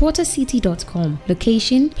www.portercity.com.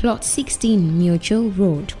 Location Plot 16 Mutual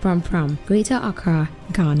Road, Pram Pram, Greater Accra,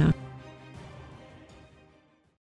 Ghana.